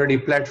are already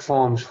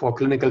platforms for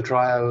clinical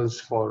trials,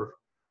 for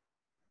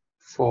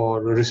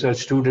research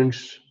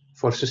students,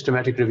 for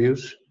systematic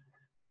reviews.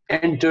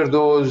 Enter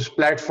those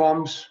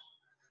platforms.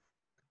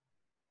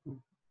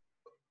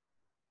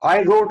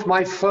 I wrote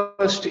my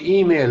first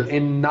email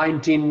in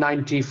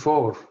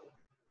 1994.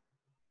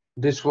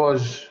 This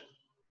was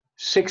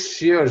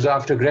 6 years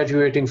after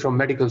graduating from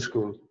medical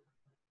school.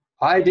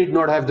 I did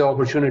not have the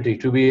opportunity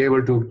to be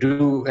able to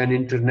do an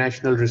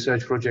international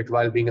research project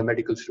while being a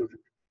medical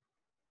student.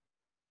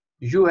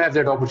 You have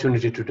that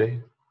opportunity today.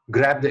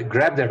 Grab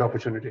that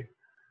opportunity.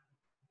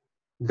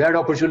 That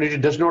opportunity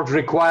does not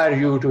require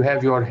you to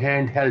have your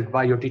hand held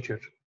by your teacher.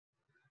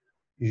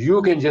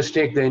 You can just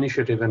take the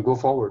initiative and go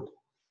forward.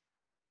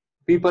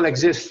 People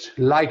exist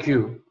like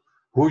you,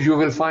 who you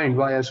will find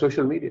via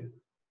social media.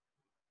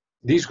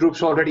 These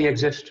groups already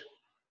exist.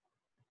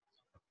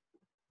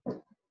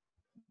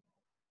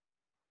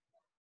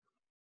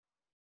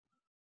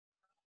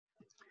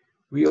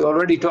 We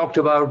already talked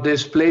about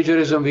this.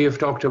 Plagiarism we have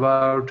talked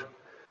about.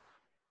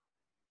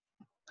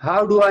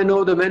 How do I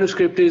know the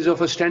manuscript is of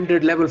a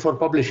standard level for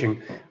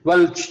publishing?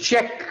 Well,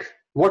 check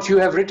what you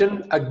have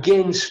written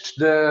against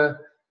the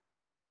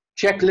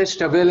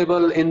checklist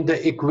available in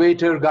the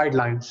Equator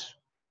guidelines.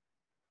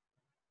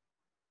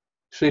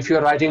 So if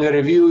you're writing a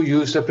review,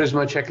 use the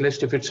Prisma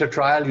checklist. If it's a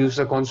trial, use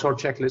the Consort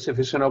checklist. If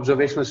it's an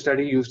observational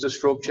study, use the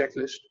Strobe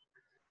checklist.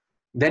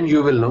 Then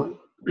you will know.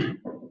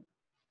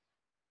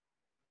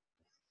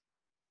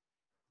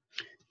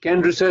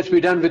 Can research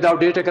be done without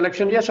data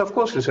collection? Yes, of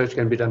course, research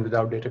can be done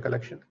without data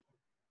collection.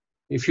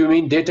 If you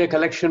mean data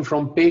collection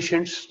from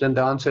patients, then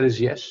the answer is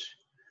yes.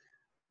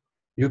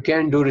 You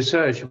can do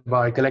research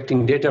by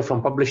collecting data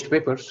from published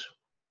papers.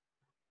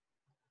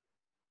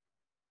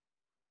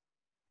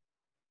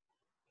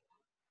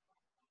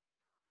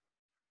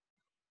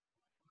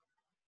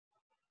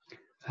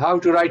 How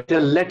to write a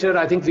letter,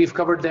 I think we've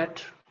covered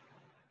that.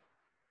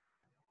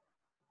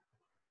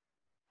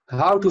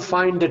 How to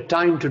find the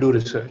time to do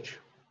research.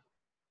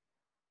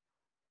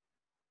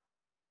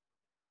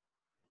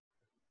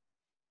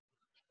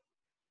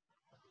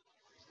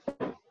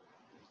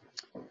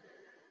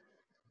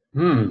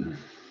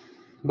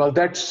 Well,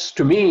 that's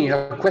to me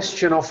a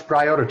question of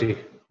priority.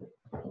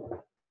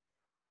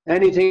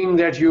 Anything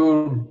that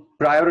you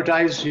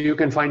prioritize, you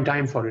can find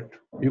time for it.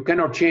 You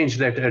cannot change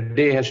that a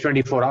day has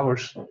 24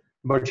 hours,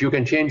 but you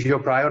can change your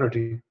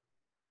priority.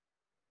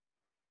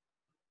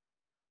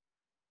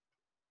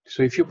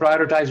 So if you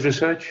prioritize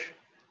research,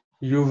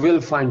 you will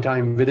find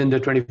time within the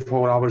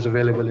 24 hours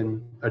available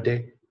in a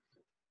day.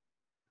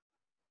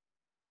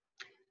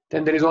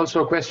 Then there is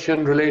also a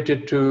question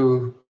related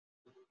to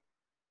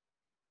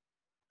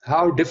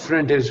how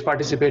different is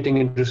participating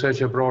in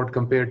research abroad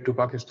compared to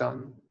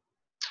Pakistan?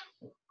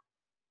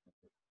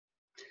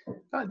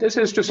 This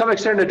is to some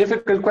extent a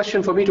difficult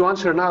question for me to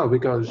answer now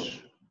because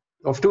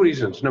of two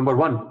reasons. Number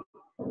one,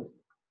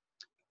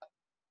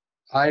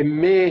 I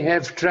may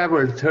have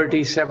traveled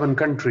 37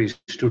 countries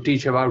to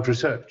teach about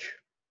research,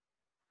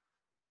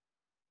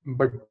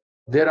 but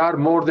there are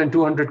more than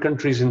 200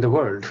 countries in the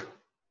world.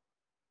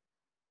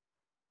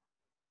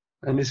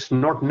 And it's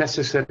not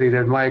necessary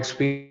that my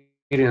experience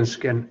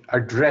can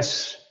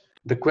address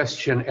the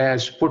question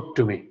as put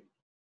to me.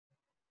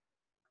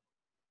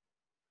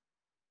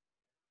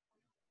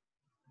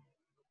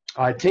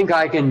 I think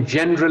I can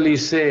generally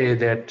say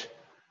that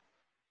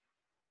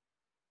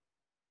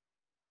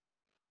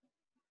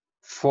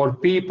for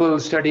people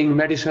studying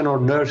medicine or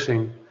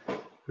nursing,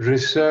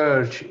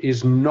 research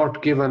is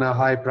not given a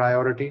high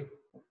priority.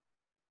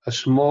 A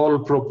small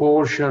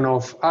proportion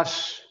of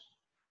us,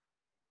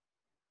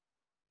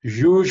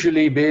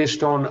 usually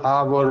based on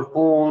our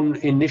own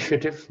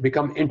initiative,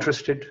 become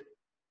interested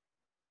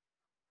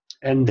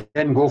and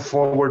then go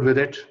forward with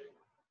it.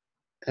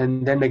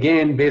 And then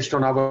again, based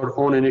on our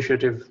own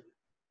initiative,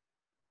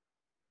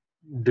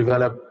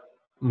 develop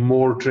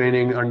more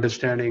training,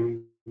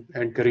 understanding,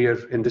 and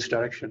career in this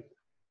direction.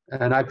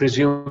 And I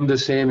presume the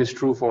same is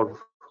true for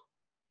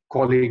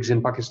colleagues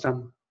in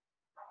Pakistan.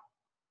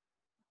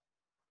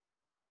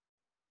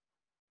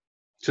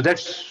 So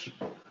that's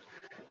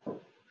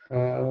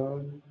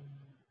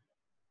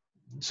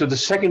so the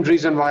second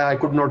reason why I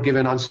could not give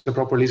an answer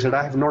properly is that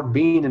I have not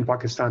been in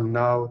Pakistan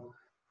now,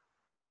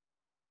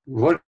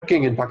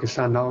 working in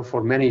Pakistan now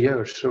for many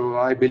years. So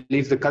I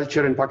believe the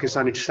culture in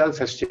Pakistan itself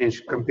has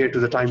changed compared to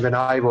the time when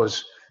I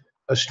was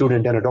a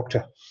student and a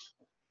doctor.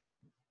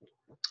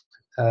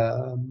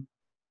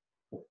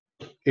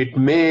 It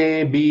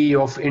may be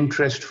of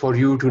interest for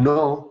you to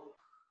know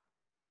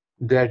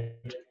that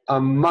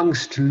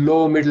amongst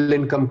low middle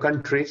income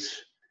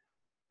countries,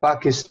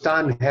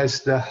 Pakistan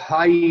has the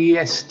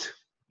highest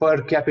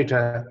per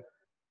capita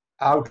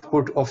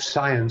output of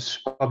science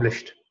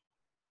published.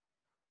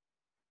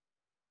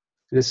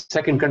 The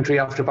second country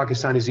after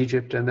Pakistan is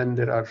Egypt, and then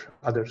there are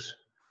others.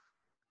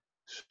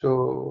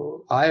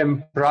 So I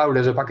am proud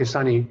as a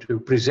Pakistani to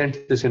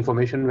present this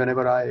information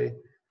whenever I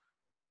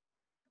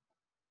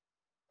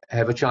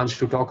have a chance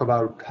to talk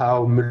about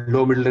how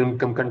low middle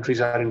income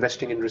countries are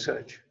investing in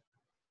research.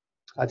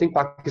 I think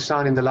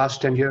Pakistan in the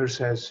last 10 years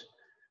has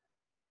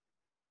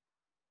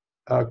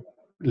a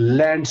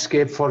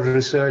landscape for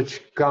research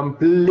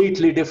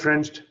completely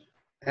different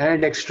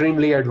and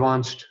extremely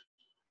advanced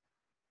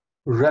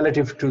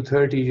relative to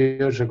 30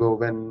 years ago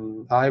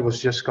when I was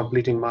just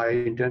completing my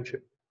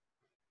internship.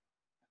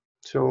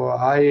 So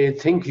I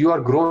think you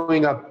are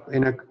growing up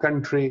in a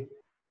country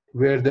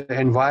where the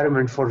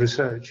environment for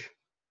research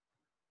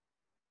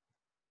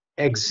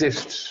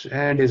exists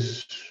and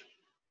is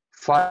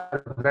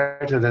far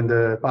better than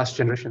the past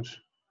generations.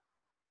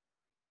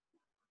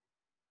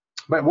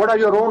 But what are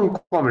your own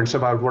comments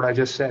about what I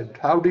just said?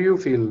 How do you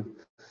feel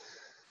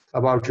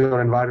about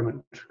your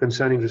environment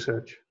concerning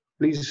research?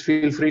 Please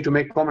feel free to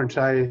make comments.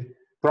 I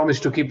promise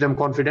to keep them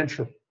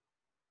confidential.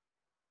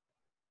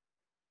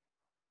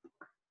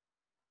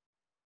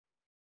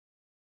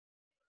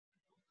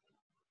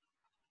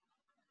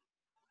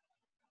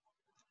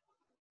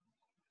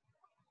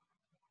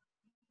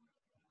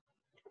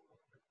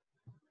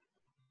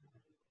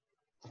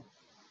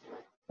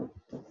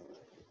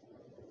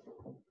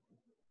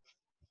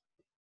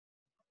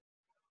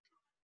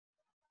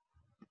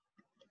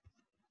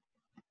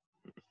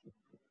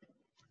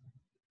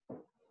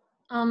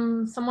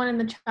 Someone in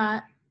the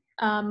chat,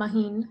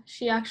 Maheen,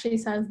 she actually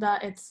says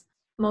that it's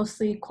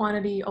mostly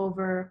quantity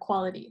over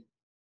quality.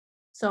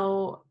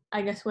 So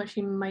I guess what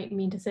she might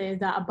mean to say is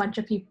that a bunch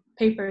of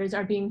papers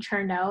are being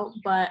churned out,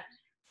 but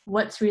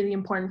what's really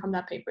important from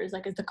that paper is,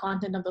 like, is the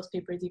content of those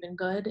papers even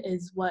good?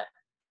 Is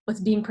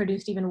what's being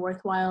produced even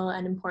worthwhile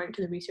and important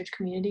to the research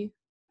community?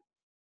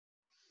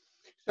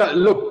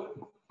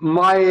 Look,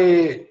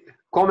 my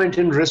comment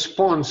in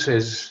response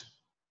is,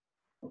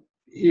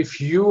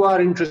 if you are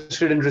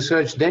interested in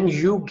research, then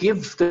you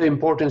give the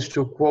importance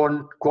to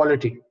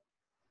quality.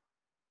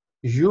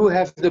 You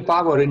have the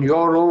power in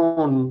your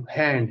own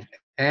hand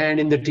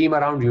and in the team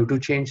around you to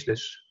change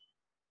this.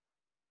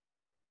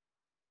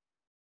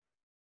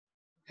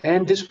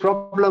 And this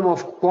problem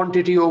of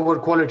quantity over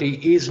quality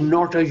is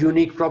not a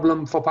unique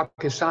problem for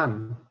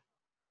Pakistan.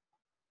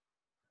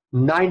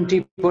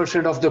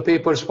 90% of the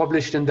papers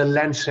published in the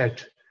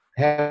Lancet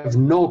have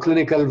no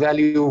clinical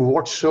value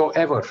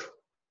whatsoever.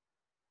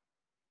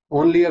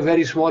 Only a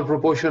very small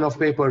proportion of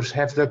papers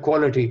have the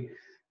quality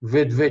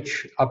with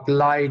which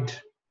applied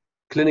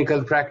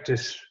clinical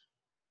practice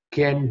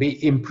can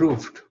be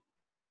improved.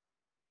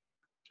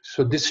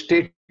 So this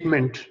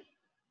statement,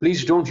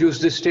 please don't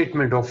use this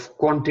statement of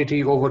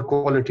quantity over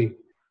quality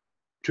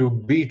to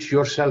beat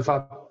yourself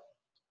up.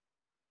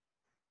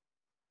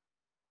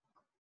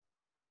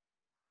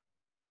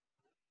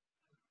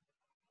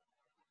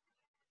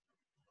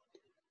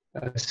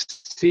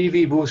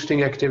 CV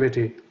boosting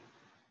activity.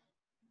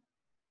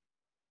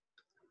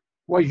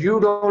 Well,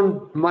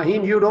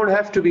 Maheen, you don't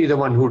have to be the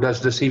one who does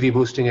the CV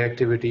boosting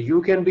activity.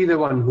 You can be the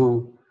one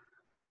who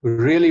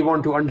really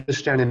want to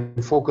understand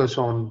and focus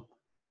on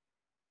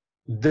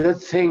the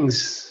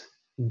things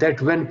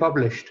that, when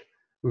published,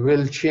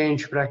 will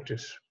change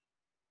practice.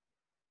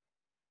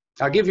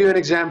 I'll give you an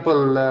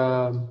example.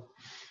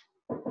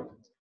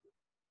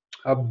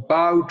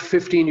 About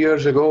 15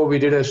 years ago, we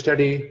did a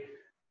study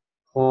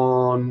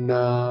on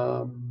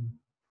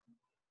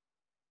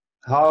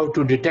how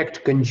to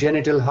detect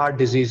congenital heart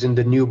disease in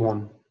the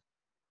newborn.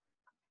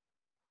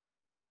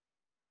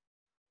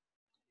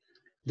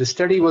 The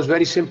study was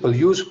very simple.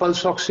 Use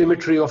pulse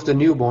oximetry of the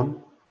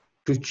newborn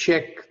to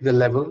check the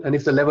level, and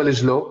if the level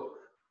is low,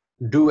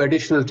 do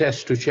additional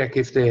tests to check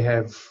if they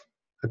have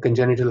a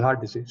congenital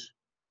heart disease.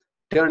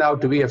 Turned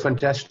out to be a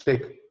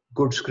fantastic,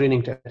 good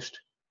screening test.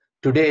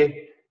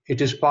 Today,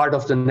 it is part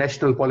of the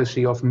national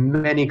policy of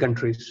many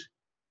countries,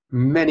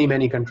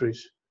 many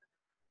countries,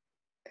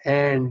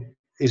 and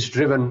is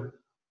driven,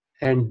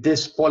 and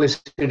this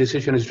policy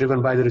decision is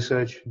driven by the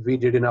research we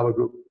did in our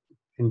group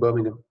in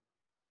Birmingham.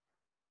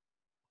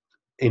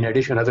 In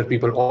addition, other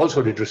people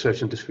also did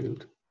research in this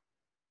field.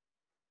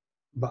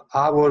 But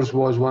ours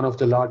was one of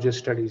the largest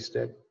studies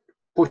that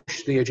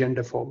pushed the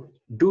agenda forward.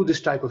 Do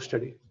this type of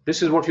study.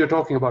 This is what you're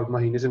talking about,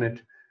 Maheen, isn't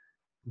it?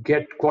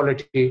 Get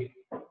quality,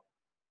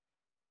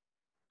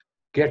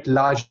 get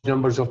large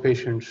numbers of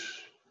patients,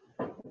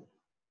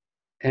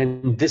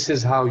 and this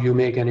is how you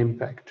make an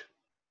impact.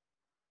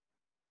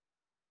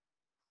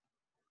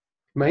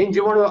 Maheen, do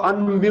you want to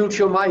unmute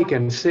your mic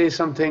and say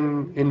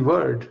something in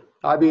Word?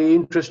 I'd be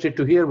interested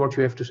to hear what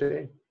you have to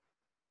say.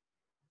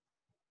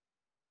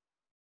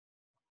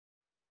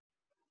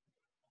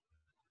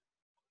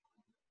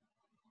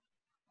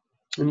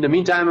 In the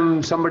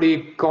meantime,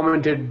 somebody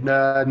commented,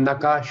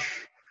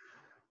 Nakash,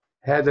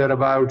 Heather,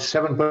 about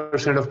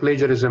 7% of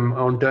plagiarism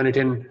on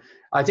Turnitin.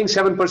 I think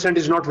 7%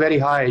 is not very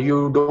high.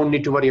 You don't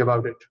need to worry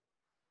about it.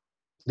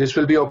 This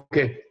will be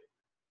okay.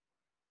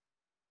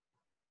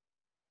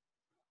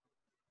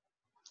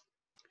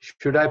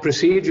 Should I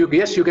proceed?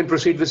 Yes, you can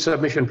proceed with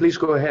submission. Please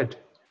go ahead.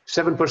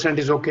 7%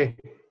 is okay.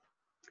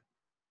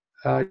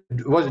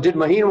 Did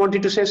Maheen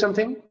wanted to say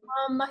something?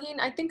 Maheen,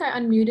 I think I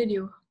unmuted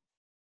you.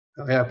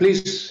 Yeah,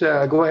 please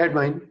go ahead,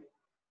 Maheen.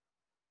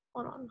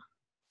 Hold on.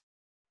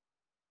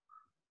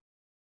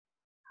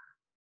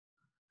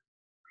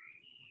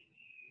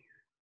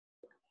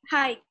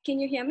 Hi, can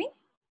you hear me?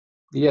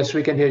 Yes,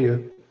 we can hear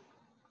you.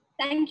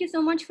 Thank you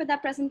so much for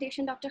that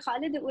presentation, Dr.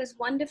 Khalid. It was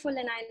wonderful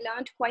and I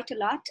learned quite a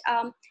lot.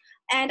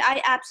 And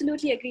I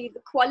absolutely agree.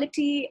 The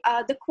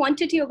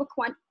quantity over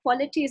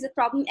quality is a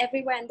problem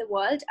everywhere in the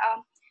world.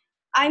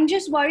 I'm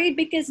just worried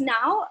because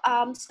now,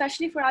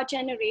 especially for our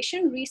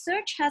generation,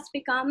 research has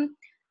become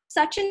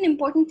such an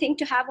important thing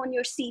to have on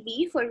your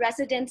CV for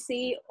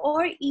residency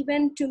or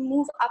even to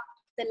move up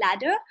the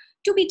ladder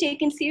to be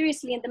taken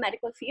seriously in the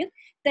medical field,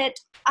 that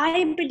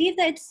I believe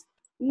that it's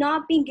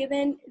not being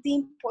given the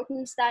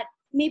importance that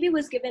maybe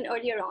was given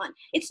earlier on.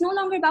 It's no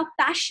longer about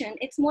passion.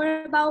 It's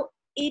more about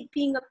it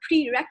being a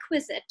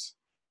prerequisite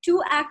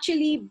to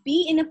actually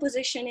be in a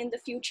position in the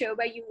future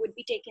where you would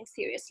be taken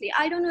seriously.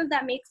 I don't know if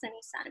that makes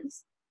any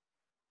sense.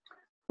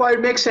 Well,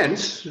 it makes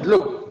sense.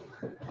 Look,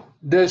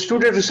 the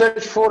Student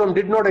Research Forum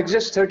did not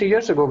exist 30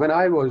 years ago when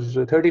I was,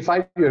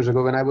 35 years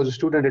ago when I was a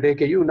student at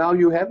AKU. Now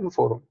you have a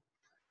forum.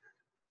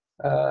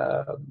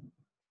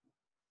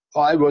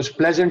 I was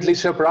pleasantly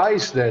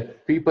surprised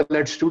that people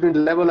at student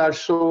level are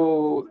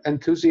so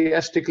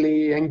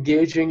enthusiastically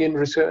engaging in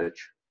research.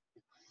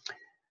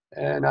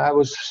 And I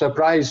was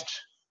surprised,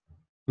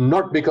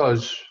 not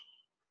because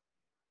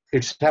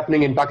it's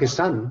happening in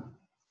Pakistan,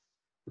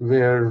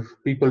 where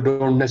people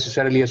don't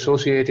necessarily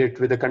associate it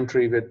with a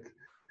country with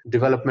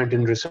development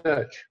in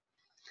research.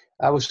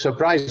 I was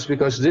surprised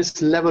because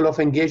this level of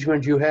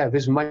engagement you have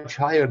is much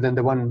higher than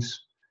the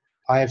ones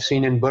I have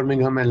seen in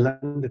Birmingham and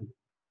London.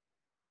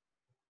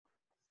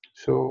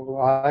 So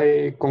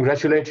I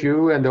congratulate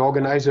you and the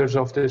organizers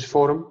of this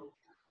forum.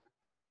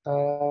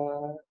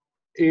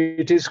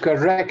 It is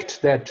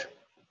correct that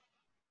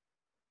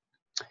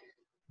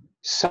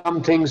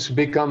some things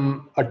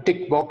become a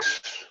tick box,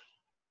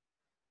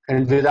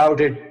 and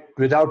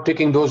without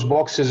ticking those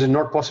boxes, it's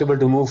not possible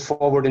to move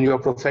forward in your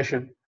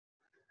profession.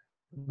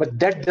 But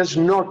that does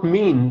not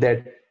mean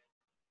that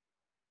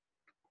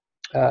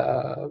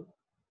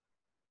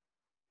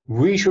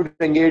we should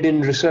engage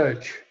in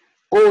research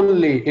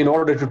only in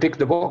order to tick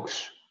the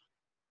box.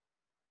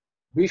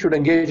 We should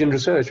engage in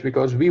research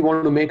because we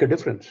want to make a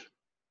difference.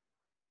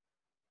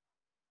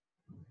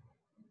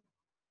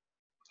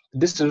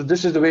 This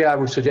is the way I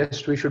would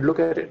suggest we should look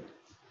at it.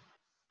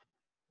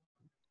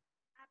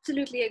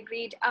 Absolutely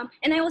agreed.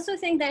 And I also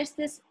think there's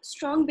this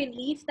strong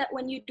belief that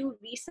when you do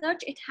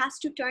research, it has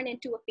to turn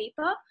into a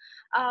paper.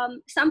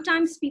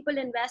 Sometimes people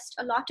invest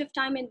a lot of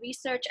time in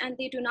research and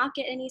they do not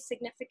get any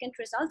significant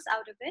results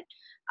out of it,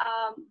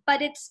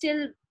 but it's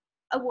still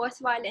a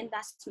worthwhile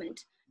investment.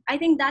 I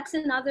think that's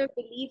another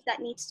belief that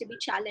needs to be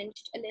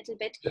challenged a little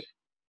bit.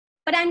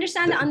 But I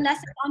understand that unless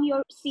it's on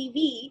your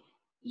CV,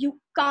 you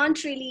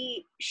can't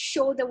really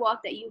show the work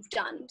that you've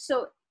done.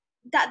 So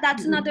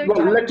that's another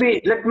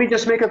challenge. Let me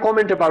just make a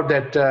comment about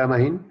that,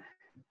 Maheen.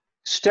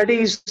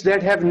 Studies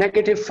that have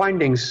negative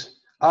findings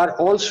are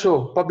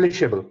also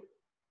publishable.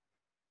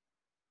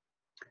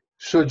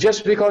 So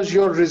just because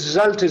your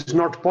result is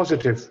not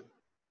positive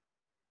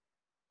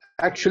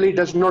actually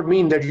does not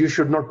mean that you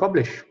should not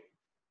publish.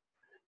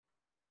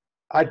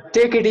 I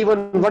take it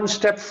even one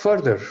step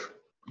further.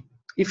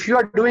 If you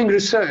are doing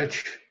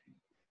research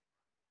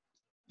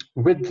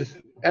with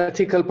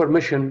ethical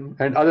permission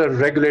and other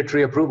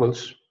regulatory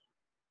approvals,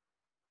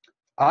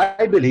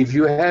 I believe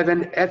you have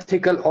an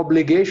ethical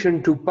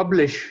obligation to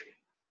publish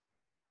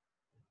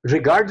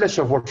regardless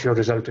of what your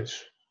result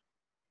is.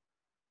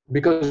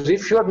 Because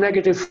if your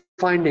negative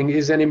finding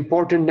is an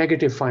important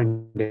negative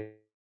finding,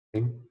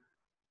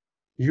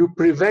 you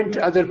prevent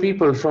other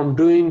people from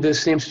doing the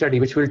same study,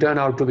 which will turn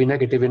out to be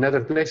negative in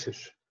other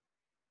places.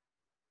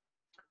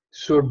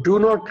 So do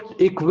not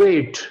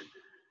equate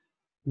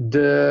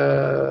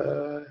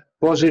the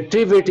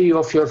positivity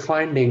of your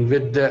finding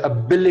with the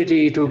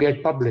ability to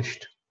get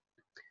published.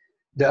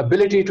 The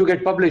ability to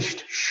get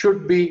published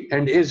should be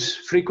and is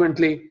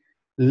frequently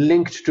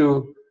linked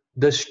to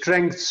the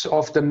strengths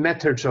of the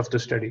methods of the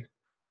study.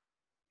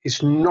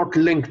 It's not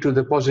linked to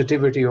the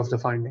positivity of the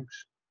findings.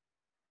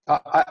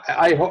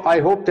 I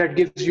hope that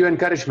gives you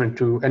encouragement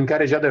to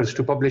encourage others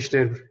to publish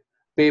their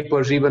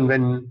papers even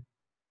when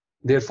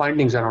their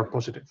findings are not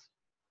positive.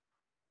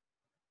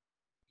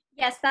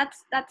 Yes,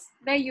 that's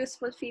very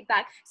useful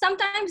feedback.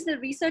 Sometimes the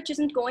research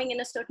isn't going in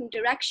a certain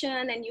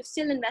direction and you've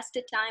still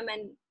invested time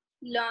and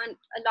learned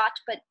a lot,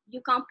 but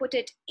you can't put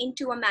it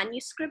into a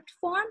manuscript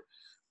form.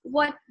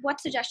 What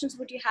suggestions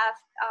would you have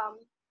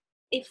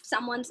if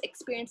someone's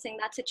experiencing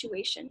that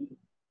situation?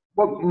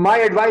 Well, my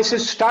advice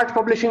is start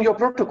publishing your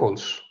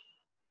protocols.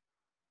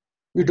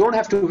 You don't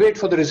have to wait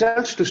for the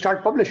results to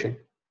start publishing.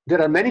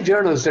 There are many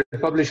journals that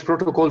publish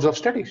protocols of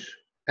studies,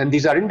 and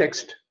these are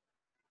indexed.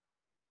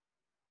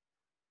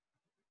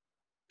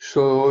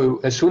 So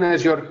as soon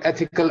as your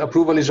ethical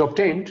approval is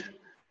obtained,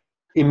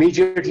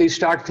 immediately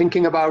start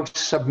thinking about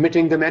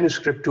submitting the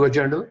manuscript to a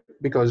journal,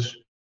 because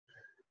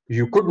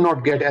you could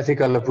not get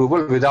ethical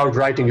approval without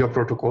writing your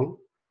protocol.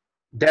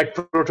 That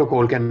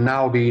protocol can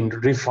now be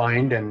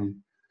refined and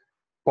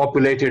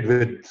populated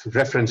with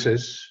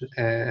references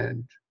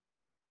and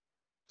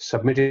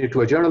submitted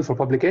to a journal for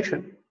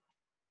publication.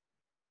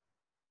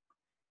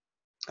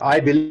 I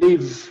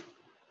believe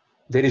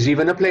there is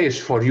even a place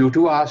for you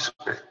to ask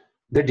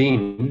the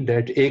dean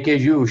that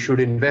AKU should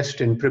invest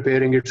in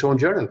preparing its own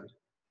journal.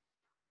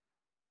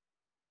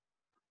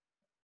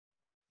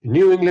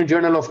 New England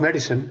Journal of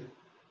Medicine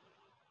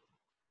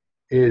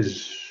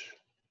is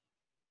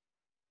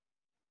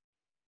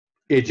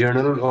a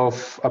journal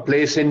of a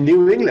place in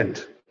New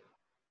England.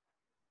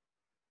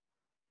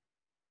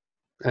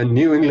 And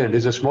New England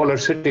is a smaller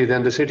city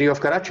than the city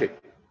of Karachi.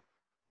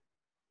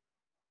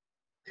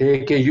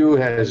 AKU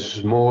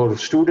has more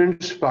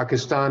students.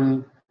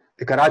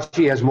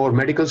 Karachi has more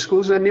medical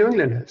schools than New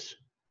England has.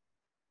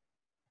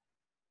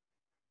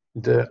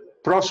 The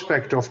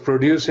prospect of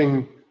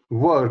producing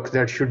work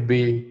that should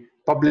be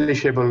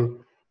publishable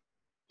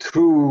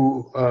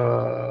through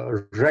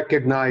a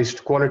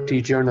recognized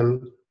quality journal,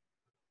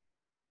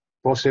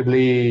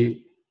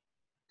 possibly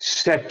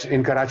set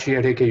in Karachi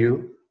at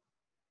AKU,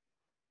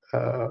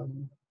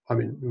 I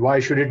mean, why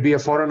should it be a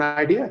foreign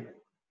idea?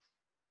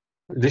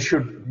 This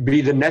should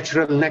be the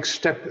natural next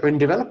step in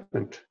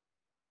development.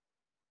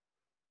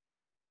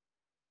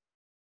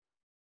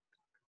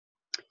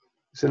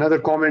 It's another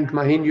comment,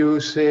 Mahin, you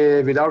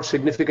say, without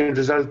significant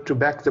result to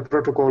back the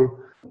protocol,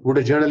 would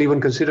a journal even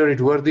consider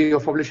it worthy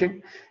of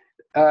publishing?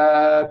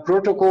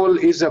 Protocol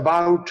is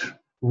about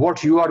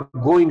what you are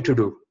going to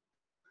do.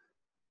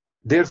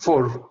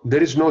 Therefore,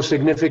 there is no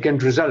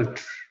significant result.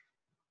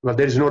 Well,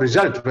 there is no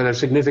result, whether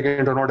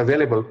significant or not,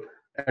 available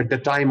at the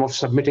time of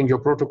submitting your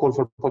protocol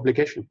for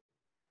publication.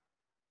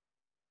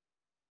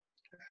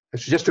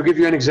 So just to give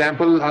you an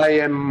example, I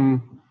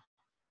am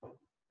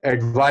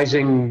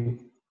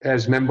advising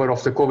as member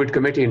of the COVID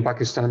committee in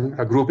Pakistan,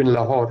 a group in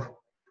Lahore,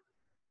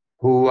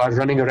 who are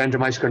running a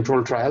randomized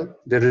control trial.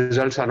 Their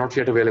results are not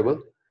yet available,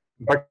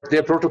 but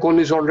their protocol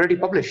is already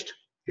published.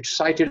 It's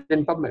cited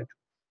in PubMed.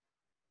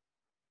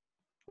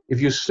 If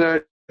you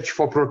search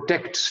for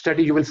PROTECT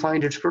study, you will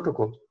find its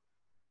protocol.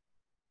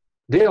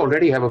 They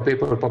already have a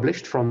paper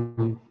published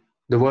from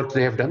the work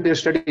they have done. Their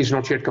study is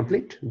not yet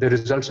complete. The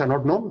results are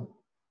not known.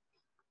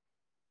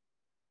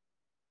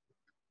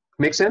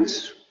 Make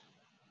sense?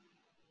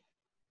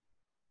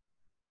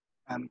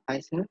 Hi,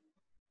 sir.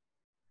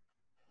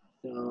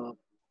 So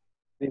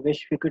we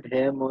wish we could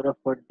hear more of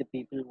what the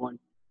people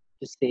want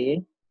to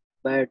say,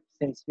 but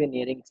since we're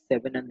nearing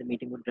 7 and the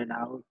meeting would run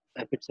out,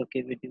 if it's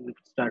okay with you, we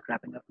could start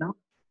wrapping up now.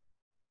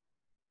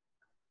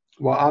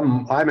 Well,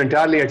 I'm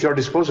entirely at your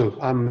disposal.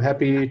 I'm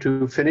happy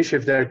to finish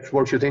if that's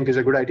what you think is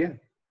a good idea.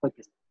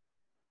 Okay.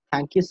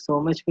 Thank you so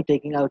much for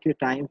taking out your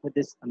time for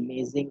this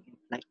amazing,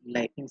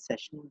 enlightening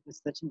session. It was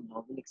such a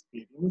novel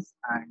experience,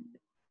 and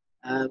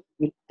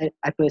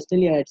I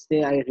personally, I'd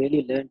say I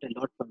really learned a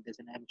lot from this,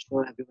 and I'm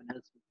sure everyone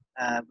else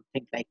would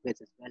think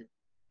likewise as well.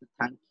 So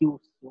thank you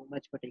so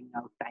much for taking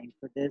out time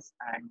for this,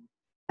 and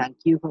thank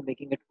you for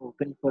making it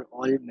open for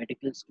all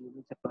medical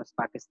students across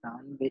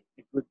Pakistan. It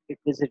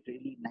was a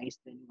really nice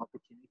learning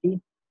opportunity,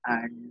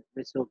 and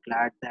we're so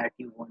glad that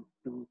you want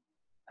to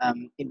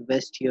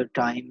invest your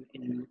time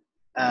in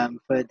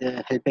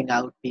further helping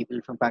out people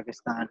from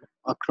Pakistan,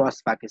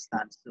 across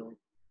Pakistan. So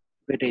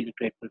we're really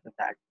grateful for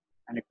that,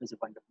 and it was a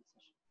wonderful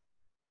session.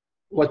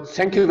 Well,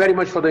 thank you very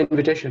much for the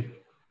invitation.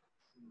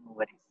 No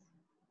worries.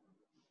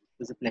 It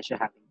was a pleasure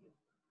having you.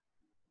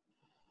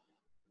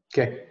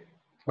 Okay.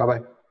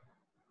 Bye-bye.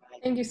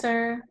 Thank you,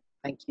 sir.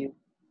 Thank you.